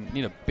 really you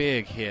need a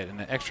big hit,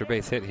 and an extra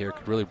base hit here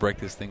could really break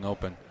this thing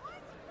open.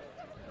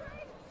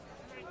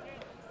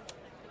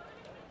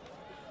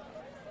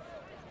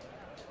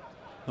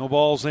 No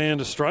balls and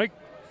a strike.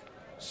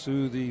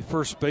 Sue, the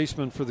first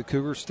baseman for the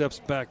Cougars, steps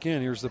back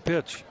in. Here's the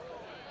pitch.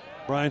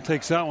 Brian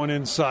takes that one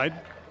inside.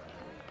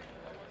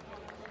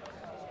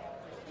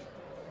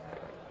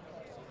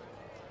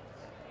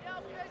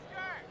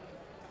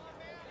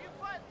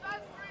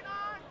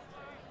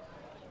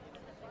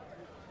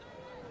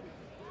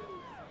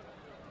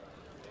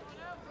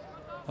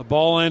 A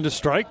ball and a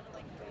strike.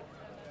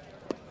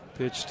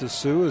 Pitch to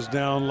Sue is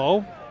down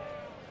low.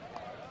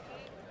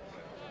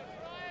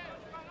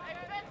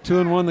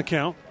 2-1 the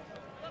count.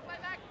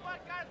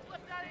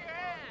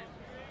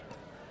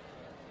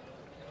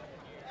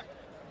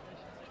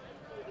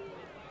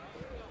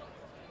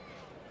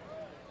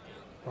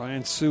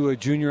 Brian Sue, a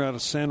junior out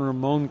of San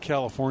Ramon,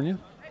 California,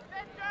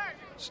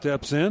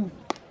 steps in,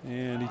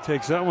 and he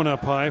takes that one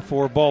up high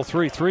for ball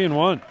 3,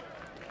 3-1.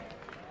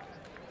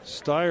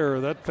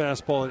 Steyer, that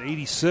fastball at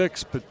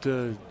 86, but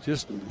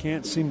just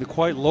can't seem to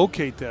quite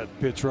locate that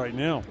pitch right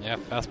now. Yeah,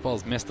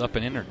 fastball's missed up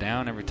and in or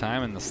down every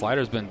time, and the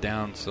slider's been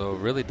down, so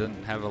really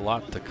doesn't have a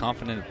lot to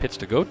confident pitch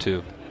to go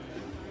to.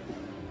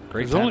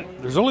 There's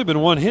only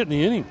been one hit in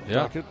the inning.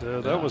 Yeah.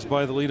 That was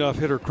by the leadoff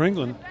hitter,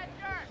 Kringlen.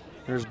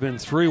 There's been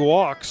 3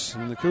 walks,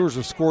 and the Cougars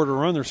have scored a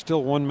run. There's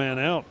still one man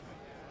out.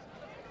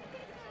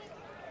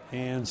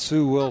 And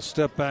Sue will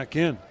step back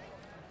in.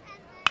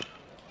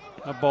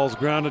 That ball's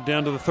grounded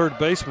down to the third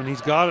baseman.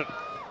 He's got it.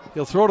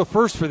 He'll throw to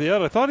first for the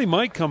out. I thought he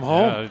might come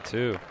home. Yeah, I did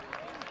too.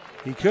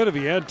 He could if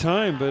he had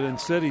time, but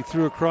instead he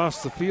threw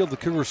across the field. The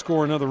Cougars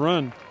score another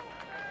run.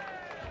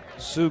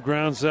 Sue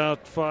grounds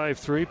out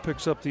 5-3,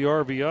 picks up the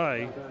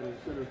RBI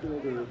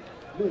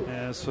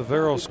as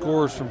Favero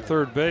scores from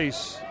third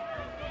base.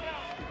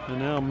 And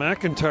now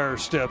McIntyre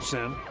steps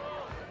in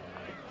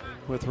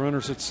with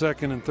runners at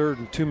second and third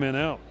and 2 men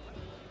out.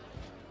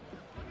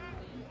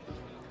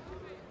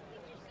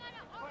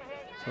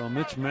 So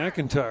Mitch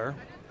McIntyre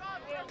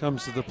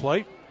comes to the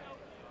plate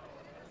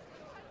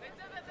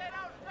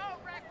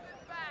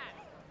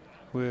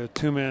with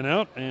 2 men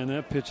out, and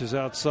that pitch is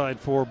outside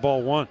for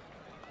ball 1.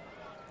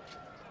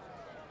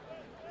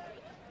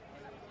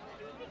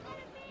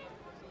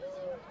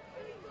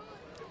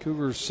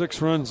 Cougars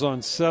 6 runs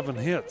on 7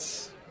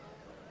 hits.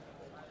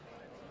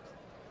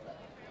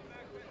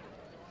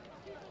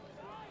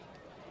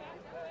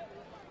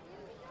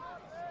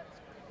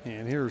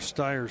 And here's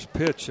Steyer's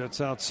pitch. That's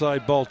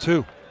outside ball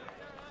 2.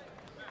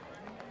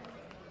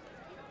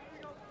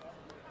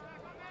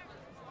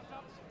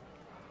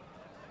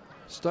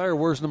 Steyer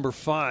wears number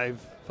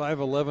 5,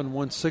 5'11",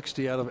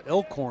 160 out of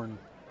Elkhorn,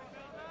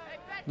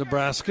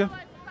 Nebraska.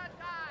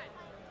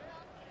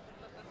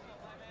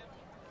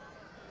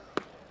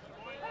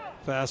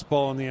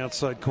 Fastball on the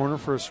outside corner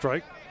for a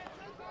strike.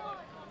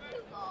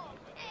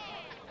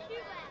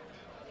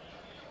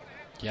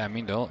 Yeah, I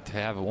mean, to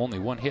have only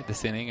 1 hit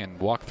this inning and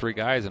walk 3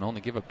 guys and only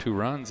give up 2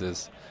 runs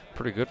is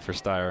pretty good for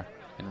Steyer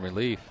in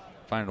relief.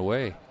 Find a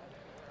way.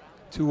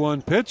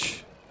 2-1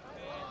 pitch.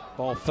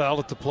 Ball fouled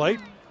at the plate.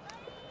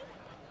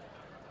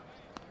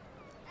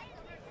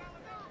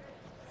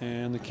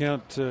 And the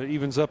count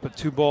evens up at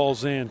 2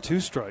 balls and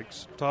 2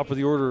 strikes. Top of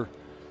the order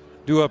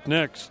due up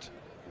next.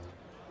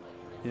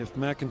 If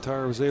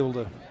McIntyre was able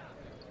to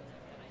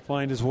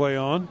find his way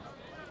on.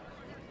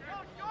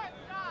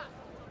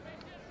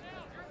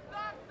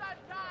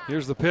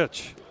 Here's the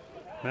pitch.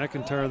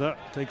 McIntyre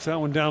takes that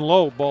one down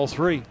low, ball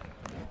 3.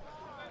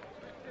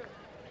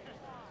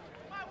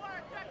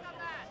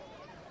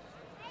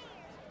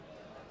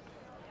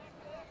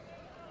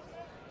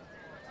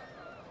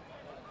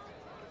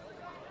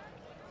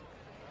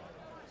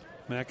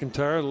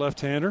 McIntyre,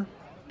 left-hander,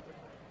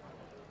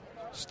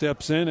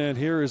 steps in, and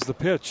here is the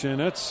pitch, and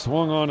that's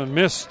swung on and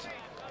missed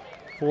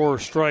for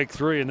strike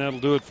 3, and that'll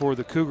do it for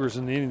the Cougars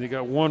in the inning. They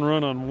got 1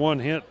 run on 1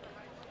 hit.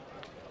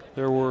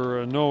 There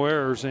were no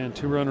errors and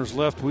 2 runners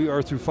left. We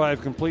are through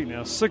 5 complete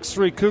now.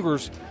 6-3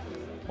 Cougars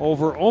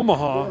over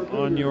Omaha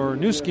on your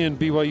new skin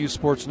BYU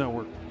Sports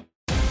Network.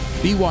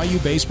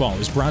 BYU Baseball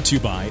is brought to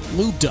you by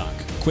Lube Duck.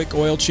 Quick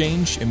oil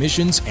change,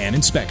 emissions, and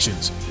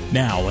inspections.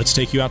 Now let's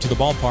take you out to the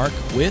ballpark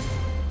with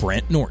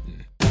Brent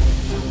Norton.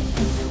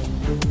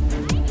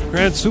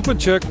 Grant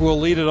Supanchek will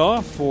lead it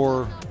off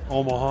for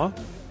Omaha.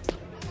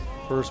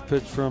 First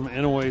pitch from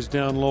Inouye's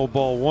down low,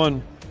 ball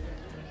 1.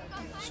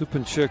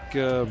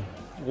 Supanchek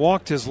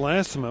walked his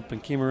last time up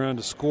and came around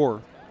to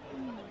score.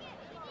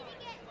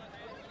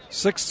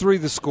 6-3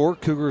 the score.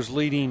 Cougars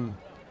leading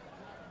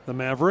the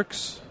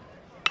Mavericks.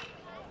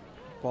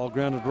 Ball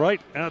grounded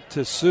right out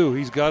to Sue.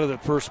 He's got it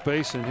at first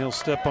base, and he'll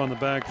step on the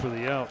bag for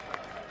the out.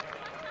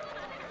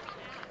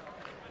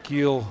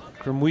 Keel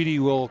Kremwede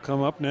will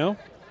come up now.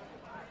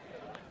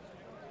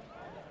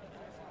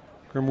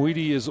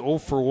 Kremwede is 0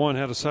 for 1,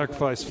 had a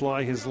sacrifice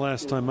fly his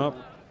last time up.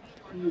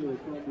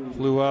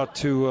 Flew out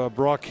to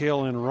Brock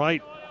Hale in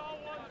right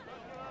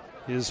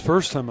his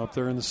first time up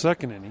there in the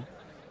second inning.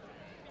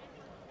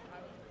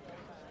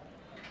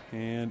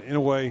 And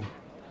Inoue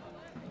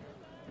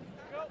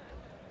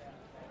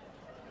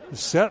is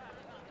set,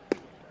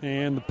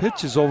 and the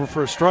pitch is over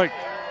for a strike.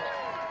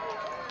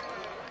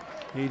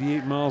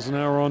 88 miles an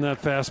hour on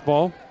that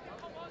fastball.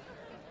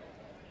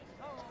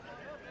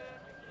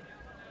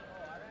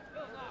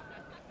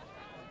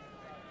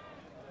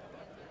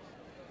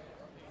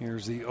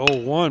 Here's the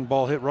 0-1,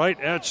 ball hit right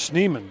at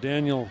Schneemann.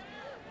 Daniel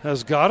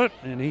has got it,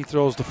 and he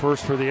throws the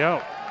first for the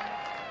out.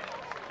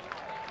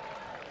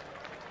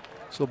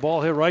 So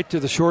ball hit right to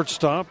the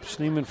shortstop,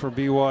 Schneemann for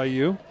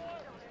BYU.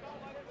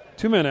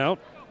 2 men out,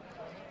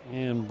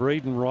 and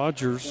Braden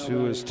Rogers,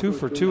 who is 2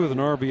 for 2 with an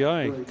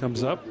RBI,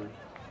 comes up.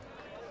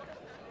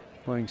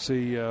 You can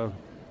see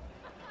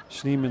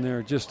Schneemann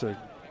there, just a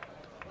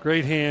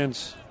great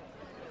hands,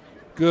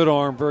 good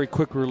arm, very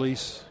quick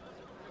release.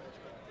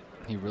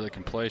 He really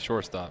can play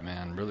shortstop,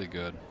 man. Really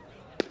good.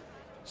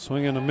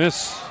 Swing and a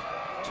miss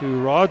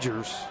to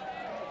Rogers.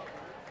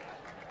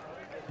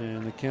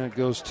 And the count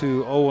goes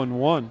to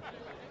 0-1.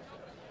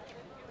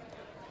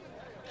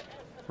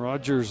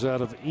 Rogers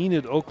out of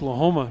Enid,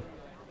 Oklahoma.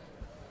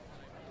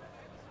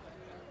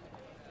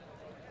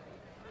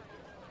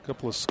 A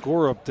couple of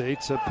score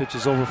updates. That pitch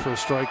is over for a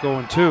strike,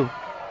 0-2.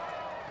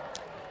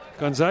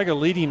 Gonzaga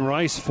leading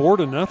Rice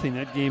 4-0.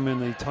 That game in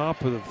the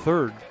top of the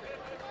third.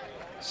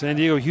 San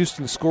Diego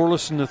Houston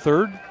scoreless in the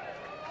third.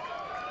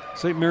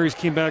 St. Mary's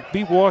came back,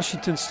 beat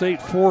Washington State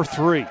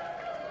 4-3.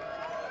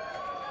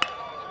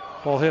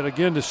 Ball hit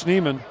again to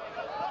Schneemann.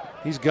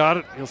 He's got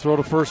it. He'll throw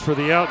to first for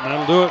the out, and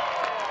that'll do it.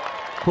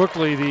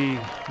 Quickly, the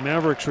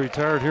Mavericks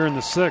retired here in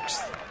the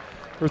sixth.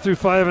 We're through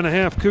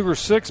 5.5. Cougars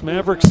 6,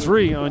 Mavericks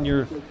 3 on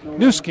your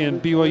new skin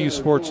BYU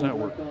Sports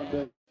Network.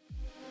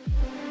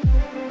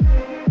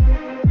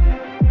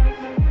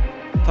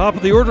 Top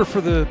of the order for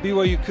the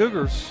BYU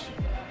Cougars.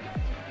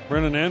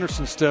 Brennan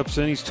Anderson steps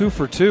in. He's 2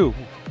 for 2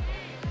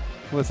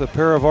 with a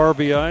pair of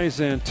RBIs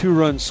and 2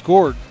 runs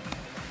scored.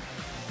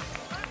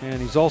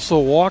 And he's also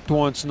walked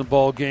once in the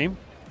ball game.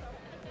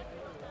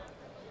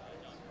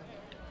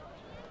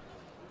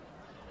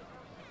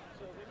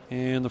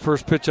 And the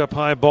first pitch up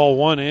high, ball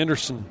 1,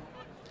 Anderson.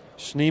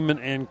 Schneemann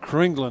and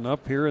Kringlin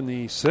up here in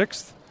the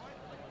sixth.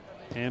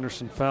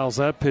 Anderson fouls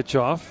that pitch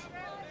off.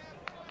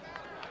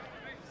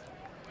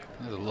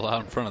 There's a little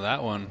out in front of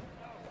that one.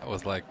 That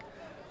was like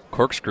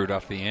corkscrewed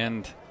off the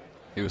end.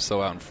 He was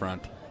so out in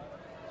front.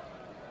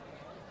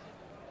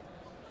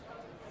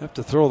 Have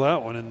to throw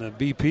that one in the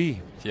BP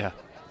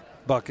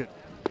bucket.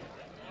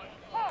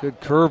 Good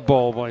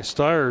curveball by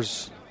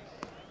Stiers.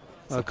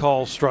 A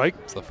call strike.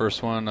 It's the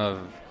first one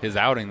of his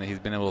outing that he's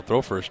been able to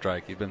throw for a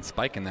strike. He's been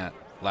spiking that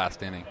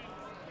last inning.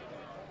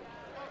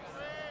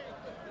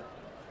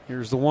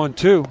 Here's the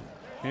 1-2.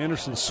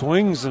 Anderson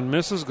swings and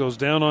misses, goes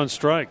down on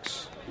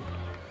strikes.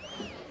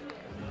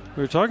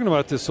 We were talking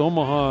about this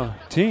Omaha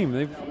team.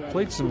 They've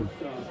played some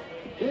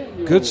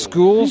good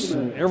schools,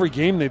 and every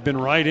game they've been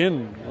right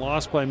in,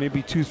 lost by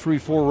maybe 2, 3,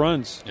 4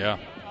 runs. Yeah.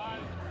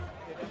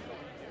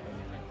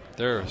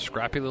 They're a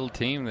scrappy little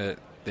team that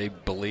they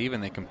believe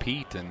and they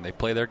compete and they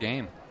play their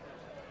game.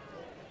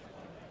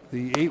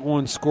 The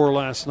 8-1 score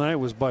last night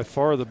was by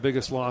far the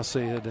biggest loss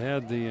they had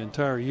had the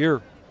entire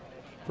year.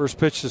 First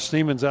pitch to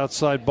Schneemann's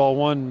outside, ball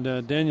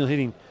 1. Daniel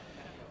hitting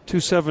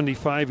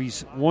 .275.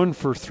 He's 1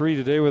 for 3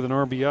 today with an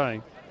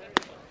RBI.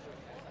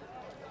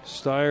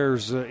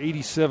 Stiers'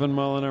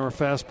 87-mile-an-hour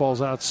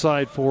fastball's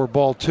outside for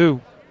ball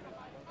 2.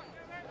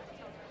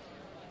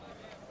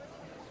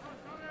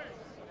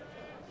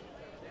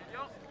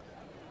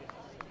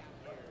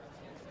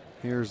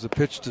 Here's the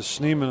pitch to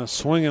Schneemann, a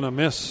swing and a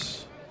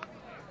miss.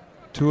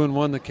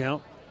 2-1 the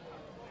count.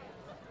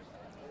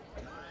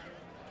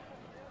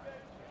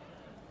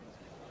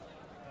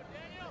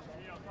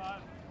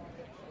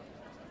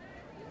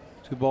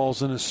 Two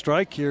balls and a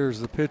strike. Here's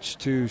the pitch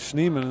to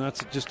Schneemann, and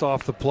that's just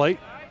off the plate.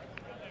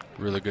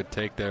 Really good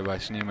take there by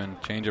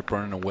Schneemann. Changeup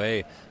running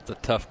away. It's a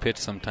tough pitch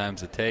sometimes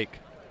to take.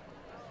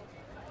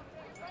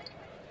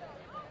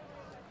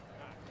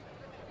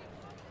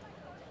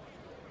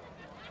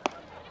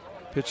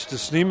 Pitch to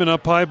Schneemann,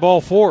 up high,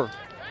 ball 4.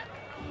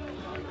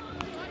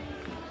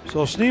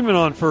 So Schneemann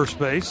on first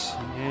base,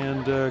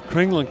 and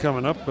Kringlin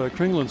coming up.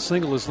 Kringlin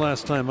singled his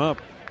last time up.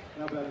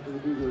 Now batting for the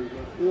Cougars,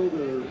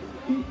 fielder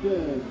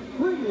Ethan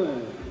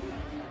Kringlin.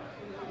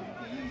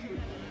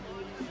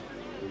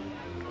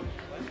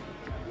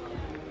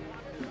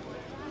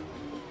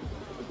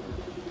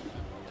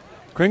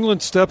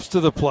 Kringlin steps to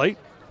the plate.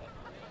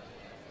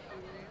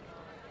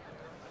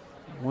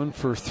 1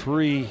 for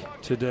 3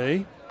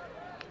 today.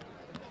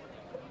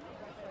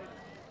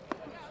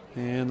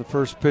 And the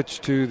first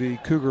pitch to the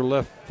Cougar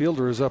left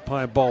fielder is up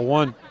high, ball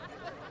 1.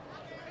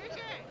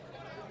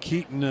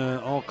 Keaton,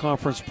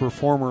 all-conference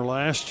performer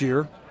last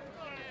year.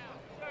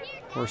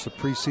 Of course, a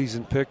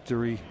preseason pick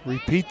to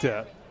repeat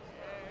that.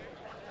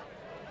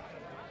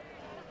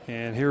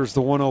 And here's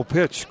the 1-0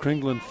 pitch.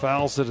 Kringlin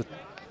fouls it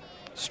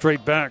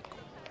straight back.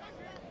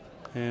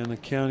 And the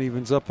count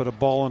evens up at a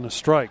ball and a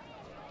strike.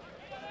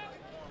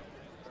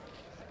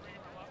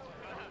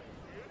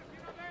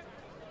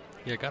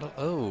 Yeah, got a...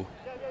 Oh.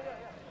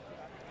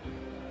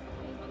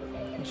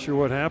 Not sure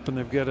what happened.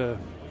 They've got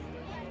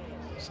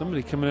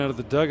somebody coming out of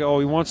the dugout. Oh,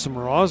 he wants some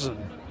rosin.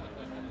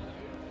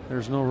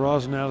 There's no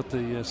rosin out at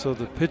the so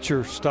the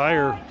pitcher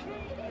Stier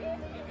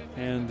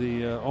and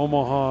the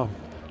Omaha,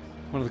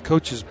 one of the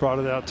coaches brought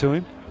it out to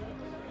him.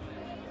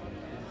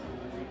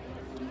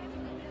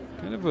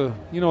 Kind of a,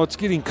 it's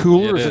getting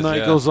cooler as the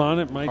night goes on.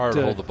 It might hard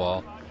to hold the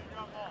ball.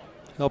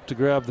 Help to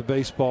grab the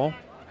baseball.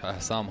 I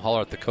saw him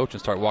holler at the coach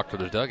and start walking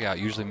to the dugout.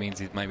 Usually means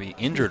he might be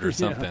injured or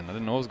something. I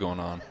didn't know what was going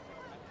on.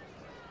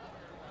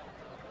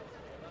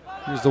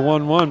 Here's the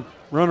 1-1.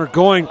 Runner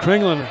going.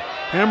 Kringlin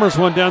hammers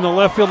one down the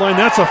left field line.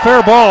 That's a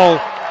fair ball.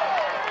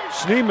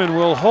 Schneemann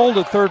will hold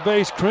at third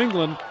base.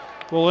 Kringlin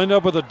will end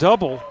up with a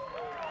double.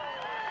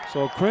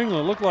 So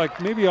Kringlin looked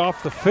like maybe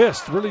off the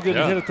fist. Really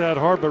didn't hit it that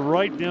hard, but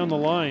right down the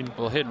line.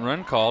 Well, hit and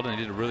run called, and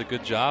he did a really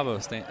good job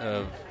of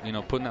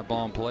putting that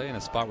ball in play in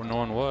a spot where no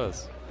one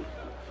was.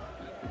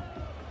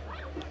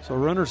 So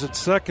runners at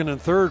second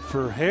and third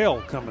for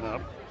Hale coming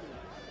up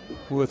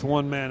with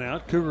one man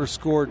out. Cougars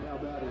scored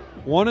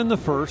 1 in the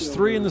first,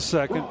 3 in the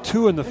second,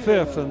 2 in the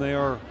fifth, and they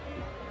are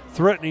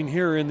threatening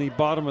here in the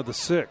bottom of the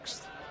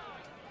sixth.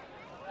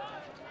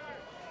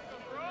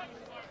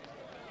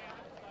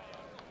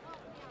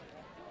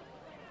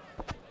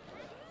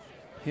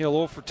 Hale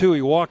 0 for 2.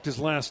 He walked his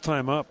last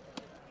time up.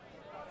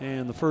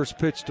 And the first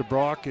pitch to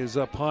Brock is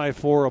up high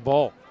for a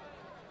ball.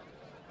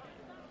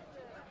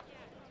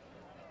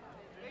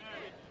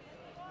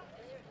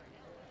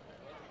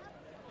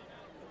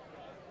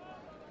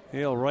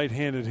 Hale,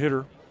 right-handed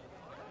hitter.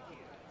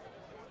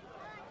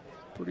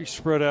 Pretty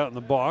spread out in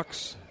the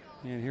box.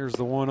 And here's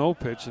the 1-0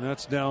 pitch, and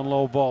that's down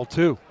low, ball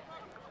 2.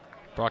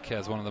 Brock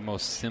has one of the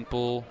most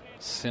simple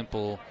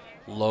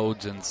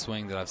loads and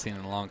swing that I've seen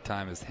in a long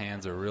time. His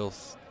hands are real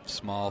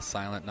small,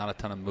 silent, not a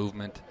ton of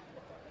movement.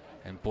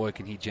 And boy,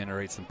 can he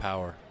generate some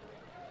power.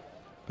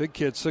 Big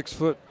kid, 6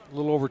 foot, a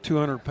little over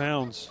 200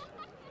 pounds.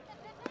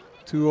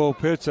 2-0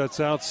 pitch,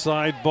 that's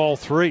outside, ball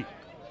 3.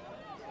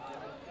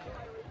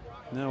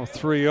 Now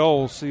 3-0,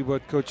 we'll see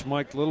what Coach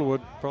Mike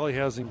Littlewood probably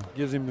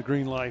gives him the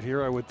green light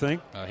here, I would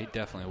think. He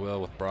definitely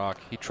will with Brock.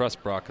 He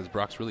trusts Brock because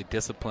Brock's really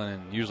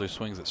disciplined and usually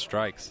swings at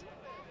strikes.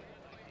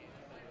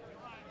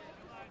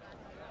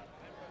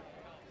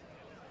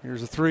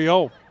 Here's a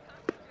 3-0.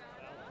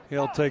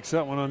 Hale takes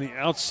that one on the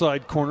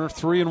outside corner,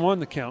 3-1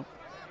 the count.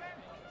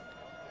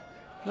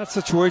 That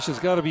situation's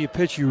got to be a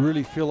pitch you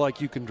really feel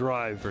like you can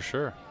drive. For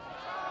sure.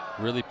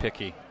 Really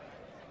picky.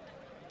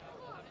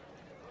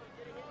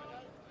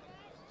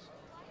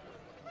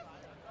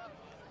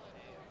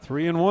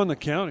 3-1 the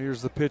count.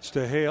 Here's the pitch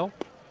to Hale.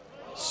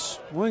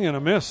 Swing and a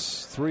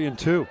miss,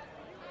 3-2.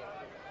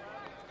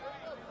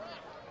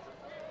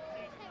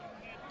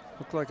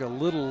 Looked like a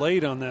little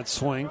late on that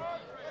swing.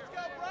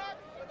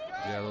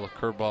 Yeah, a little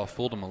curveball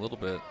fooled him a little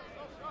bit.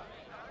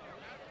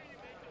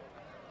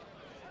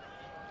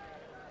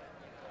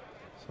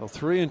 So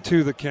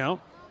 3-2 the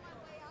count.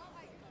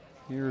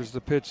 Here's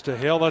the pitch to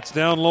Hale. That's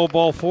down low,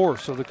 ball 4.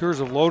 So the Cougars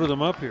have loaded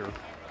him up here.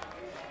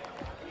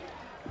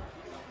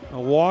 A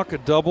walk, a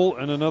double,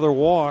 and another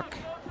walk.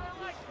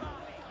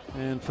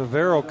 And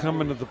Favero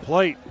coming to the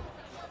plate.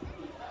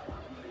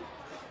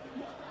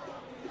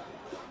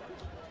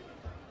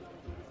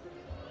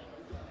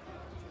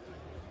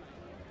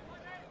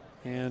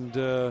 And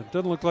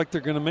doesn't look like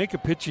they're going to make a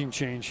pitching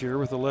change here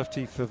with the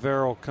lefty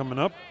Favero coming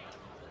up.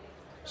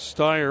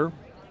 Steyer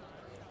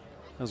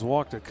has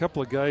walked a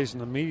couple of guys in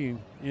the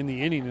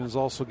inning and has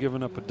also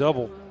given up a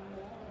double.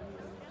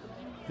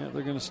 Yeah,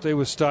 they're going to stay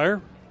with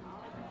Steyer.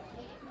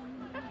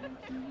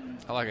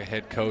 I like a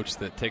head coach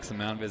that takes a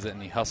mound visit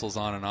and he hustles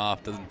on and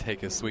off, doesn't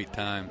take his sweet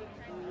time.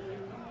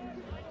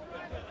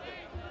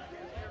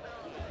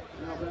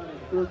 Now batting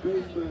third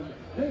baseman,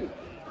 Nate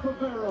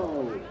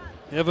Favero.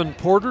 Evan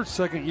Porter,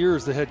 second year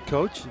as the head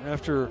coach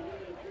after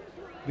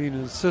being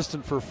an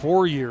assistant for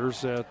 4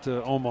 years at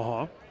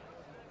Omaha.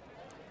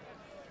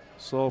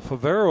 So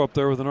Favero up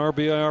there with an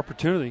RBI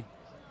opportunity.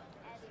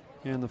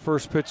 And the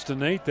first pitch to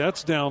Nate,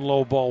 that's down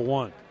low, ball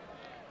 1.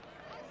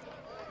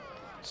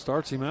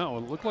 Starts him out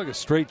with looked like a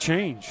straight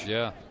change.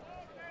 Yeah.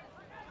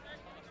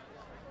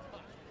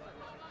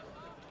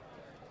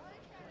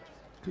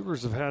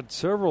 Cougars have had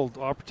several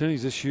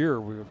opportunities this year.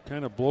 We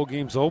kind of blow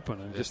games open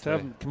and just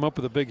haven't come up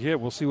with a big hit.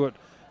 We'll see what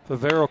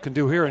Favero can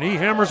do here. And he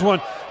hammers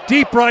one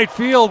deep right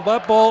field.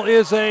 That ball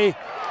is a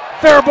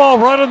fair ball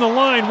right on the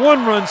line.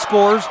 1 run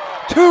scores,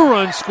 2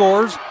 run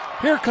scores.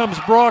 Here comes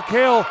Brock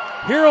Hale.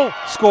 He'll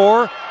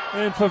score.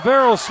 And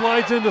Favero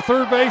slides into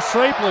third base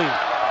safely.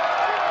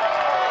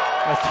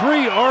 A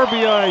 3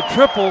 RBI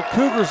triple.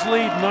 Cougars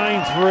lead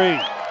 9-3.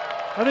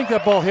 I think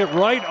that ball hit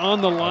right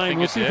on the line.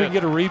 We'll see if we can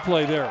get a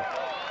replay there.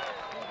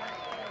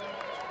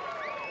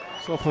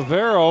 So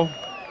Favero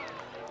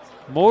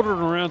motored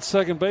around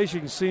second base.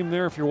 You can see him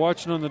there if you're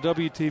watching on the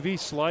WTV,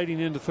 sliding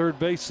into third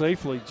base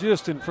safely,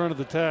 just in front of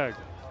the tag.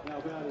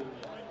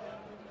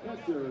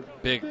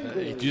 Big.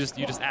 You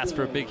just asked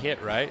for a big hit,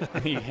 right?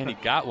 and he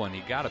got one. He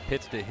got a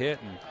pitch to hit,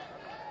 and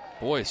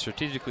boy,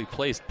 strategically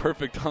placed,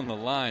 perfect on the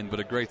line, but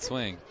a great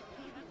swing.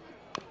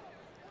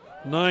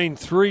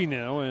 9-3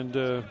 now,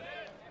 and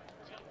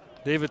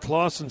David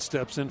Clausen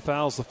steps in,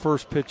 fouls the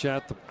first pitch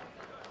at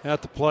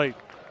the plate.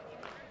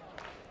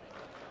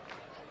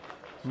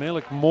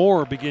 Malik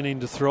Moore beginning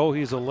to throw.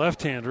 He's a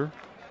left-hander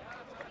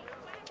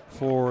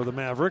for the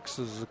Mavericks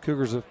as the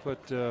Cougars have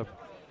put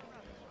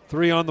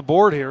 3 on the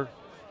board here.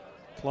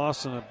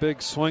 Clausen, a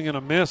big swing and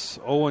a miss,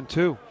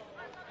 0-2.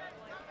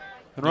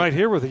 And right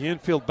here with the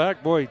infield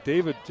back, boy,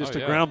 David, just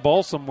a ground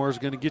ball somewhere is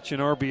going to get you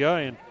an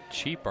RBI. And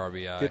cheap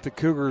RBI. Get the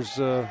Cougars.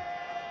 They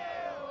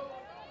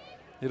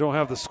don't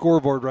have the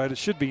scoreboard right. It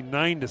should be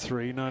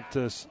 9-3, not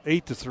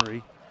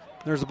 8-3.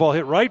 There's the ball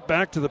hit right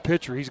back to the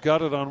pitcher. He's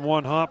got it on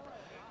one hop,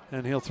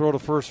 and he'll throw to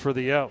first for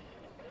the out.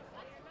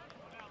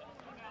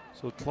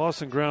 So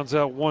Clausen grounds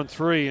out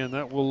 1-3, and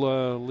that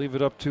will leave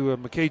it up to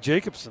McKay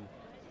Jacobson.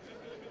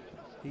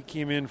 He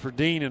came in for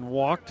Dean and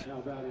walked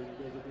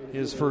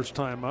his first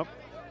time up.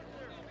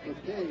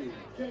 McKay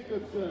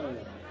Jacobson.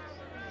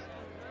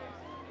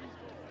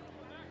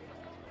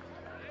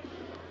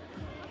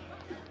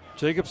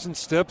 Jacobson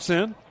steps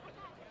in.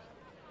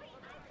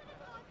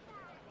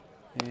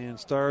 And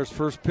Stars'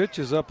 first pitch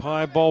is up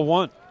high, ball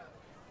one.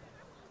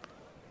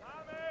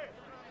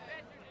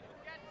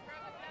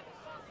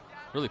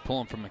 Really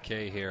pulling from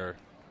McKay here.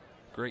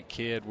 Great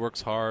kid,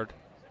 works hard.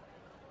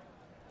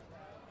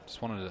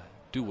 Just wanted to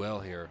do well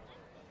here.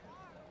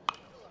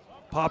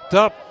 Popped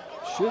up.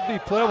 Should be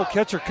playable.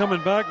 Catcher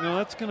coming back. No,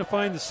 that's going to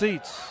find the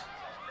seats.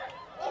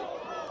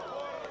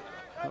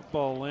 That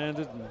ball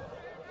landed and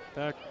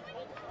back,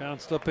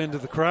 bounced up into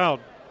the crowd.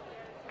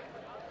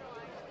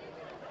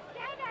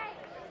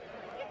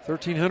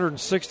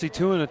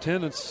 1,362 in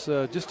attendance,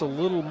 just a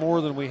little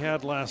more than we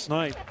had last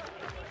night.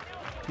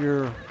 If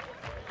you're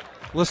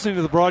listening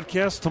to the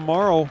broadcast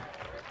tomorrow,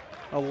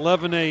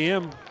 11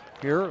 a.m.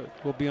 here,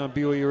 we'll be on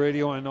BYU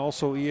Radio and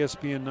also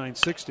ESPN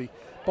 960.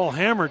 Ball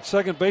hammered,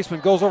 second baseman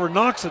goes over,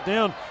 knocks it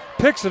down,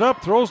 picks it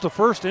up, throws to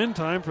first in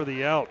time for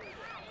the out.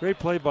 Great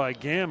play by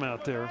Gam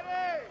out there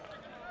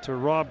to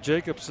rob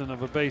Jacobson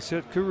of a base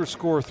hit. Cougars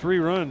score 3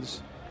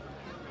 runs.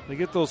 They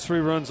get those 3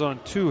 runs on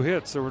 2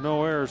 hits. There were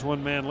no errors,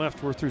 1 man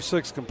left. We're through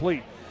 6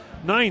 complete.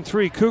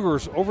 9-3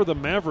 Cougars over the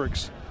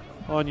Mavericks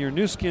on your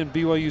new skin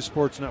BYU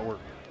Sports Network.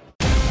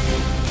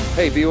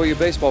 Hey, BYU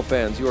baseball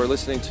fans, you are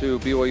listening to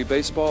BYU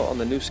Baseball on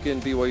the new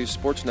skin BYU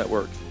Sports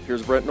Network.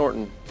 Here's Brent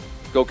Norton.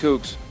 Go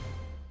Cougs.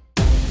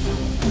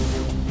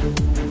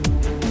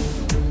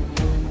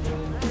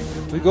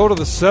 We go to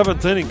the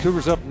 7th inning.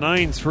 Cougars up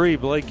 9-3.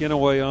 Blake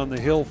Inouye on the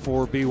hill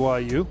for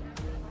BYU.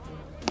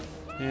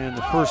 And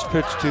the first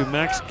pitch to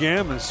Max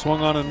Gam is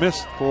swung on and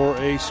missed for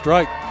a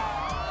strike.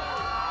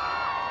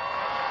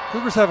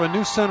 Cougars have a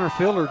new center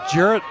fielder,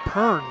 Jarrett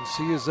Perns.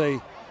 He is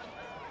a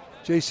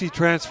JC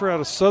transfer out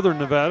of Southern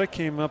Nevada,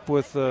 came up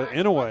with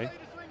Inouye,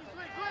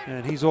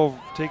 and he's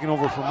taken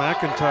over for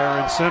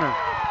McIntyre in center.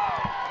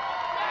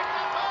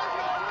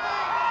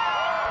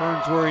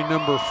 Perns wearing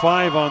number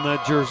 5 on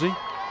that jersey.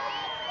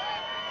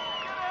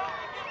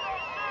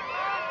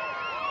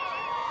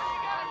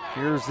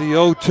 Here's the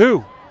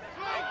 0-2.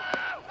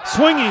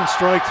 Swinging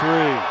strike 3.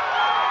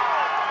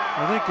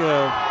 I think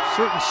a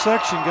certain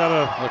section got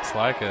a looks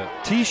like it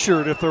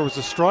T-shirt if there was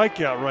a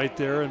strikeout right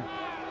there, and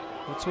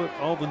that's what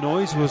all the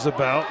noise was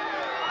about.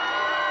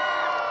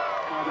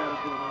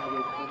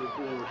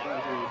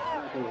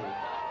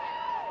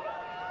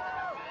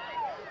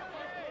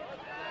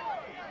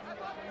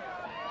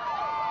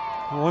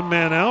 One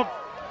man out,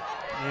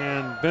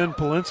 and Ben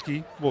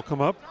Polinsky will come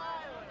up.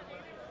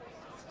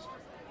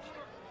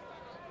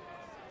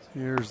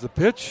 Here's the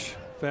pitch.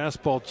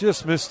 Fastball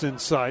just missed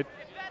inside.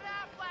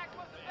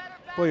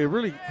 Boy, you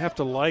really have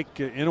to like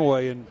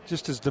Inouye and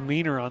just his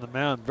demeanor on the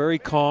mound. Very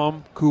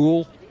calm,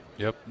 cool.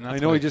 Yep. I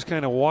know he just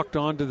kind of walked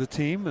onto the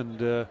team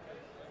and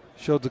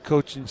showed the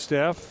coaching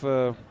staff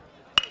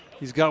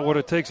he's got what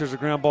it takes. There's a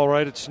ground ball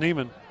right at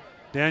Schneemann.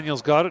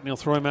 Daniels got it, and he'll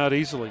throw him out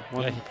easily.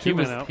 Two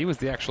men out. He was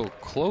the actual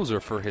closer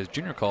for his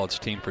junior college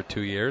team for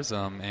 2 years,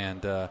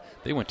 and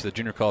they went to the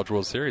Junior College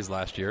World Series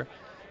last year.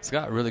 He's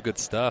got really good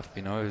stuff.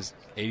 You know, it was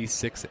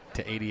 86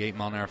 to 88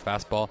 mile-an-hour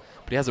fastball,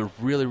 but he has a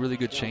really, really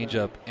good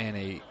changeup and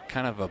a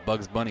kind of a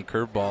Bugs Bunny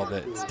curveball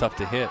that's tough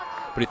to hit.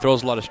 But he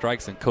throws a lot of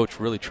strikes, and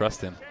coach really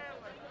trusts him.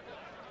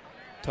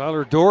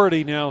 Tyler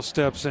Doherty now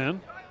steps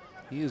in.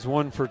 He is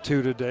 1 for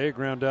 2 today, a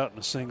ground out and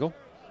a single.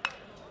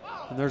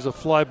 And there's a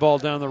fly ball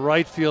down the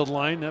right field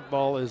line. That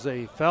ball is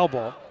a foul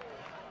ball.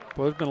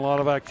 But there's been a lot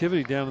of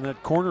activity down in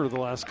that corner the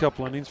last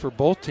couple innings for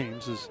both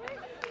teams.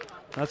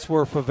 That's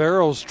where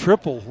Favero's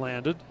triple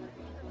landed.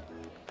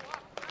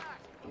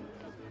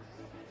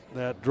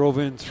 That drove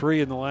in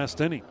 3 in the last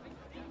inning.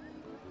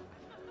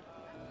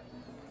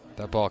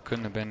 That ball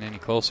couldn't have been any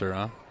closer,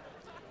 huh?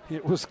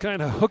 It was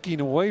kind of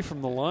hooking away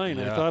from the line.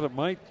 Yeah. I thought it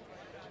might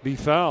be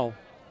foul.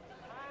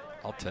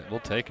 We'll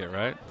take it,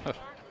 right?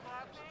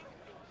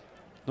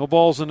 No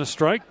balls and a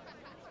strike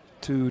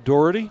to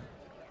Doherty.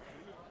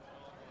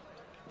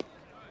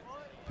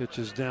 Pitch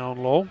is down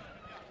low.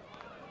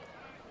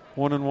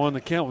 1-1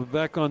 the count. We'll be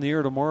back on the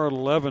air tomorrow at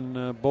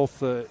 11.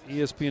 Both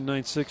ESPN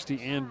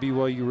 960 and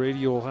BYU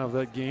Radio will have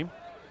that game.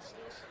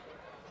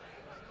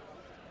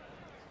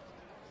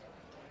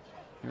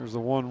 Here's the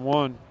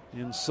 1-1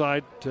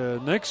 inside.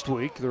 Next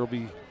week there will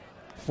be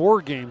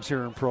 4 games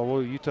here in Provo.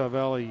 Utah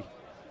Valley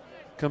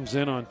comes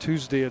in on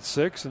Tuesday at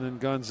 6, and then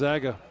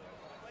Gonzaga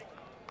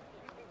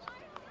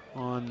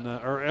on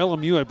or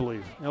LMU, I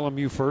believe.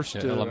 LMU first.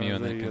 Yeah, LMU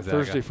and then Gonzaga.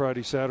 Thursday,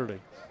 Friday,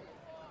 Saturday.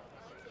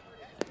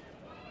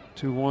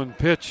 2-1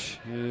 pitch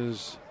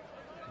is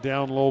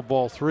down low,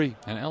 ball 3.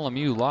 And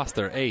LMU lost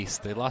their ace.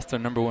 They lost their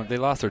number 1. They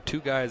lost their 2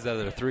 guys out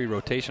of their 3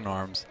 rotation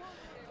arms.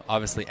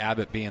 Obviously,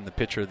 Abbott being the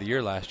pitcher of the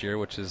year last year,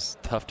 which is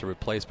tough to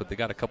replace. But they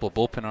got a couple of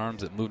bullpen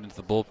arms that moved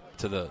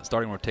into the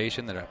starting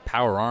rotation that are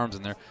power arms,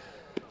 and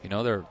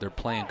they're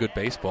playing good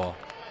baseball.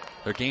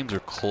 Their games are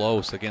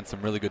close against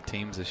some really good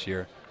teams this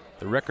year.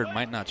 The record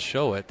might not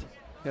show it.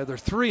 Yeah, they're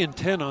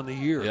 3-10 on the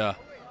year. Yeah.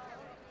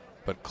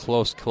 But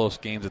close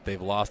games that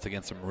they've lost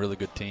against some really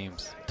good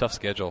teams. Tough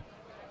schedule.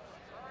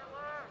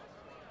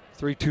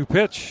 3-2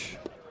 pitch.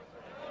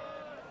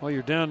 Well,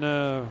 you're down,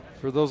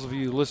 for those of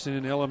you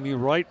listening in LMU,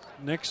 right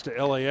next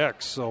to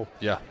LAX. So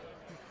yeah,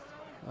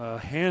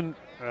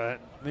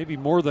 maybe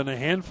more than a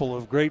handful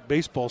of great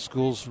baseball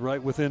schools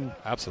right within,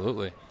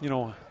 absolutely,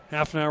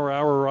 half an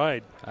hour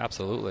ride.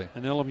 Absolutely.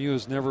 And LMU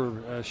has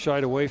never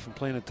shied away from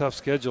playing a tough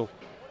schedule.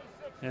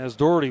 As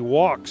Doherty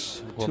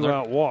walks,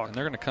 two-out walk. And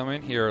they're going to come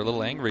in here a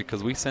little angry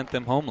because we sent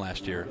them home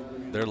last year.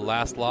 Their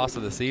last loss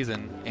of the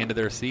season, end of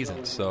their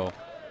season. So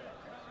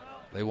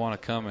they want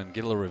to come and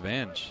get a little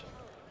revenge.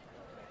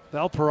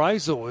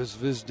 Valparaiso is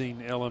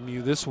visiting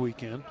LMU this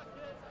weekend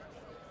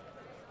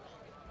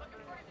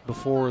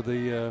before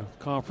the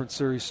conference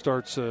series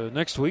starts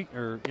next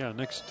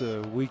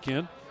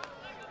weekend.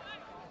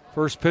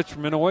 First pitch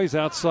from Inouye is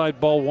outside,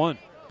 ball one.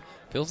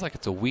 Feels like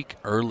it's a week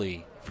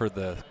early for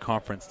the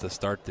conference to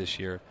start this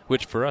year,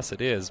 which for us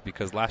it is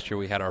because last year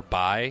we had our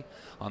bye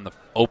on the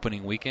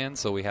opening weekend,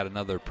 so we had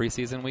another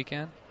preseason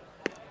weekend.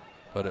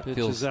 But it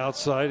feels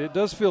outside. It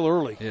does feel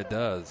early. It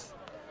does.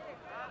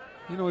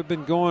 We've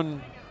been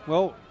going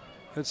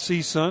at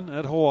CSUN,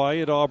 at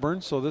Hawaii, at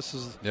Auburn, so this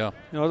is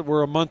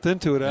we're a month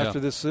into it after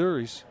this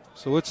series,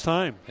 so it's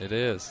time. It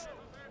is.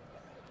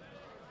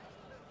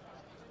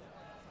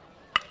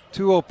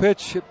 2-0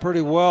 pitch hit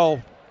pretty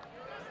well.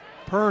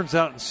 Perns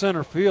out in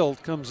center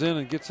field comes in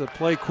and gets a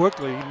play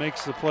quickly. He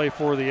makes the play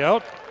for the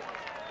out.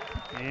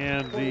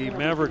 And the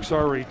Mavericks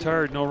are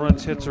retired. No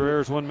runs, hits, or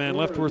errors. One man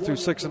left. We're through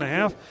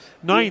 6.5.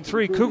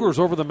 9-3 Cougars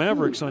over the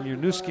Mavericks on your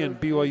new skin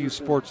BYU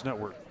Sports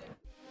Network.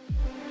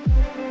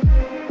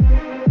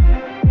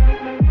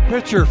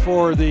 Pitcher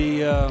for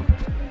the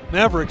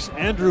Mavericks,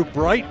 Andrew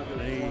Brighton,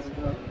 a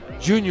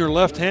junior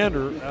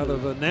left-hander out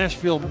of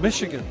Nashville,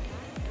 Michigan.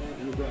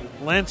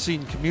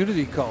 Lansing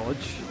Community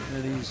College,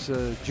 and he's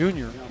a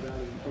junior.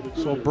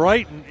 So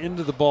Brighton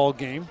into the ball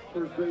game.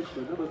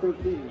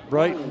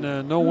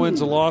 Brighton, no wins,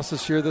 a loss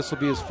this year. This will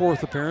be his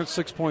fourth appearance,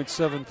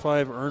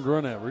 6.75 earned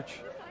run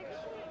average.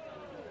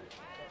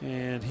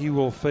 And he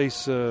will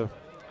face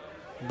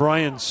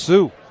Brian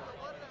Sue.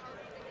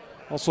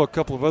 Also a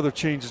couple of other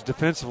changes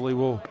defensively.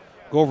 We'll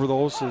go over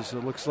those as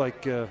it looks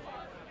like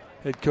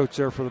head coach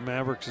there for the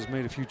Mavericks has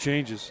made a few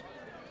changes.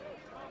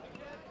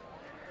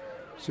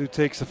 Sue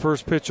takes the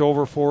first pitch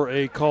over for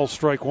a call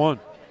strike one.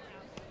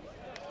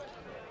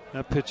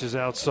 That pitch is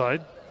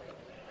outside.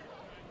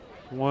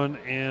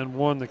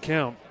 1-1 the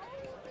count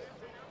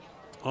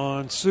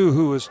on Sue,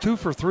 who is 2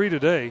 for 3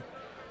 today.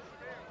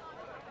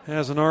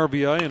 Has an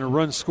RBI and a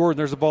run scored. And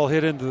there's a ball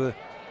hit into the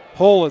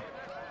hole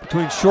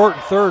between short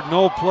and third.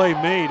 No play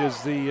made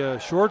as the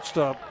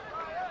shortstop,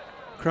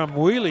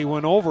 Kramwili,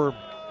 went over,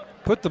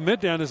 put the mitt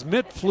down. His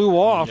mitt flew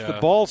off. The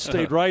ball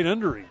stayed right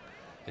under him.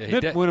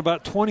 Mitt went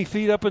about 20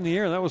 feet up in the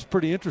air. That was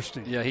pretty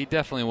interesting. Yeah, he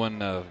definitely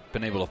wouldn't have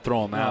been able to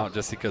throw him out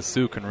just because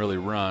Sue can really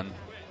run.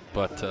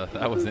 But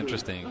that was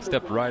interesting.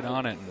 Stepped right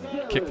on it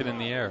and kicked it in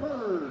the air. I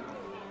don't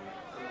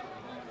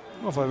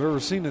know if I've ever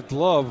seen a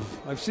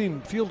glove. I've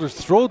seen fielders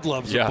throw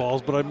gloves at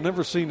balls, but I've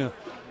never seen a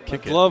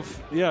glove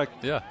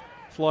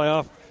fly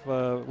off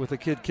with a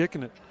kid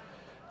kicking it.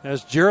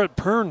 As Jarrett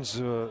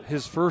Perns,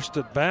 his first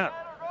at bat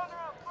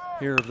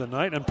here of the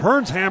night. And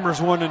Perns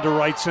hammers one into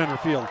right center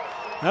field.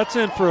 That's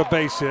in for a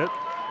base hit.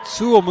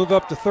 Sue will move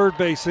up to third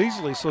base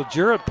easily. So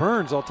Jarrett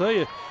Perns, I'll tell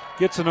you,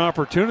 gets an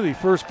opportunity.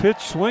 First pitch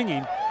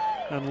swinging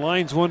and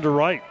lines one to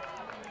right.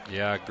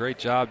 Yeah, great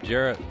job,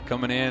 Jarrett,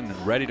 coming in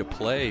and ready to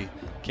play.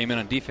 Came in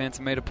on defense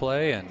and made a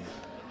play, and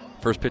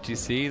first pitch he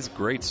sees,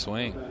 great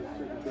swing.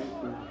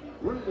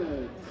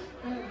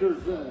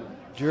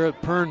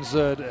 Jarrett Perns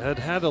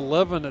had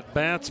 11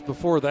 at-bats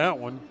before that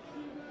one.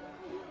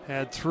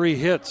 Had 3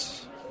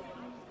 hits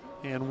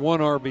and 1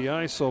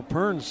 RBI, so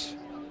Perns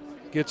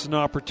gets an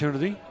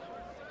opportunity.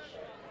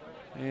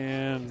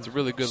 And it's a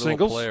really good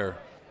singles. Little player.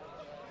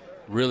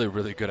 Really,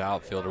 really good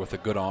outfielder with a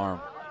good arm.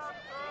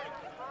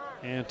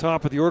 And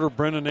top of the order,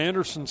 Brennan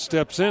Anderson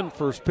steps in.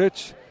 First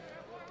pitch,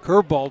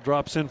 curveball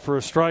drops in for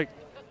a strike.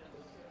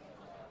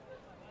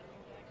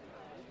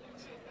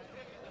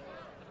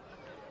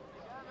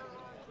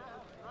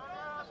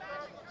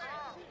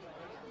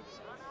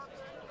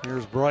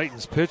 Here's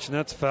Brighton's pitch, and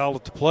that's fouled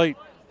at the plate.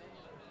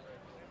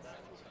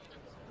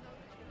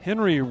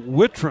 Henry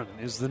Whitron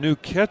is the new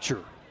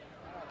catcher.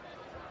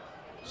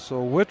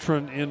 So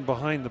Whitron in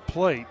behind the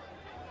plate.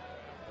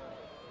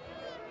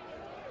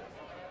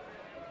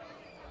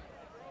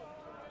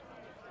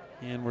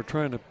 And we're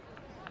trying to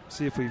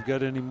see if we've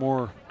got any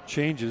more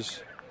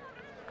changes.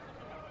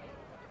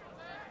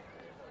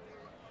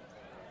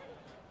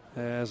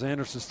 As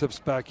Anderson steps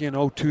back in,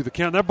 0-2 the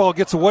count. That ball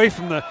gets away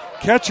from the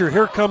catcher.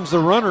 Here comes the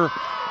runner,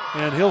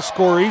 and he'll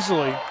score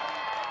easily.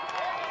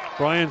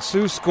 Brian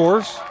Sue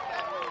scores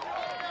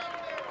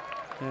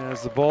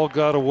as the ball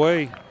got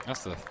away.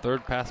 That's the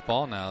third pass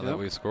ball now that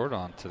we scored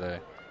on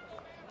today.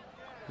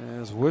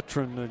 As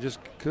Whitron just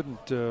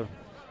couldn't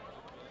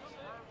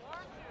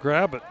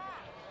grab it.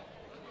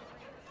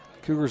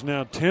 Cougars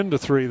now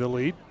 10-3 the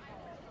lead.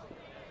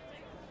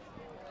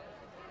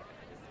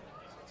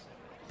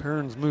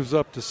 Perrins moves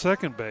up to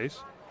second base.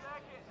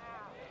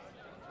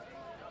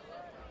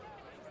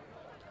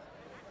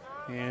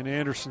 And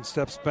Anderson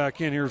steps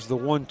back in. Here's the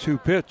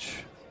 1-2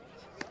 pitch.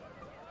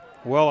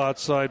 Well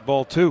outside,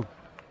 ball 2.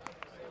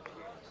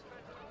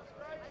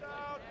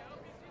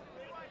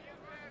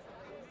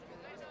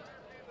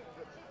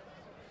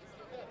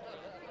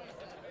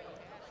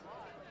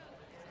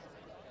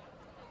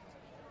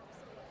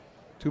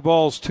 2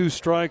 balls, 2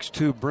 strikes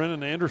to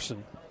Brennan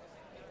Anderson,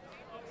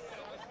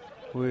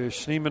 with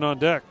Schneemann on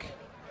deck.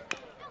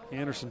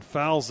 Anderson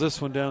fouls this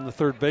one down the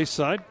third base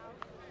side.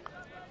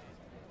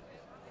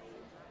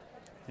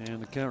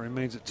 And the count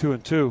remains at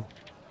 2-2.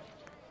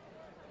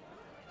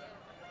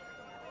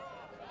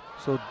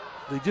 So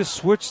they just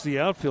switched the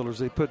outfielders.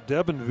 They put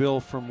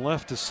Debenville from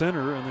left to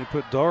center, and they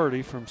put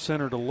Doherty from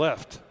center to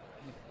left.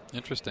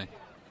 Interesting.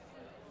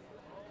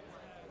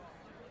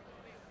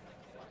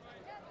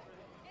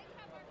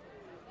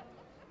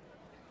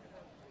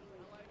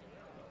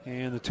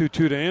 And the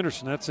 2-2 to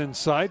Anderson. That's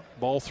inside.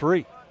 Ball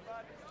 3.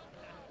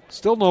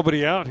 Still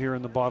nobody out here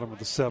in the bottom of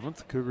the 7th.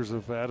 The Cougars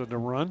have added a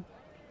run.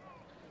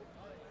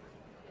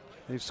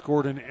 They've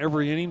scored in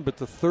every inning but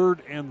the 3rd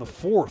and the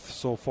 4th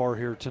so far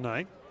here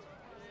tonight.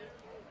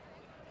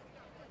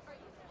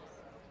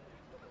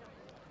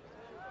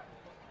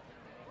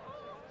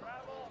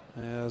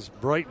 As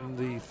Brighton,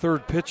 the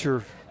 3rd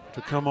pitcher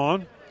to come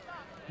on,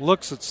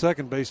 looks at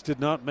second base, did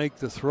not make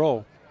the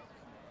throw.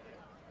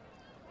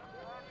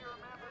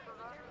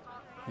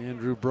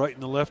 Andrew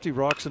Brighton, the lefty,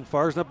 rocks and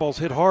fires. That ball's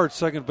hit hard.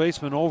 Second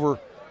baseman over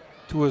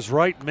to his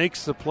right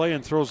makes the play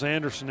and throws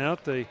Anderson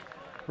out. The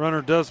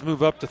runner does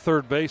move up to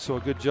third base, so a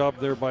good job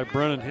there by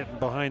Brennan hitting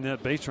behind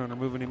that base runner,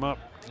 moving him up.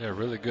 Yeah,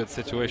 really good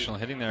situational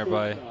hitting there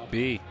by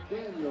B.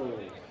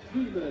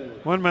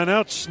 1 man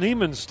out,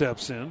 Schneemann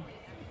steps in.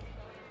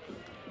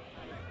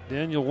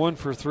 Daniel 1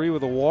 for 3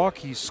 with a walk.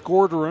 He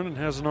scored a run and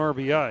has an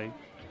RBI.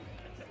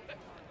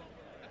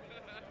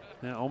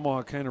 Now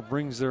Omaha kind of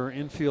brings their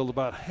infield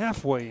about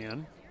halfway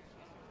in.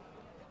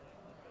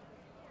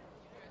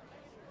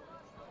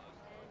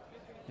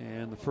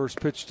 And the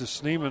first pitch to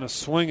Schneemann, a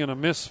swing and a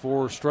miss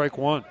for strike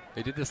 1.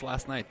 They did this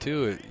last night,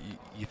 too.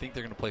 You think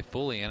they're going to play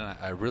fully in, and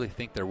I really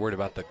think they're worried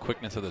about the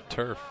quickness of the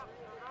turf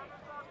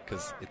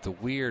because it's a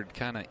weird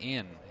kind of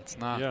in. It's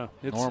not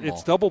normal.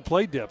 It's double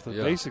play depth,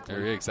 basically.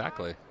 Yeah,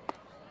 exactly.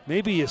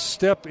 Maybe a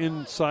step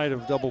inside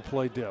of double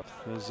play depth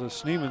as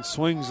Schneemann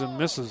swings and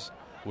misses.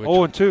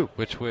 0-2.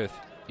 Which with,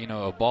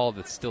 a ball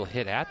that's still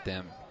hit at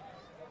them,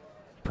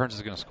 Perns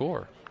is going to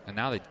score. And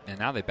now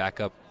they back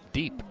up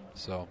deep.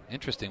 So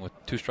interesting. With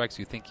 2 strikes,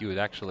 you think you would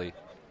actually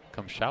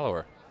come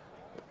shallower.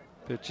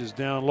 Pitch is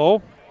down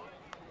low.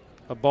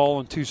 A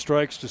ball and 2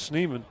 strikes to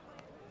Schneemann.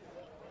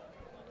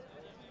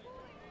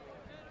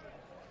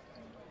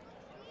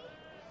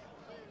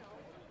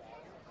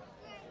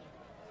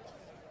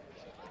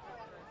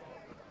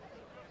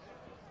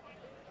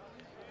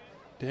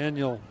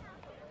 Daniel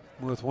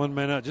with 1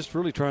 man out, just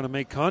really trying to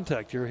make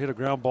contact here, hit a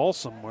ground ball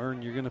somewhere,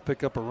 and you're going to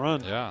pick up a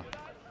run. Yeah.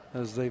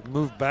 As they've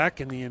moved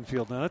back in the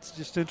infield. Now, that's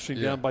just interesting,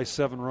 down by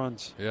 7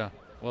 runs. Yeah.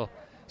 Well,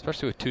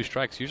 especially with 2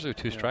 strikes. Usually with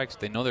 2 strikes,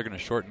 they know they're going to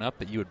shorten up,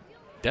 but you would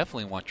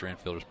definitely want your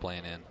infielders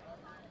playing in.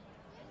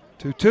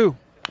 2-2.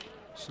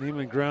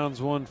 Schneemann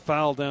grounds 1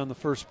 foul down the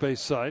first base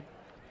side.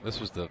 This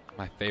was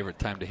my favorite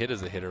time to hit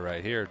as a hitter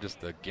right here.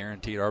 Just a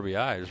guaranteed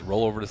RBI. Just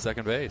roll over to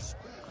second base.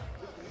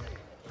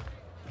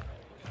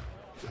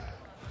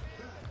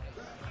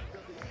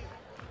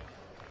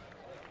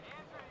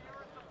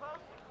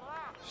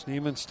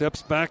 Schneemann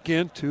steps back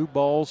in, 2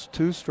 balls,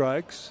 2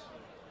 strikes.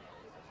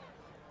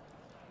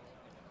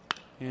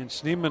 And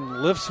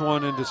Schneemann lifts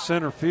one into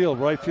center field.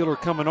 Right fielder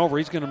coming over.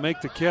 He's going to make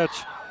the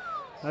catch.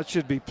 That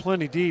should be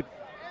plenty deep.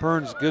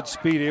 Perns, good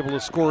speed, able to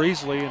score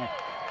easily. And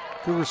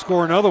Cougars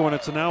score another one.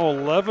 It's now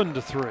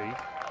 11-3.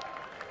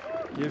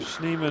 Gives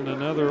Schneemann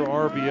another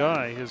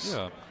RBI, his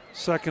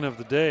second of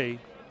the day,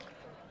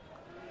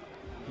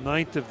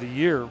 9th of the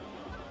year.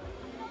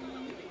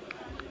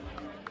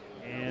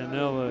 And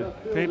now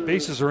the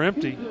bases are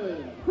empty.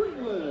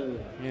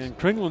 And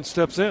Kringlen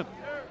steps in.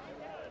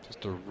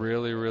 Just a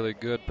really, really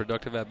good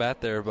productive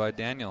at-bat there by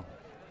Daniel.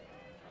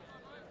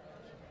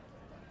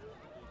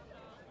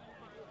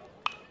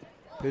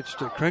 Pitch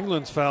to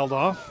Kringlen's fouled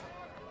off.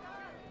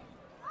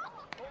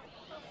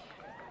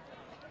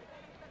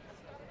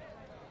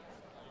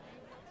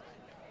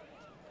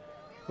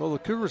 Well, the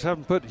Cougars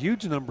haven't put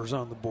huge numbers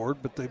on the board,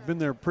 but they've been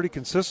there pretty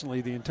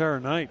consistently the entire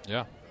night.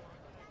 Yeah.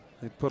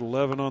 They put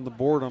 11 on the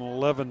board on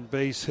 11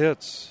 base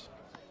hits.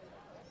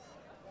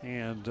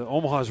 And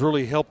Omaha's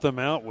really helped them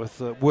out with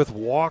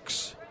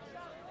walks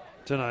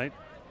tonight.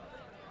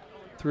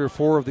 3 or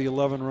 4 of the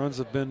 11 runs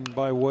have been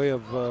by way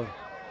of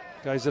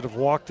guys that have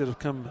walked that have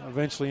come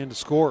eventually in to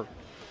score.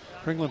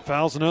 Kringlen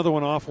fouls another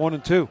one off,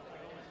 1-2.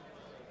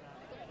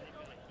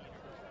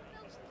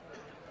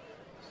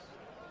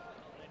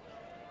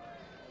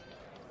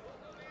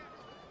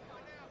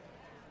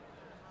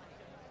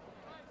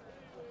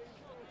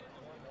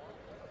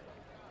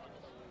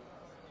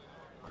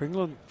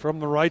 Kringlen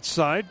from the right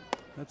side.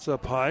 That's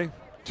up high,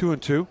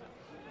 2-2.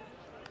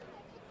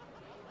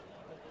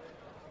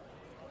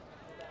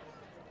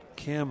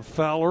 Cam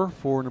Fowler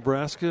for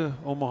Nebraska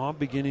Omaha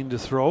beginning to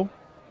throw.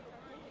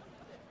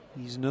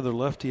 He's another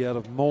lefty out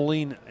of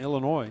Moline,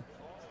 Illinois.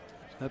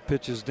 That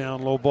pitch is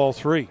down low, ball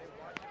 3.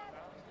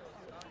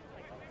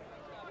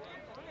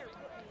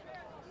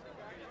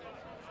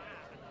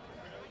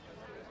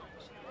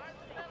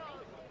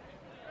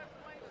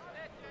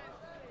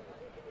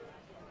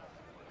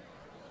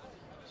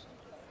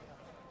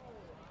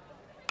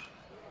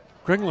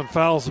 Kringlen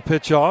fouls the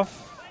pitch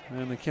off,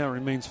 and the count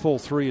remains full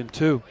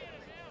 3-2. Of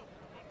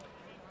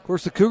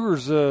course, the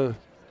Cougars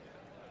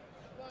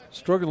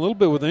struggling a little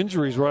bit with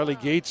injuries. Riley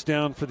Gates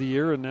down for the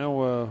year, and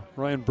now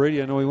Ryan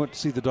Brady. I know he went to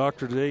see the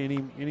doctor today. Any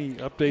updates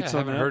on that? I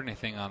haven't heard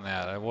anything on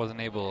that.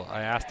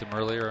 I asked him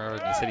earlier, and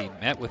he said he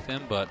met with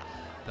him, but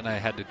then I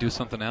had to do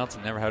something else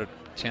and never had a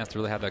chance to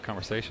really have that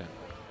conversation.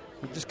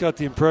 I just got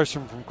the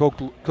impression from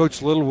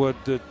Coach Littlewood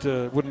that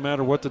it wouldn't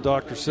matter what the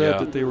doctor said,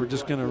 that they were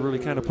just going to really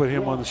kind of put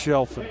him on the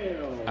shelf and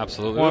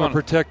absolutely want to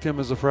protect him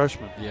as a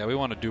freshman. Yeah, we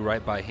want to do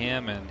right by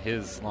him and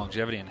his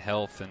longevity and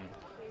health, and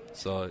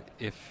so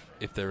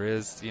if there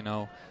is,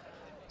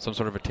 some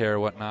sort of a tear or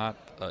whatnot,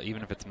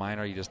 even if it's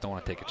minor, you just don't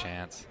want to take a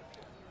chance.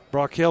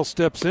 Brock Hale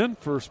steps in,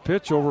 first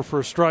pitch over for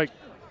a strike.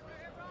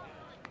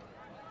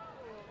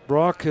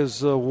 Brock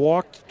has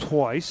walked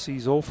twice.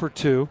 He's 0 for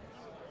 2.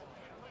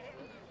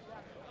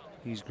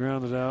 He's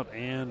grounded out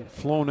and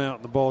flown out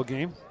in the ball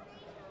game.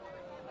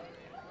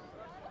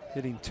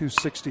 Hitting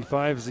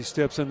 .265 as he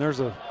steps in. There's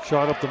a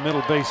shot up the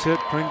middle, base hit.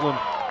 Kringlen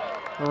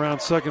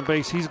around second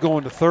base. He's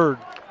going to third.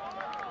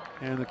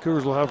 And the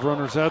Cougars will have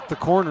runners at the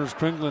corners.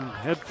 Kringlen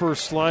head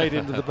first slide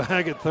into the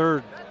bag at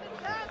third.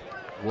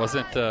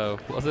 Wasn't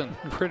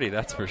pretty,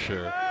 that's for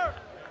sure.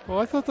 Well,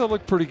 I thought that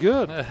looked pretty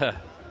good.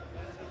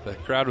 The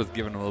crowd was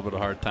giving a little bit of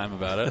a hard time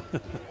about it.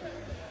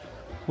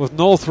 With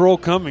no throw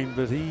coming,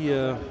 but he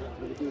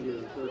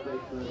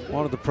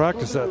wanted to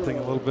practice that thing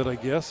a little bit, I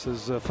guess,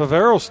 as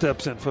Favero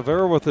steps in.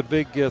 Favero with a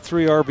big 3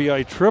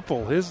 RBI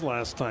triple his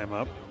last time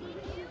up.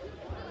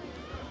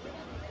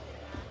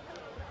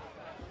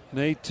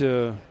 Nate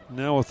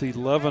now with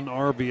 11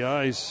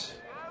 RBIs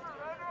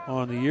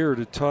on the year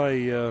to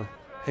tie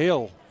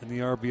Hale in the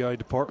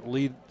RBI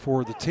lead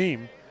for the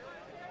team.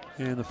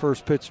 And the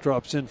first pitch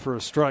drops in for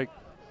a strike.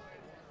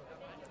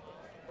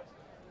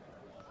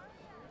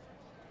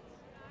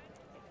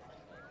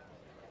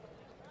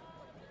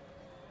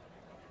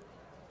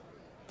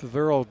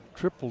 Favero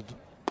tripled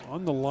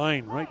on the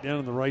line right down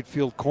in the right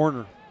field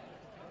corner.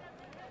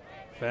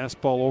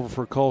 Fastball over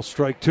for a call,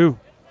 strike 2.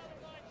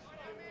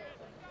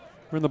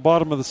 We're in the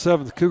bottom of the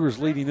 7th. Cougars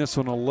leading this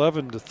one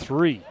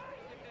 11-3.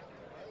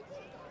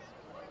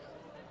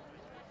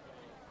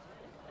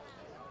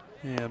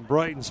 And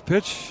Brighton's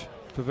pitch.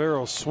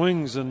 Favero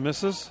swings and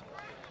misses.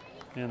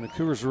 And the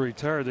Cougars are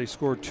retired. They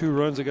scored 2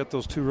 runs. They got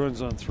those 2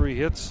 runs on 3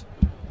 hits.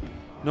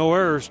 No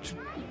errors.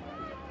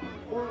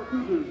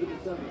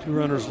 2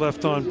 runners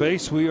left on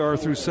base. We are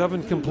through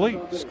 7 complete.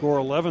 Score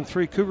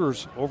 11-3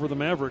 Cougars over the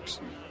Mavericks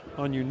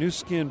on your new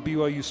skin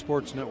BYU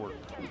Sports Network.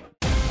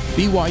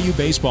 BYU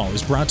Baseball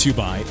is brought to you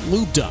by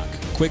Lube Duck,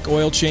 quick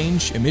oil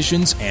change,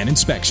 emissions, and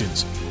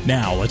inspections.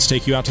 Now let's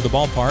take you out to the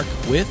ballpark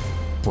with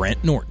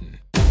Brent Norton.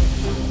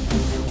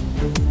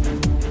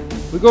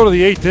 We go to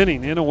the 8th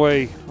inning.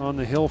 Inouye on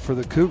the hill for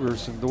the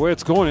Cougars. And the way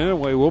it's going,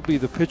 Inouye will be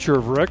the pitcher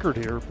of record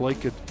here.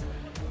 Blake could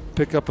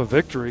pick up a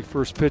victory.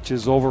 First pitch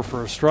is over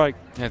for a strike.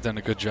 Yeah, done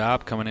a good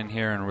job coming in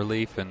here in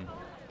relief and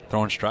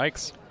throwing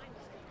strikes.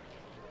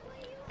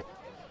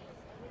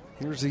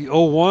 Here's the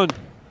 0-1.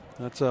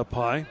 That's up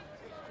high.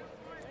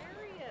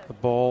 A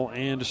ball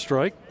and a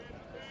strike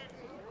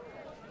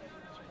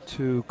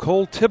to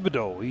Cole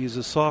Thibodeau. He's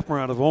a sophomore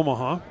out of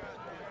Omaha.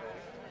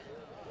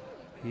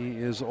 He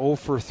is 0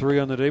 for 3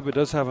 on the day, but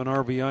does have an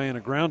RBI and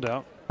a ground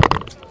out.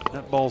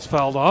 That ball's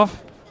fouled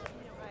off.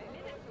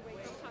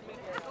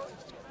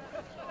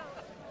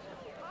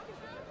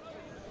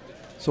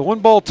 So 1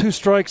 ball, 2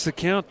 strikes the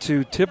count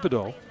to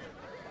Thibodeau.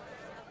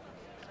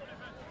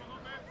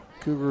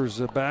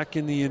 Cougars back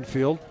in the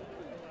infield.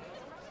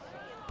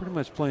 Pretty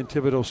much playing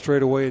Thibodeau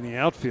straight away in the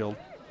outfield.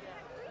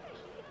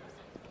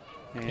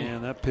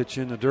 And that pitch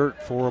in the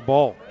dirt for a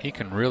ball. He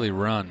can really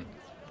run.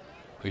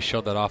 We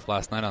showed that off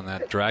last night on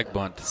that drag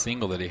bunt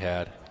single that he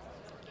had.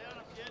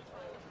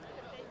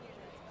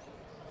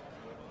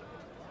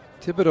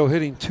 Thibodeau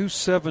hitting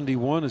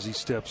 .271 as he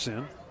steps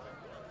in.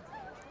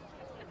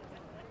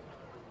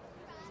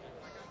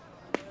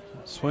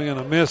 Swing and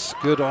a miss.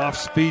 Good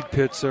off-speed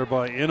pitch there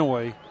by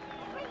Inouye.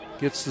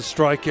 Gets the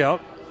strikeout.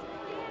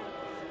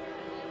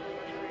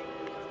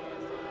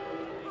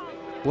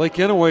 Blake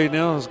Inouye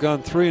now has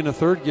gone 3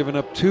 1/3, given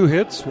up 2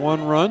 hits,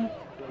 1 run.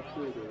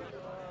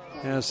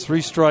 Has 3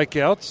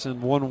 strikeouts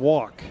and 1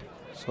 walk.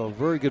 So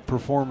very good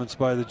performance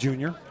by the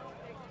junior.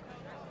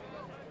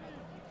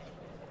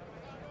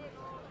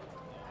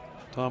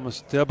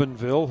 Thomas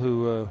Debonville,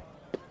 who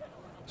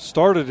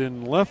started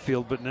in left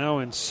field but now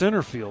in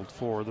center field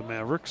for the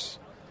Mavericks.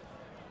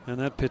 And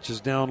that pitch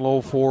is down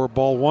low for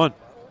ball 1.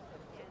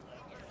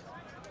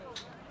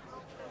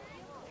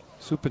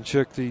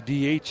 Supanchik, the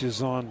DH,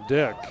 is on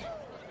deck.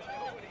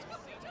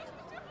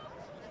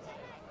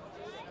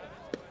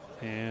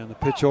 And the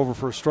pitch over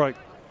for a strike.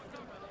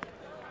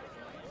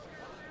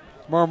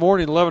 Tomorrow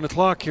morning, 11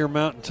 o'clock here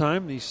Mountain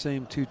Time. These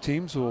same 2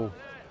 teams will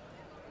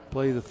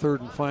play the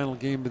 3rd and final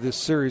game of this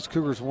series.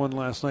 Cougars won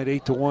last night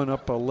 8-1,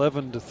 up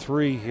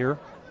 11-3 here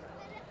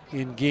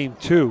in game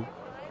 2.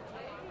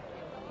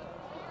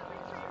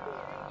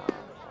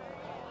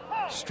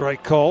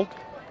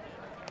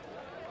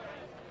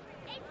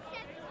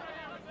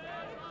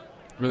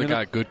 Really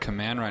got good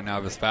command right now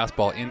of his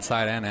fastball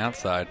inside and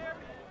outside.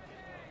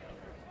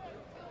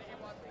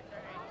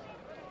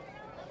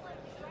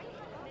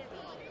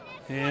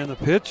 And the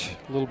pitch,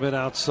 a little bit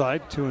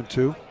outside,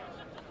 2-2.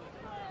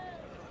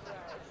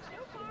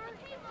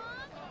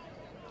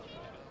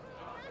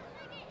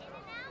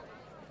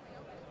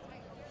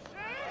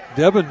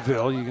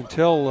 Devonville, you can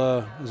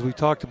tell, as we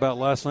talked about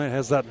last night,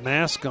 has that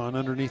mask on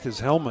underneath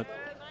his helmet.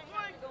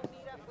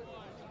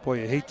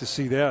 Boy, you hate to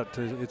see that.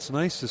 It's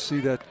nice to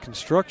see that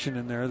construction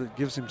in there that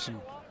gives him some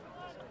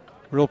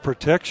real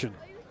protection.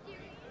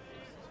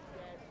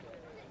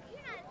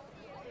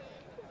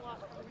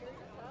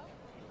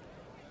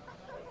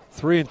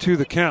 3-2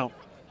 the count.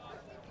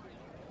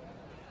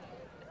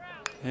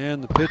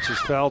 And the pitch is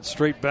fouled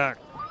straight back.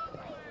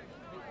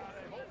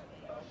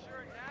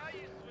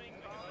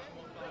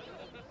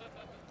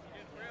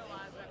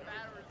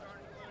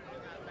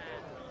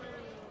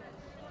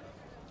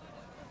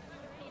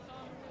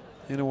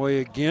 In a way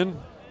again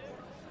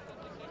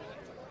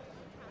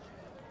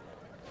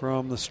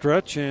from the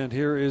stretch, and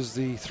here is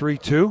the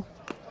 3-2.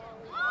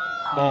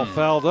 Ball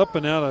fouled up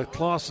and out of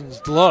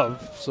Clausen's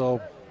glove, so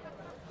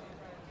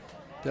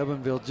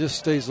Devonville just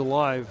stays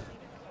alive.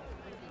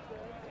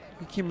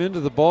 He came into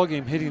the ball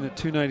game hitting at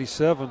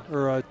 297,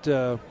 or at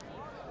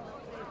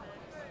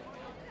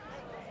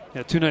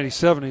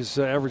 297. His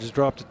average has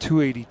dropped to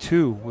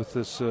 282 with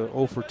this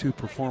 0 for 2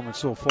 performance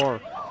so far.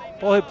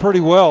 Ball hit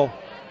pretty well.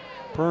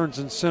 Burns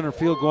in center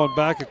field, going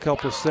back a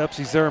couple of steps.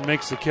 He's there and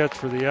makes the catch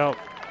for the out.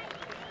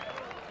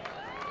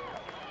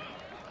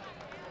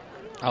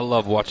 I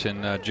love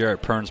watching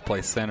Jarrett Perns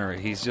play center.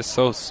 He's just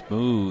so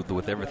smooth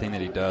with everything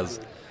that he does.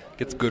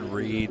 Gets good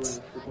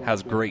reads,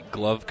 has great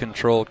glove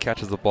control,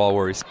 catches the ball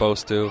where he's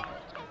supposed to.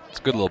 It's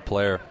a good little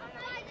player.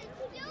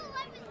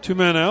 2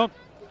 men out.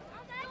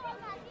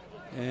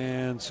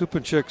 And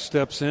Supanchik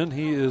steps in.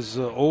 He is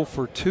 0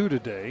 for 2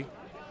 today.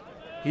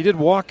 He did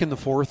walk in the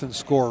fourth and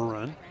score a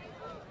run.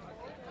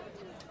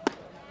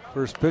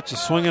 First pitch, a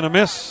swing and a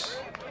miss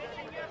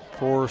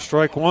for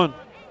strike one.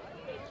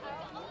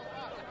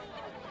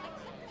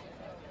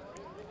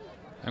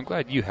 I'm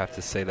glad you have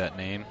to say that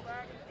name.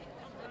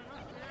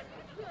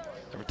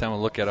 Every time I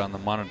look at it on the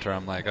monitor,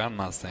 I'm like, I'm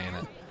not saying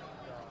it.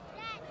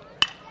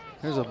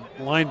 There's a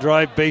line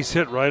drive base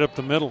hit right up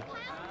the middle.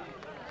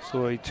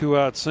 So a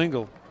 2-out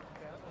single.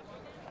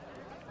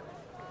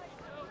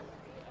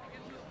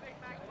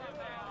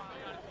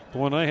 The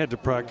one I had to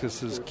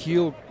practice is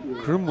Keel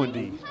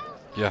Grimwindy.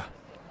 Yeah,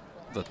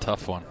 the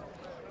tough one.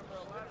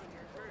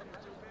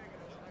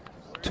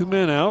 2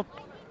 men out,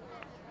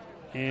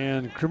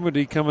 and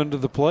Grimwindy coming to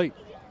the plate.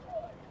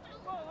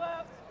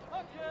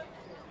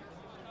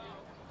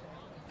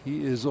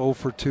 He is 0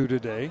 for 2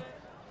 today.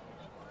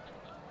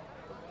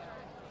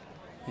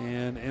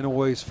 And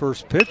Inouye's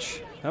first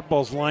pitch. That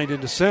ball's lined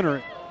into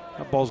center.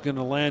 That ball's going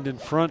to land in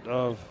front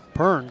of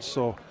Perns.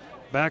 So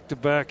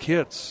back-to-back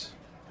hits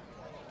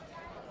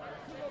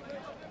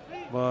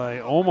by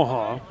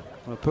Omaha.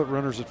 Going to put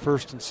runners at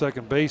first and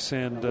second base.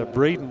 And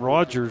Braden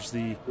Rogers,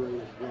 the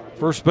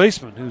first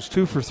baseman, who's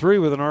 2 for 3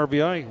 with an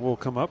RBI, will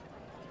come up.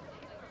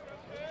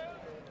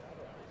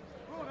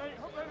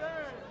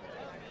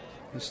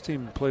 This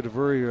team played a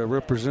very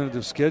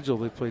representative schedule.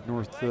 They played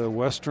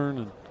Northwestern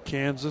and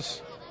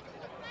Kansas,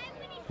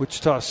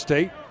 Wichita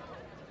State,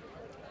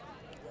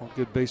 all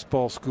good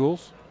baseball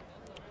schools.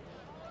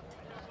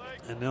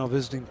 And now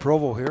visiting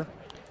Provo here.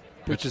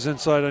 Pitch is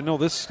inside. I know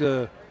this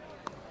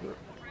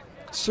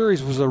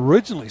series was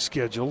originally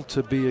scheduled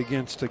to be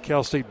against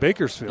Cal State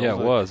Bakersfield. Yeah,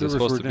 it was. It was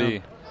supposed to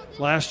be.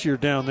 Last year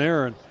down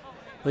there, and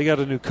they got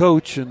a new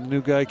coach, and the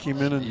new guy came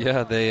in. And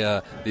yeah,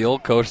 they the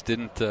old coach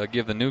didn't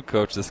give the new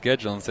coach the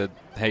schedule and said,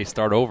 hey,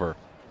 start over.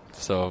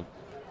 So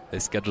they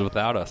scheduled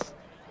without us.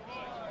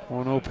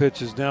 1-0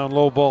 pitch is down,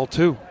 low, ball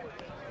 2.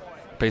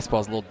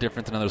 Baseball's a little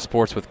different than other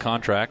sports with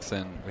contracts,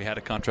 and we had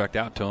a contract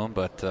out to them,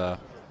 but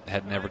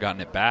had never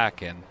gotten it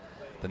back, and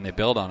then they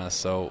bailed on us.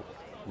 So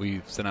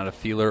we sent out a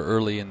feeler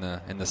early in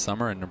the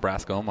summer, and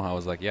Nebraska Omaha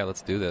was like, yeah,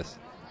 let's do this.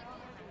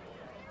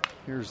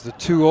 Here's the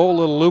 2-0,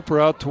 little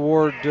looper out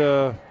toward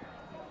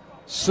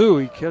Sue.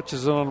 He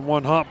catches it on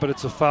one hop, but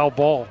it's a foul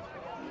ball.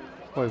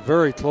 Boy,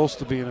 very close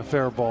to being a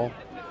fair ball.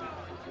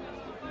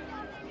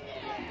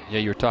 Yeah,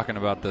 you were talking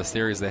about the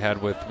series they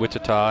had with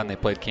Wichita, and they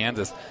played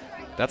Kansas.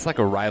 That's like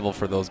a rival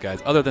for those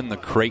guys. Other than the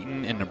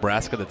Creighton in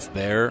Nebraska that's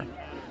there,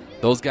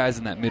 those guys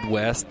in that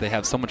Midwest, they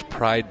have so much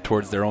pride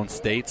towards their own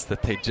states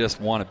that they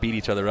just want to beat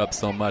each other up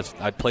so much.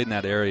 I played in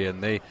that area,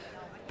 and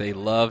they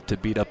love to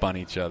beat up on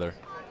each other.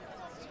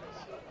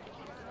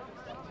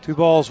 2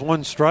 balls,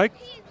 1 strike.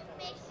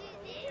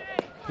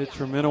 Pitch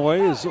from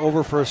Inouye is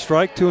over for a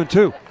strike,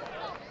 2-2.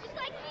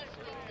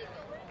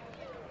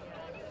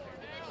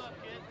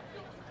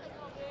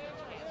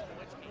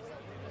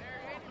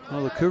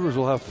 Well, the Cougars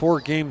will have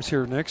 4 games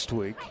here next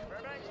week.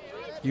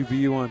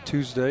 UVU on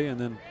Tuesday, and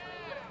then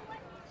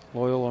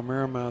Loyola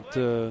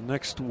Marymount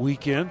next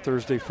weekend,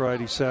 Thursday,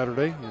 Friday,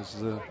 Saturday, as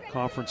the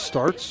conference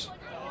starts.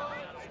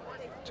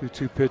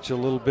 2-2 pitch a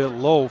little bit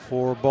low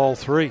for ball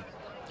 3.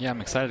 Yeah, I'm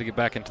excited to get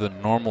back into the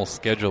normal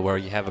schedule where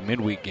you have a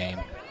midweek game.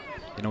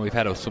 You know, we've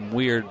had some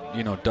weird,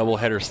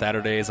 doubleheader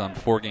Saturdays on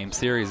 4-game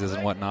series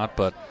and whatnot,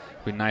 but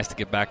it'd be nice to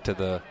get back to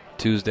the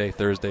Tuesday,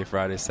 Thursday,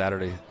 Friday,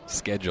 Saturday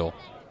schedule.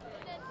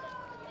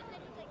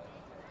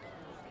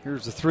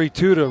 Here's the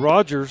 3-2 to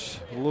Rogers.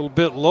 A little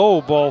bit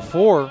low, ball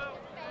 4.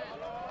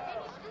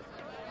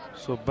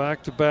 So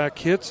back-to-back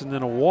hits and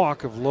then a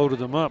walk have loaded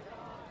them up.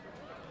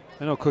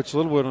 I know Coach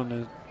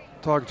Littlewood,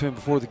 talking to him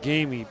before the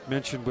game, he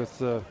mentioned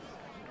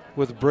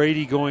with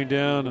Brady going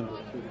down and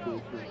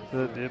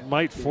that it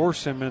might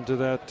force him into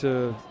that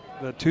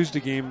Tuesday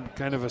game,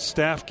 kind of a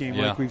staff game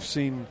like we've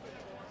seen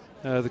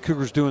the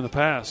Cougars do in the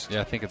past. Yeah,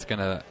 I think it's going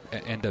to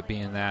end up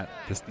being that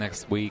this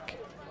next week.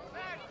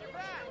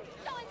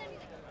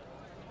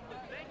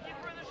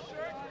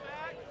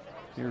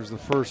 Here's the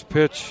first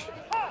pitch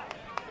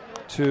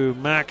to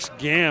Max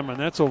Gamm, and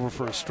that's over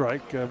for a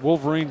strike.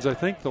 Wolverines, I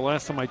think the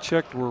last time I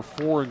checked, were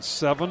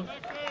 4-7.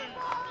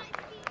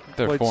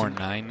 They're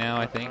 4-9 now,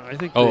 I think.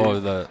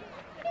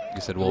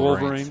 You said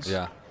Wolverines.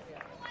 Yeah.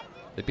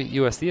 They beat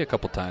USC a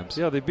couple times.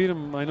 Yeah, they beat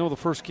them. I know the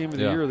first game of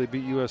the year they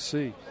beat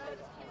USC.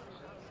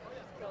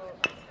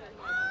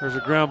 There's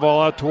a ground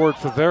ball out toward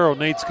Favero.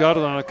 Nate's got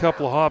it on a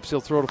couple of hops.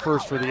 He'll throw to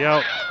first for the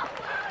out.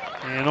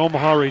 And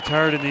Omaha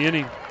retired in the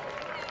inning.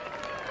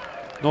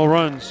 No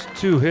runs,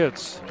 2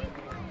 hits,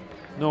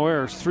 no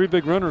errors. 3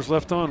 big runners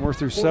left on. We're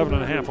through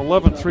 7.5.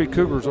 11-3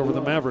 Cougars over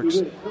the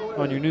Mavericks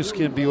on your new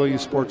skin BYU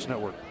Sports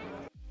Network.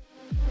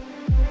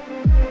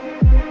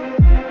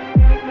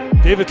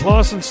 David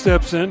Clausen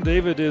steps in.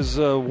 David is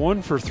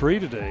 1 for 3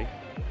 today.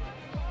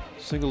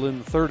 Single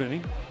in the 3rd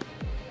inning.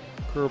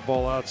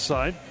 Curveball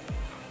outside.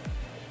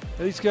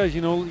 These guys,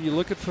 you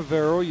look at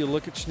Favero, you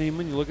look at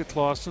Schneemann, you look at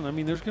Clausen. I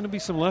mean, there's going to be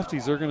some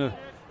lefties they're going to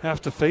have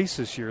to face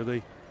this year.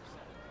 They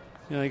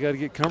got to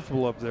get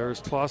comfortable up there as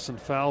Clausen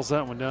fouls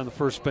that one down the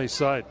first base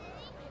side.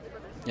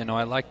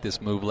 I like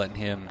this move, letting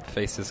him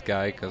face this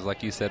guy, because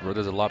like you said,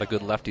 there's a lot of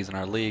good lefties in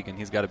our league, and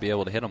he's got to be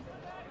able to hit them.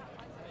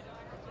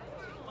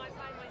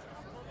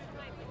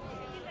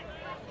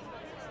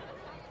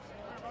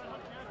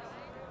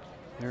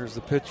 There's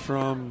the pitch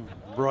from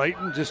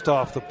Brighton, just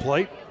off the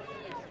plate.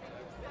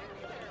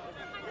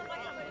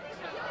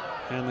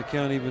 And the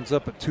count evens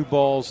up at 2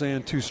 balls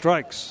and 2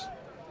 strikes.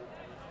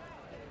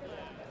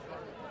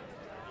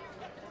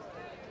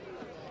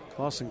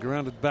 Clausen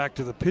grounded back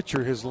to the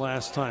pitcher his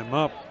last time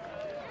up.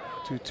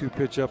 2-2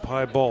 pitch up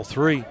high, ball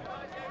 3.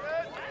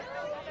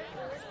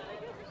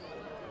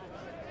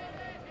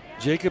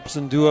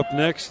 Jacobson due up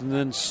next, and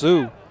then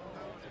Sue.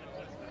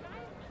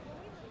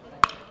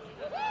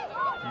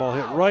 Ball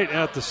hit right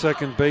at the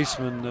second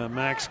baseman,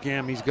 Max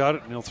Gamm. He's got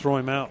it, and he'll throw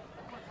him out.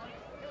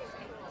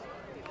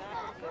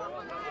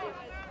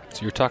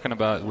 So you're talking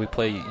about we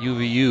play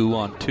UVU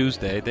on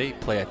Tuesday. They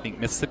play, I think,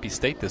 Mississippi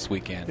State this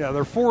weekend. Yeah,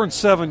 they're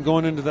 4-7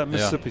 going into that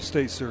Mississippi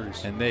State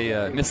series. And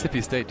they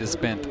Mississippi State just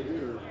spent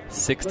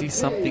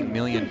 $60-something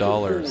million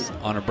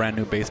on a brand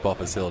new baseball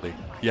facility.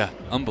 Yeah,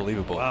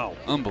 unbelievable. Wow,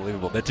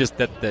 unbelievable. That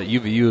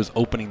UVU is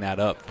opening that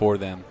up for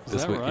them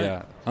this week. Right?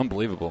 Yeah,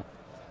 unbelievable.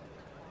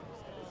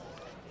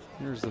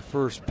 Here's the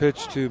first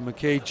pitch to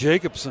McKay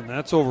Jacobson.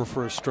 That's over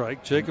for a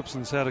strike.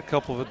 Jacobson's had a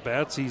couple of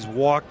at-bats. He's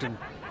walked and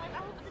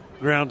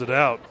grounded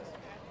out.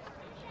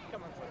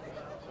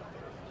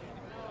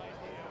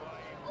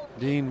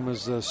 Dean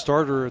was the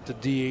starter at the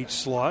DH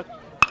slot.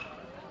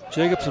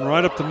 Jacobson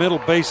right up the middle,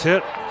 base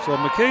hit. So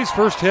McKay's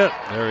first hit.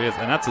 There he is,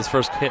 and that's his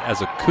first hit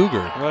as a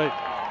Cougar. Right.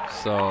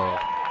 So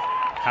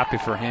happy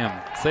for him.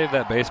 Save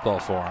that baseball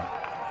for him.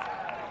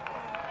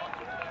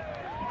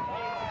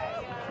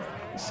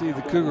 See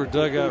the Cougar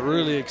dugout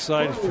really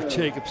excited for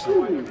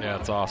Jacobson. Yeah,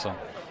 it's awesome.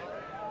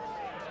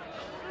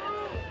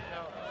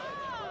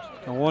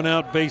 A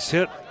 1-out base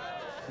hit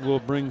will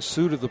bring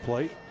Sue to the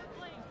plate.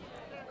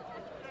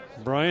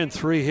 Brian,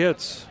 3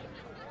 hits.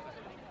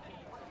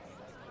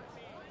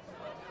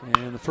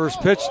 And the first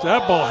pitch,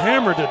 that ball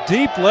hammered to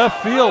deep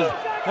left field.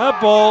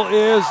 That ball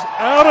is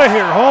out of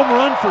here. Home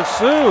run for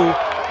Sue.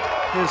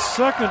 His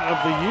second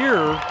of the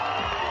year.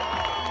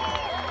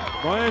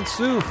 Brian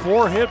Sue,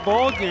 4-hit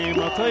ball game.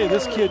 I'll tell you,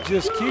 this kid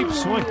just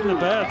keeps swinging the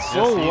bat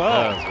so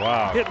well. Does.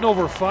 Wow. Hitting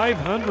over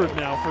 500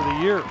 now for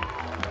the year.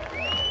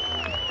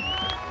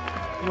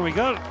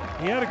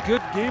 He had a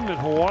good game at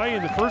Hawaii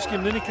in the first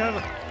game. Then he kind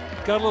of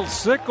got a little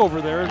sick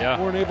over there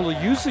and weren't able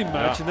to use him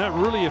much, and that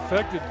really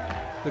affected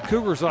the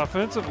Cougars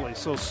offensively.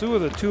 So Sue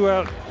with a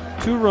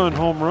 2-run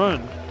home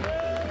run.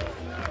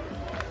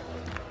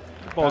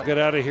 Ball got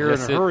out of here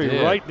in a hurry,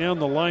 right down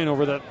the line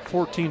over that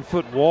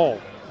 14-foot wall.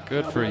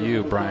 Good for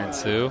you, Brian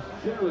Sue.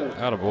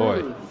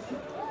 Attaboy.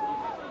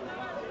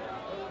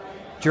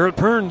 Jarrett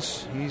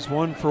Perns, he's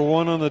 1 for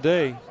 1 on the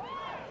day.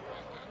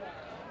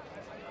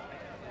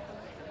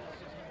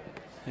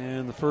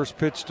 And the first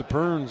pitch to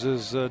Perns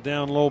is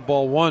down low,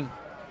 ball 1.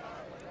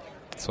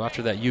 So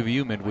after that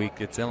UVU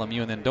midweek, it's LMU,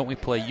 and then don't we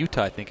play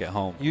Utah, I think, at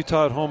home?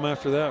 Utah at home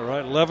after that,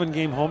 right?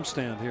 11-game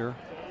homestand here.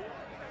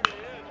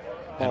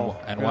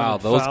 And wow,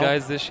 those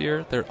guys this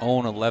year, they're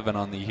 0-11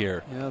 on the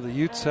year. Yeah, the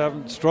Utes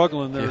haven't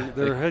struggling.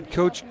 Their head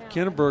coach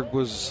Kinneberg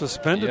was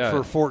suspended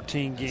for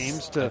 14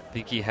 games. I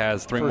think he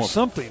has three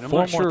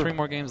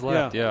more games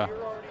left. Yeah.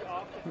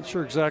 Not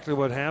sure exactly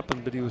what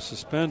happened, but he was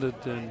suspended,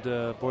 and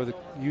boy, the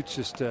Utes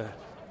just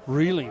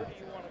reeling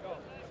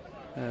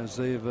as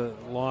they've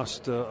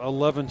lost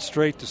 11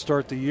 straight to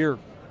start the year.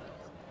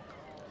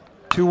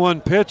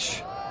 2-1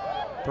 pitch.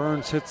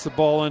 Burns hits the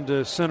ball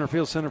into center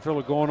field. Center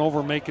fielder going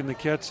over, making the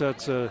catch.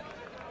 That's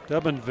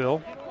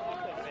Dubinville.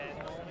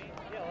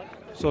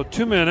 So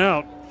 2 men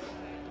out,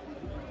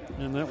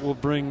 and that will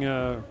bring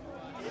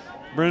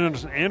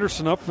Brent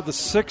Anderson up for the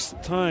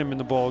 6th time in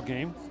the ball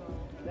game.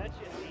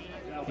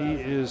 He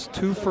is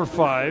 2 for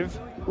 5.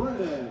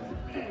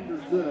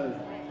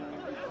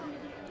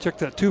 Check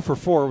that 2 for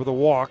 4 with a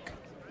walk.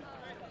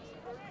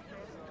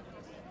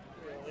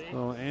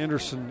 So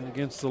Anderson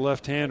against the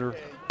left-hander.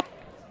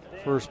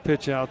 First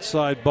pitch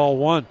outside, ball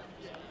 1.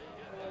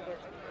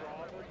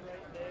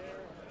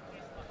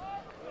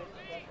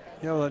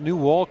 Yeah, with that new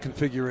wall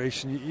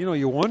configuration,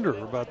 you wonder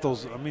about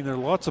those. I mean, there are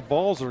lots of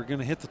balls that are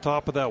going to hit the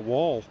top of that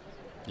wall.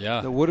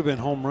 Yeah. That would have been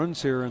home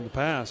runs here in the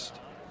past.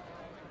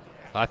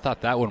 I thought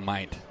that one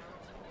might.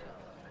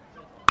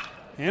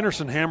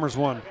 Anderson hammers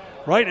one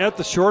right at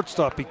the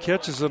shortstop. He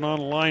catches it on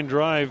a line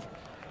drive,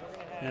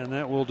 and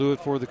that will do it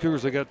for the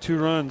Cougars. They got 2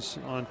 runs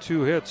on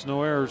 2 hits,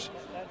 no errors.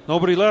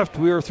 Nobody left.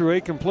 We are through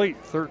 8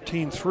 complete.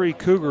 13-3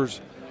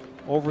 Cougars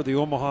over the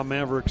Omaha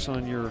Mavericks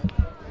on your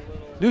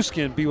new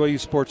skin BYU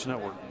Sports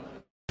Network.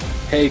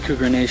 Hey,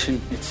 Cougar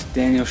Nation. It's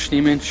Daniel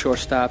Schneeman,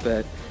 shortstop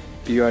at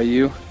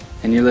BYU,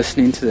 and you're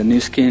listening to the new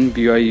skin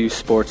BYU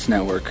Sports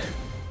Network.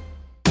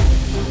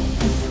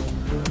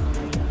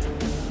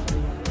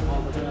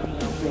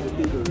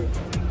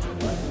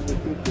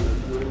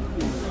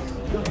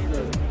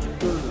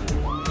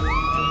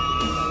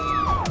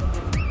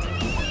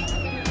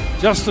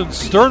 Justin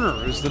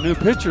Sterner is the new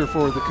pitcher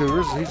for the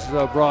Cougars. He's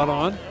brought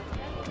on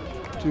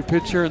to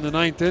pitch here in the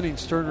 9th inning.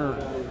 Sterner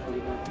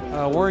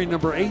wearing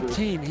number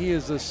 18. He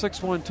is a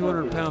 6'1",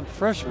 200-pound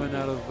freshman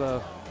out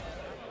of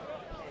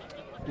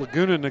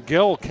Laguna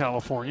Niguel,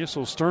 California.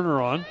 So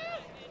Sterner on.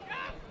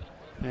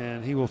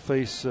 And he will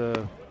face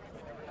the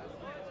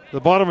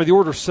bottom of the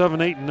order, 7,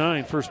 8, and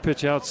 9. First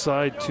pitch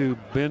outside to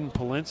Ben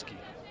Polinsky.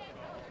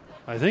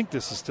 I think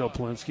this is still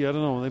Polinsky. I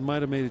don't know. They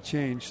might have made a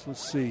change.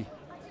 Let's see.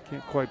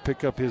 Can't quite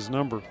pick up his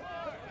number.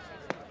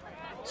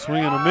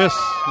 Swing and a miss.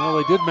 Well,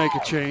 they did make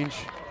a change.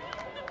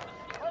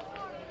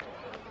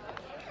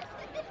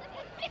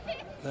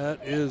 That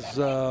is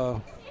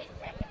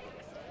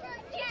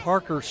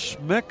Parker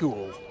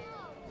Schmeckle.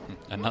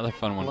 Another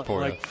fun one for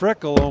you. Like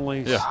Freckle,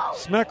 only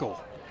Smeckle.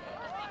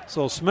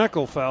 So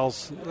Smeckle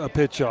fouls a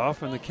pitch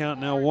off, and the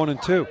count now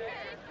 1-2.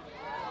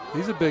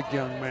 He's a big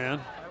young man.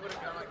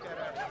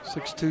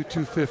 6'2",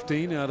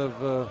 215 out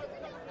of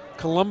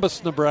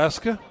Columbus,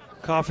 Nebraska.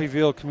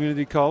 Coffeyville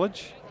Community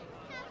College.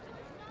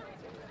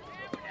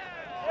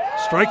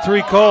 Strike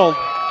 3 called.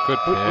 Good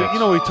pitch.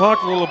 We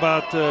talked a little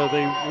about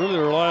they really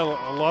rely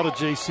a lot of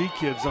JC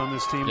kids on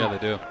this team. Yeah, they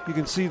do. You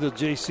can see the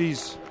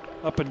JCs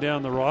up and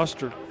down the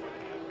roster.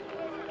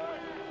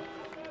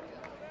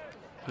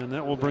 And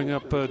that will bring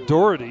up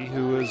Doherty,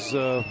 who is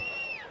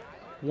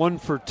 1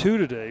 for 2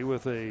 today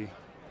with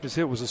his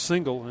hit was a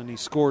single, and he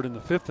scored in the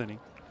 5th inning.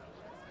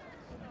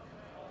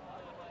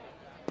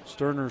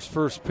 Sterner's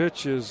first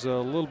pitch is a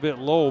little bit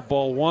low,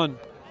 ball 1.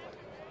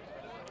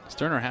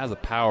 Sterner has a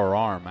power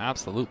arm,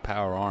 absolute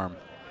power arm.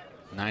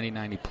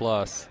 90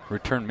 plus,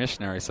 return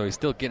missionary, so he's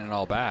still getting it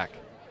all back.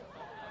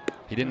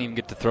 He didn't even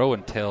get to throw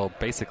until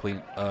basically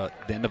the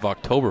end of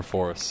October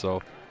for us.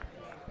 So,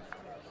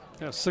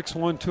 yeah,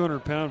 6'1",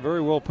 200-pound,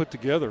 very well put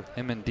together.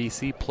 Him and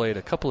DC played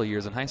a couple of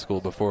years in high school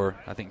before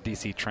I think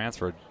DC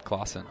transferred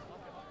Clausen.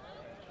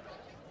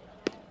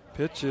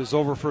 Pitch is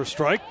over for a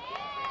strike.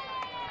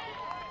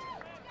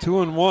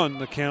 2-1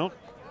 the count.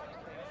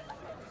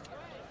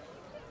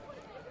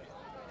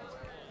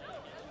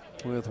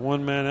 With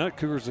 1 man out,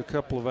 Cougars a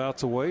couple of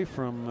outs away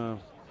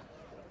from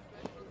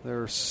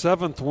their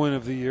 7th win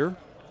of the year.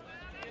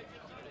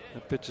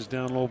 That pitch is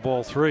down low,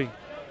 ball 3.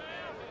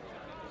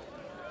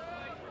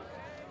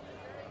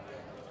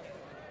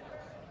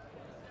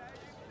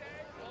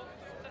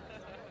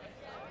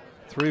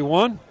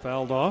 (3-1)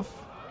 fouled off.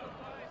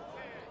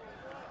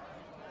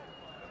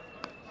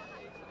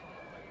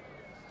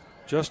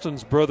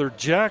 Justin's brother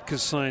Jack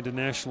has signed a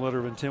national letter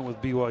of intent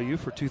with BYU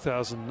for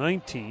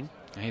 2019.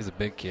 He's a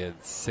big kid,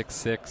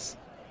 6'6",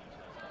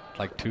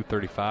 like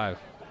 235.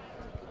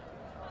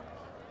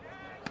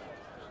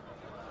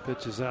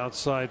 Pitch is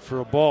outside for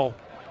a ball.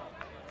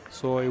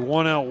 So a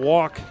 1-out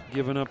walk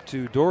given up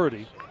to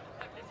Doherty.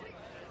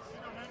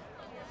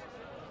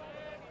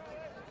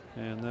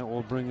 And that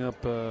will bring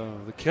up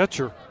the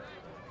catcher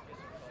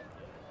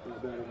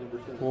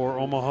for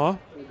Omaha.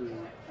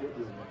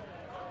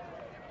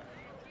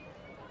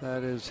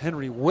 That is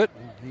Henry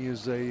Witten. He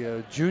is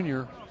a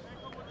junior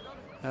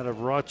out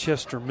of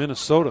Rochester,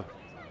 Minnesota.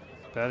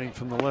 Batting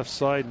from the left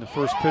side, and the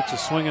first pitch is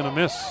swing and a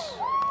miss.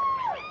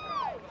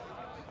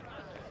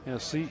 Yeah,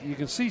 see, you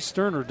can see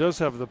Sterner does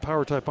have the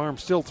power type arm,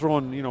 still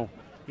throwing,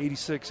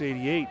 86,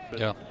 88. But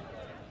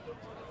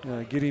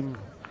yeah.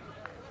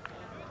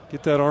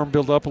 Get that arm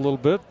built up a little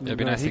bit. And, it'd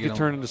be nice he could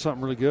turn into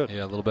something really good.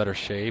 Yeah, a little better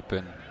shape.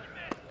 And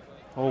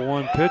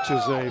 0-1 pitch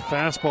is a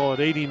fastball at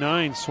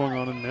 89, swung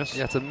on and missed.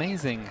 Yeah, it's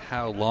amazing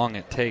how long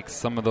it takes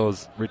some of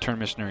those return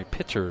missionary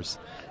pitchers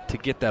to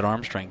get that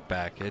arm strength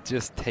back. It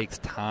just takes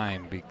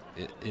time.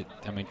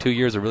 2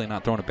 years of really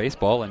not throwing a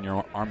baseball, and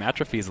your arm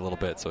atrophies a little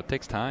bit, so it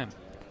takes time.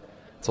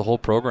 It's a whole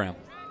program.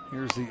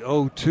 Here's the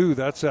 0-2.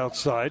 That's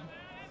outside.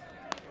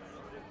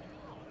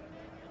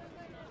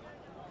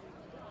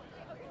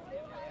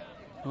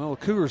 Well, the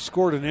Cougars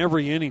scored in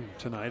every inning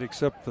tonight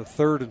except the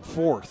third and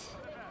fourth.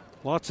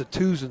 Lots of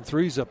 2s and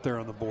 3s up there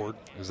on the board.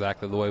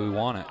 Exactly the way we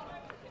want it.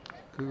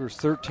 Cougars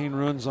 13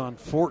 runs on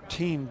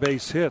 14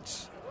 base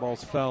hits.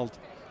 Ball's fouled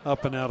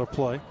up and out of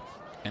play.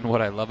 And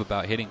what I love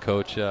about hitting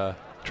coach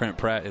Trent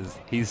Pratt is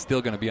he's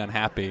still going to be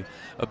unhappy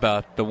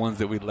about the ones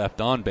that we left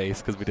on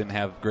base because we didn't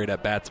have great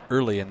at-bats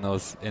early in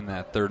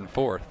that third and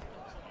fourth.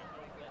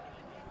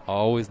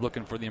 Always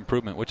looking for the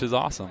improvement, which is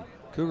awesome.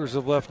 Cougars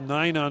have left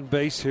 9 on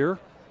base here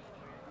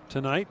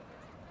tonight,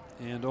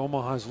 and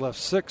Omaha's left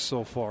 6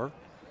 so far.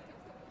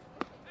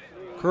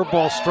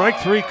 Curveball, strike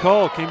 3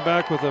 call, came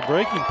back with a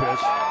breaking pitch.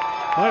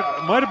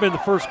 Might have been the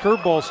first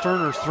curveball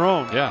Sterner's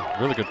thrown. Yeah,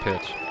 really good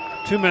pitch.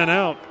 2 men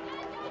out.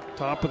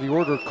 Top of the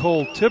order,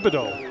 Cole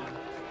Thibodeau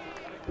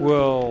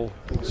will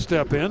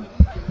step in.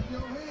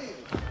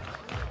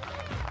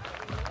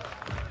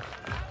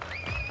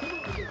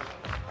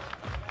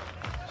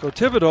 So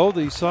Thibodeau,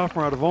 the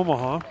sophomore out of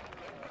Omaha,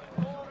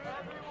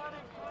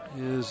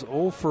 is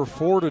 0 for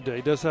 4 today.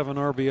 Does have an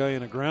RBI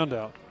and a ground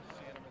out.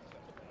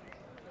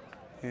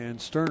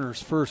 And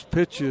Sterner's first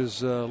pitch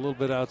is a little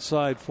bit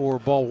outside for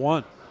ball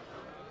 1.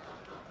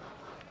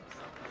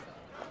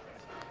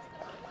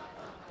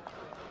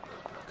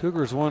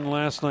 Cougars won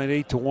last night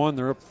 8-1.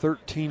 They're up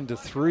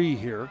 13-3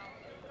 here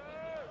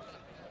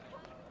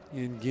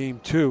in game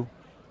 2.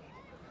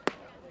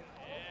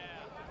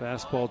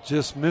 Fastball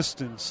just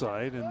missed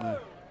inside, and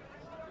the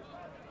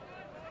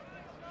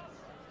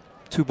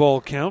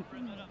 2-ball count.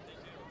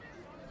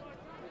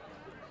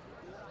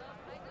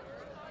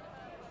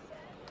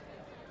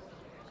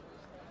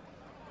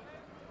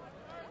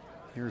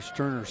 Here's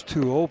Sterner's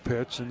 2-0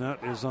 pitch, and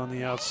that is on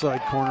the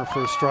outside corner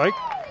for a strike.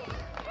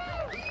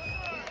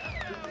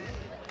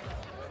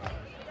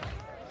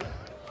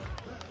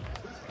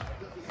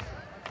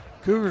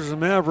 Cougars and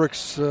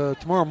Mavericks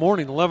tomorrow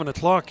morning, 11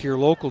 o'clock here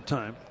local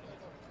time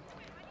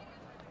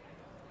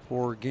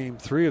for game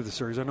 3 of the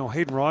series. I know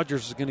Hayden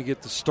Rogers is going to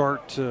get the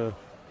start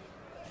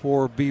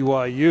for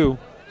BYU.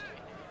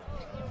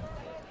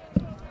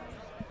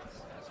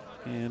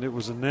 And it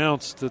was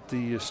announced that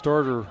the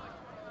starter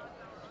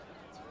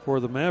for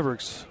the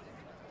Mavericks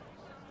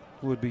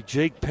would be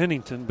Jake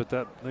Pennington, but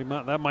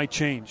that might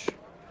change.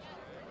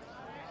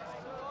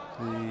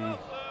 The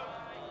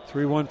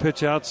 3-1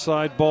 pitch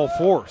outside, ball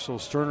 4. So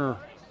Sterner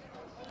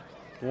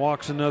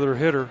walks another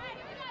hitter.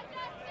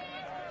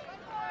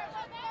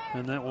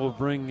 And that will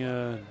bring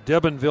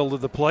Debenville to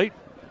the plate.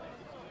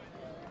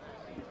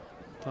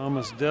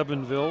 Thomas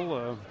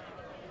Debenville,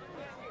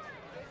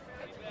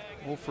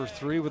 0 for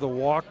 3 with a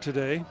walk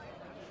today.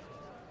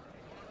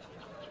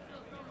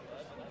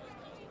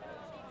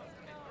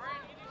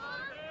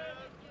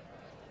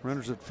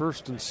 Runners at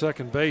first and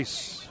second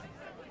base.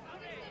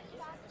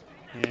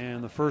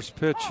 And the first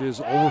pitch is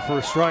over for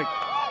a strike.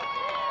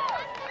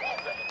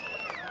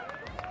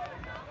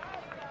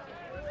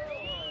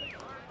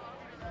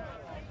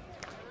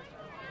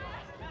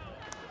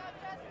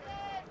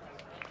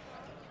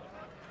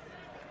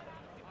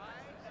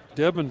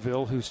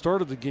 Debenville, who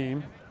started the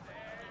game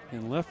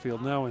in left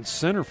field, now in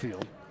center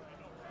field.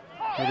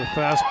 With a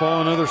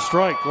fastball, another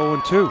strike,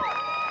 0-2.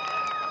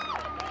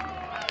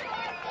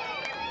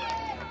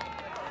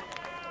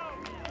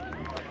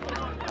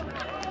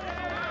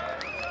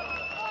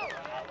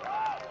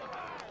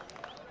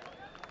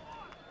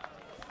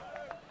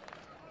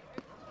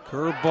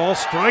 Curveball,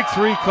 strike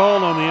 3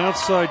 called on the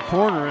outside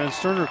corner, and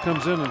Sterner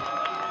comes in and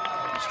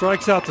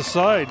strikes out the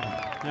side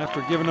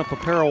after giving up a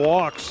pair of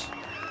walks.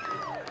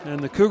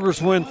 And the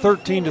Cougars win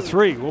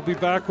 13-3. We'll be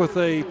back with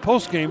a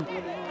postgame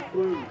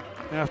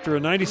after a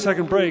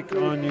 90-second break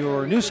on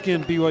your new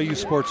skin BYU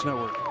Sports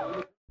Network.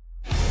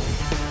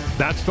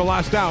 That's the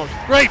last out.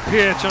 Great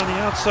pitch on the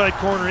outside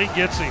corner. He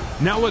gets him.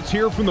 Now let's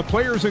hear from the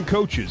players and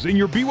coaches in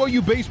your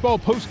BYU Baseball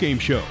postgame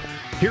show.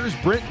 Here's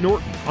Brent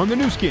Norton on the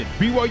new skin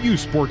BYU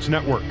Sports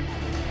Network.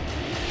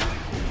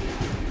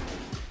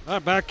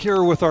 Back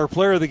here with our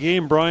player of the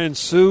game, Brian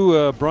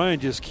Sue.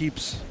 Brian just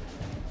keeps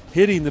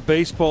hitting the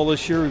baseball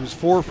this year. He was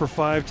 4 for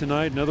 5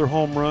 tonight, another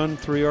home run,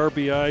 3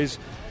 RBIs.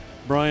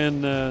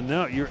 Brian,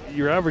 now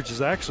your average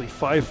is actually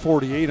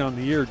 548 on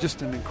the year.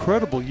 Just an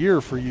incredible year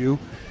for you.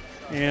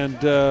 And,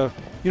 I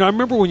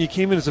remember when you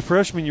came in as a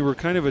freshman, you were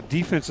kind of a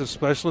defensive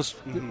specialist,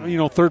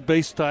 third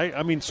base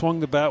tight. Swung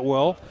the bat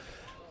well.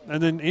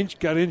 And then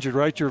got injured,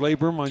 right? Your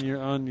labrum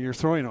on your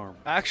throwing arm.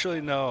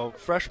 Actually, no.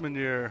 Freshman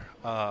year,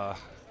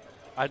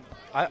 I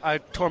I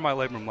tore my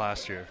labrum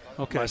last year.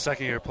 Okay. My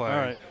second year playing.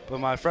 All right. But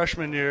my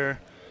freshman year,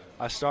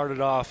 I started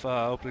off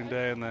opening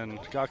day and then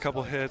got a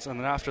couple hits, and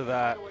then after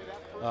that,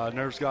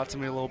 nerves got to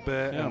me a little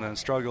bit and then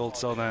struggled.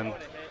 So then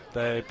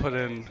they put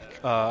in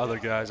other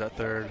guys at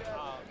third,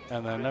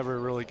 and then never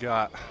really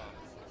got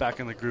back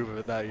in the groove of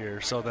it that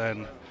year. So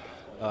then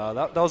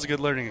that was a good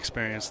learning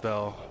experience,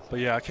 though. But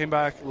yeah, I came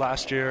back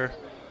last year,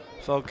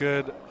 felt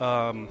good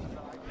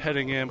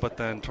heading in, but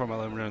then tore my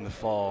labrum in the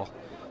fall.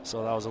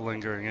 So that was a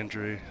lingering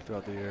injury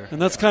throughout the year.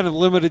 And that's kind of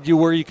limited you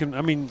where you can.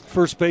 I mean,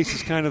 first base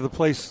is kind of the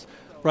place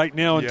right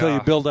now until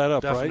you build that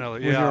up, definitely,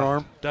 right? With your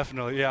arm?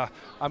 Definitely, yeah.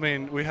 I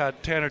mean, we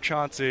had Tanner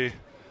Chauncey,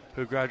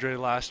 who graduated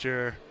last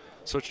year,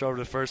 switched over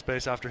to first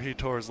base after he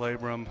tore his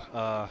labrum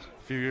a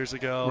few years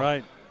ago.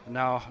 Right.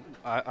 Now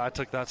I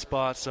took that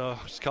spot, so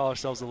just call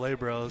ourselves the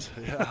Labros.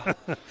 Yeah.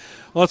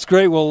 Well, that's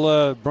great.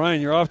 Well, Brian,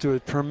 you're off to a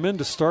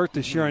tremendous start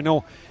this year. I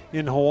know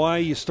in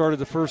Hawaii you started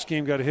the first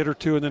game, got a hit or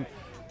two, and then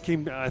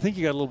I think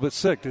you got a little bit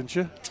sick, didn't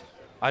you?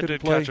 I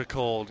did catch a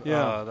cold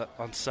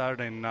on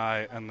Saturday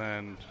night, and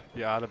then I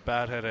had a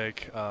bad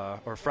headache,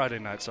 or Friday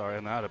night, sorry,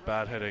 and I had a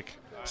bad headache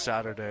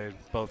Saturday,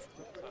 both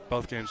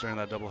games during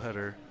that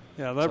doubleheader.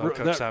 Yeah,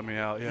 that sat me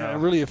out. Yeah, it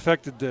really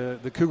affected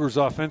the Cougars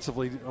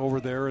offensively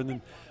over there, and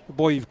then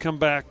boy, you've come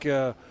back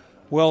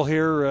well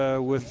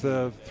here with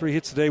 3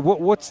 hits a day.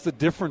 What's the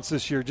difference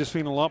this year? Just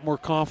feeling a lot more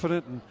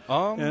confident,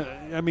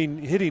 and I mean,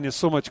 hitting is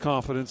so much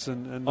confidence,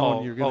 and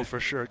knowing you're going to. Oh,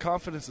 for sure,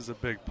 confidence is a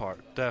big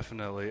part,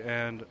 definitely,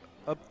 and.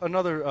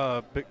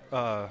 Another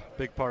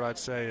big part I'd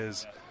say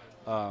is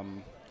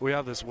we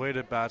have this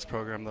weighted bats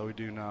program that we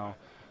do now.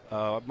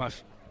 My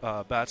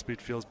bat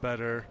speed feels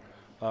better.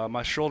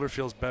 My shoulder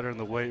feels better in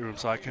the weight room,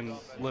 so I can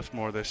lift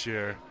more this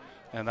year,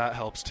 and that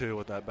helps too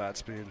with that bat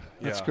speed.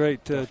 That's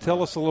great.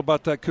 Tell us a little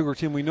about that Cougar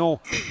team. We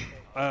know,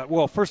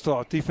 well, first of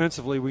all,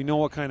 defensively, we know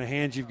what kind of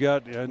hands you've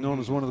got, known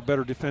as one of the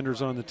better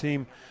defenders on the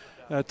team.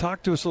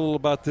 Talk to us a little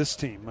about this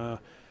team.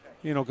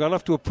 Got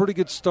off to a pretty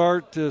good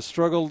start,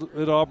 struggled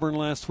at Auburn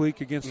last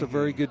week against a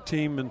very good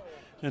team,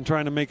 and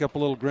trying to make up a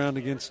little ground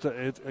against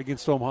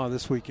Omaha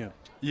this weekend.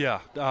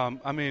 Yeah,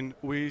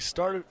 we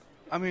started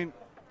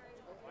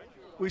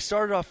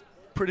off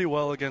pretty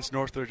well against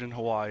Northridge in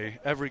Hawaii.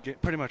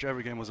 Pretty much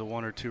every game was a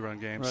 1 or 2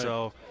 run game. Right.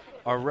 So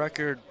our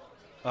record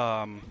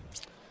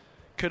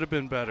could have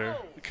been better.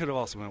 It could have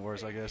also been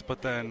worse, I guess.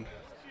 But then,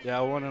 we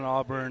won in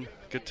Auburn.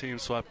 Good team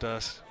swept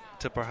us.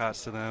 Tip our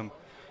hats to them.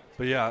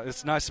 But yeah,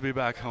 it's nice to be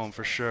back home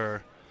for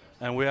sure.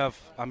 And we have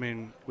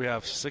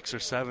 6 or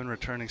 7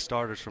 returning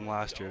starters from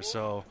last year,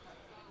 so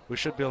we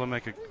should be able to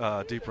make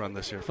a deep run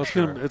this year for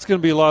sure. It's going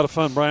to be a lot of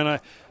fun, Brian.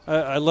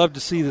 I love to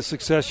see the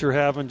success you're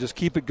having. Just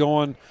keep it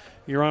going.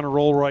 You're on a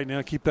roll right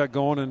now. Keep that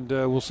going, and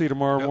we'll see you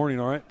tomorrow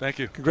morning, all right? Thank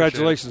you.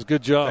 Congratulations.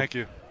 Good job. Thank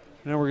you.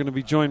 Now we're going to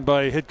be joined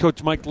by head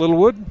coach Mike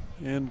Littlewood.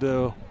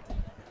 And,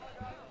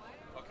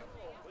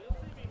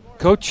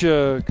 Coach,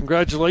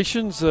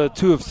 congratulations,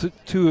 2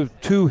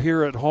 of 2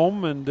 here at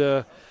home, and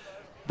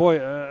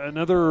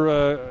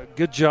another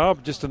good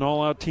job, just an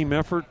all-out team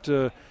effort.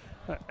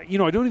 I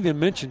don't even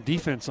mention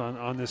defense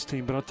on this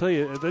team, but I'll tell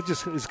you, that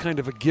just is kind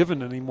of a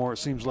given anymore, it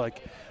seems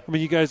like. I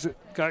mean, you guys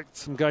got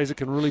some guys that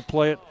can really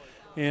play it,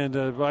 and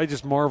I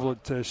just marvel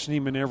at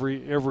Schneemann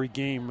every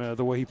game,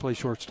 the way he plays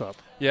shortstop.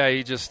 Yeah,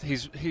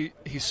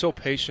 he's so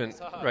patient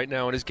right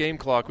now. In his game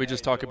clock, we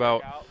just talk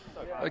about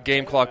a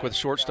game clock with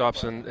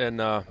shortstops, and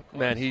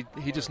man,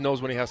 he just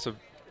knows when he has to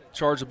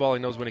charge the ball. He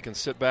knows when he can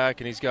sit back,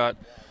 and he's got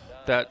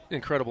that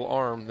incredible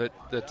arm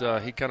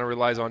that he kind of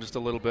relies on just a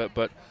little bit.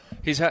 But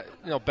he's had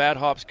bad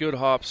hops, good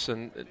hops,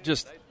 and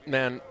just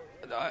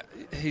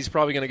he's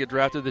probably going to get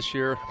drafted this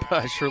year.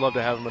 But I sure love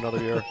to have him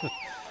another year.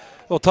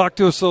 Well, talk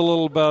to us a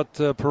little about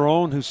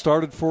Perone, who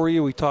started for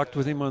you. We talked to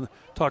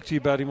you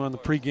about him on the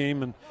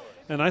pregame,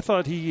 and I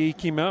thought he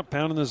came out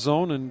pounding the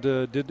zone and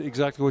did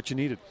exactly what you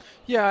needed.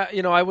 Yeah,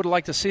 I would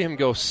like to see him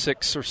go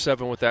 6 or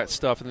 7 with that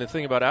stuff. And the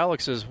thing about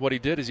Alex is what he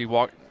did is he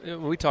walked.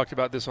 We talked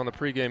about this on the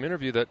pregame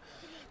interview, that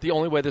the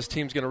only way this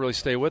team's going to really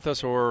stay with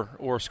us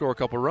or score a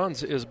couple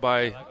runs is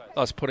by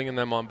us putting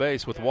them on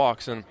base with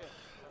walks. And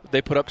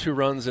they put up 2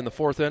 runs in the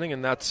 4th inning,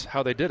 and that's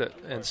how they did it.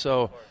 And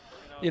so,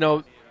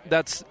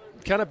 that's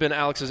kind of been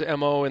Alex's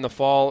MO in the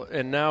fall,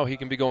 and now he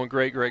can be going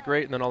great,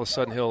 and then all of a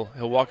sudden he'll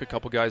walk a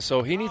couple guys.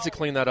 So he needs to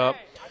clean that up.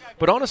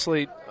 But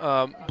honestly,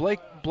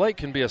 Blake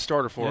can be a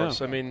starter for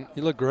us. I mean,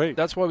 he looked great.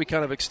 That's why we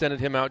kind of extended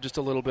him out just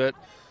a little bit.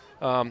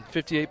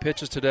 58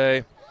 pitches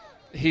today.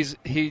 He's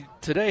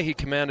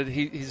commanded.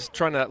 He's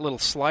trying that little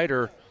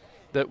slider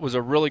that was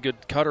a really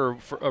good cutter,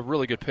 for a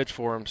really good pitch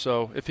for him.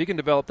 So if he can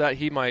develop that,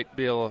 he might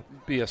be able to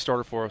be a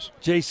starter for us.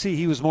 JC,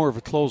 he was more of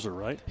a closer,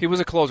 right? He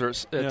was a closer at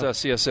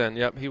CSN.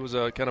 Yep, he was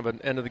a kind of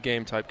an end of the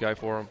game type guy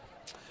for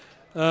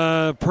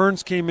him.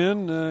 Perns came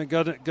in,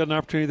 got an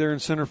opportunity there in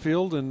center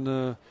field,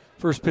 and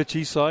first pitch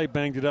he saw, he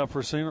banged it out for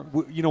a center.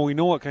 We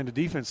know what kind of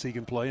defense he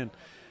can play,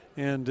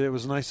 and it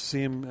was nice to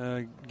see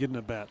him getting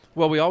a bat.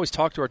 Well, we always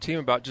talk to our team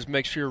about just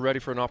make sure you're ready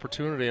for an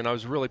opportunity, and I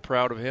was really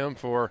proud of him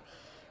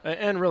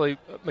and really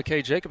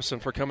McKay Jacobson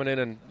for coming in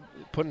and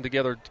putting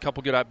together a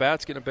couple good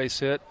at-bats, getting a base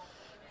hit.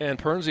 and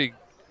Pernsey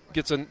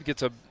gets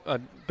a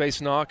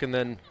base knock and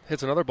then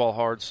hits another ball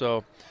hard.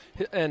 So,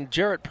 and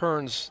Jarrett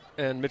Perns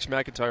and Mitch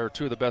McIntyre are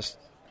two of the best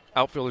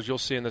outfielders you'll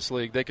see in this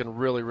league. They can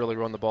really, really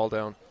run the ball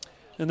down.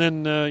 And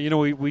then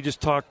we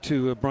just talked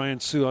to Brian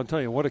Sue. I'll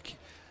tell you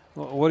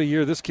what a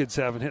year this kid's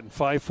having, hitting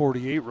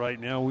 .548 right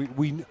now.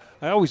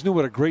 I always knew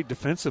what a great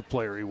defensive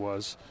player he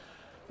was.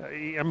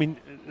 I mean,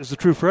 as a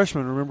true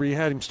freshman, remember you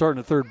had him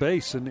starting at third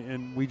base,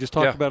 and we just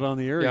talked about it on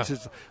the air. Yeah. He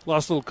says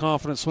lost a little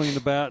confidence swinging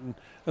the bat, and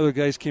other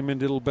guys came in,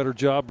 did a little better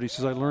job. But he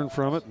says I learned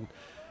from it,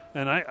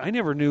 and I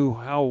never knew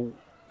how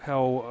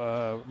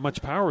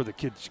much power the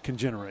kid can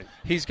generate.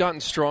 He's gotten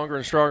stronger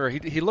and stronger.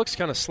 He looks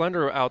kind of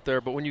slender out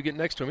there, but when you get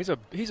next to him,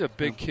 he's a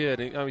big kid.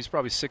 He's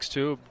probably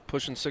 6'2",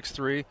 pushing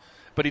 6'3",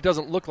 but he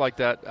doesn't look like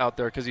that out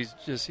there because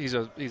he's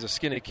a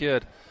skinny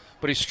kid.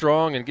 But he's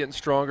strong and getting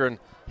stronger, and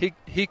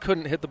he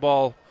couldn't hit the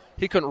ball.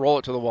 He couldn't roll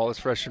it to the wall his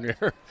freshman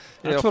year.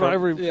 That's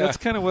That's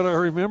kind of what I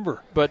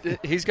remember. But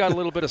he's got a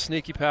little bit of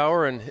sneaky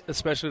power, and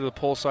especially to the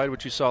pull side,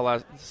 which you saw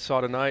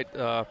tonight.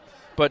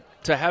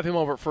 But to have him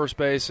over at first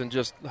base and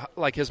just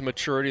like his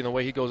maturity and the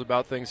way he goes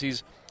about things,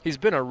 he's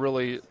been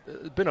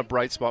a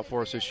bright spot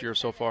for us this year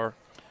so far.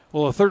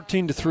 Well, a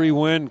 13-3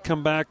 win,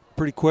 come back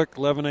pretty quick,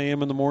 11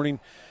 a.m. in the morning.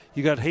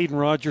 You got Hayden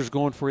Rogers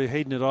going for you.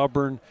 Hayden at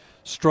Auburn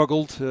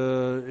struggled.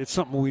 It's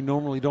something we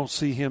normally don't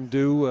see him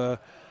do.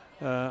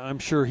 I'm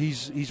sure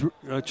he's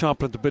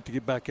chomping at the bit to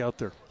get back out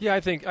there. Yeah,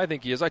 I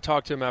think he is. I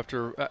talked to him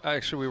after.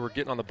 Actually, we were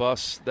getting on the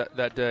bus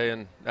that day,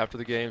 and after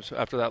the games,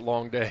 after that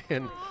long day,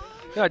 and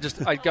yeah,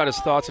 I got his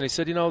thoughts, and he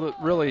said, that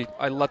really,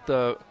 I let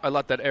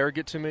that air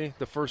get to me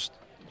the first,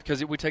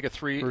 because we take a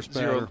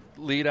 3-0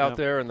 lead out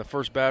there, and the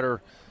first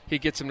batter, he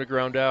gets him to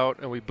ground out,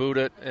 and we boot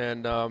it,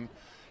 and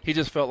he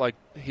just felt like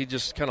he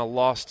just kind of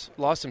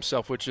lost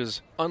himself, which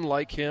is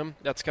unlike him.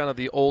 That's kind of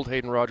the old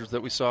Hayden Rogers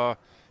that we saw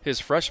his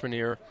freshman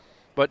year.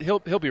 But he'll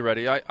be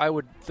ready. I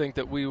would think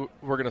that we're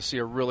going to see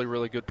a really,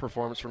 really good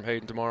performance from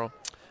Hayden tomorrow.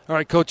 All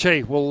right, Coach.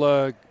 Hey,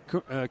 well,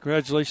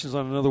 congratulations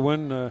on another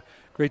win.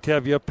 Great to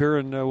have you up here,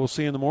 and we'll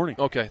see you in the morning.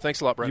 Okay,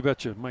 thanks a lot, Brent. You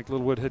betcha. Mike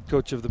Littlewood, head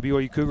coach of the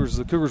BYU Cougars.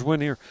 The Cougars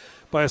win here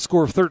by a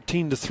score of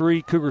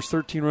 13-3. Cougars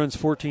 13 runs,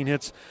 14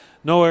 hits,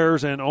 no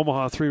errors, and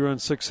Omaha 3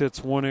 runs, 6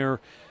 hits, 1 error.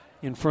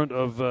 In front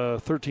of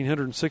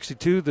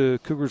 1,362, the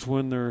Cougars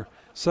win their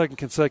second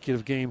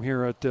consecutive game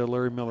here at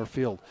Larry Miller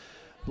Field.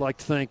 I'd like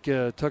to thank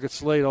Tuckett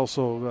Slade,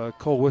 also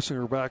Cole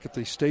Wissinger back at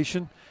the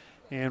station,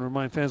 and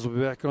remind fans we'll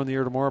be back on the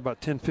air tomorrow about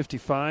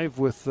 10:55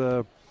 with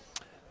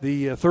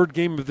the third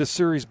game of this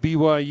series,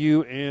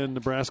 BYU and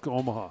Nebraska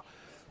Omaha.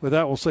 With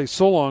that, we'll say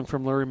so long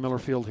from Larry Miller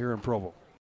Field here in Provo.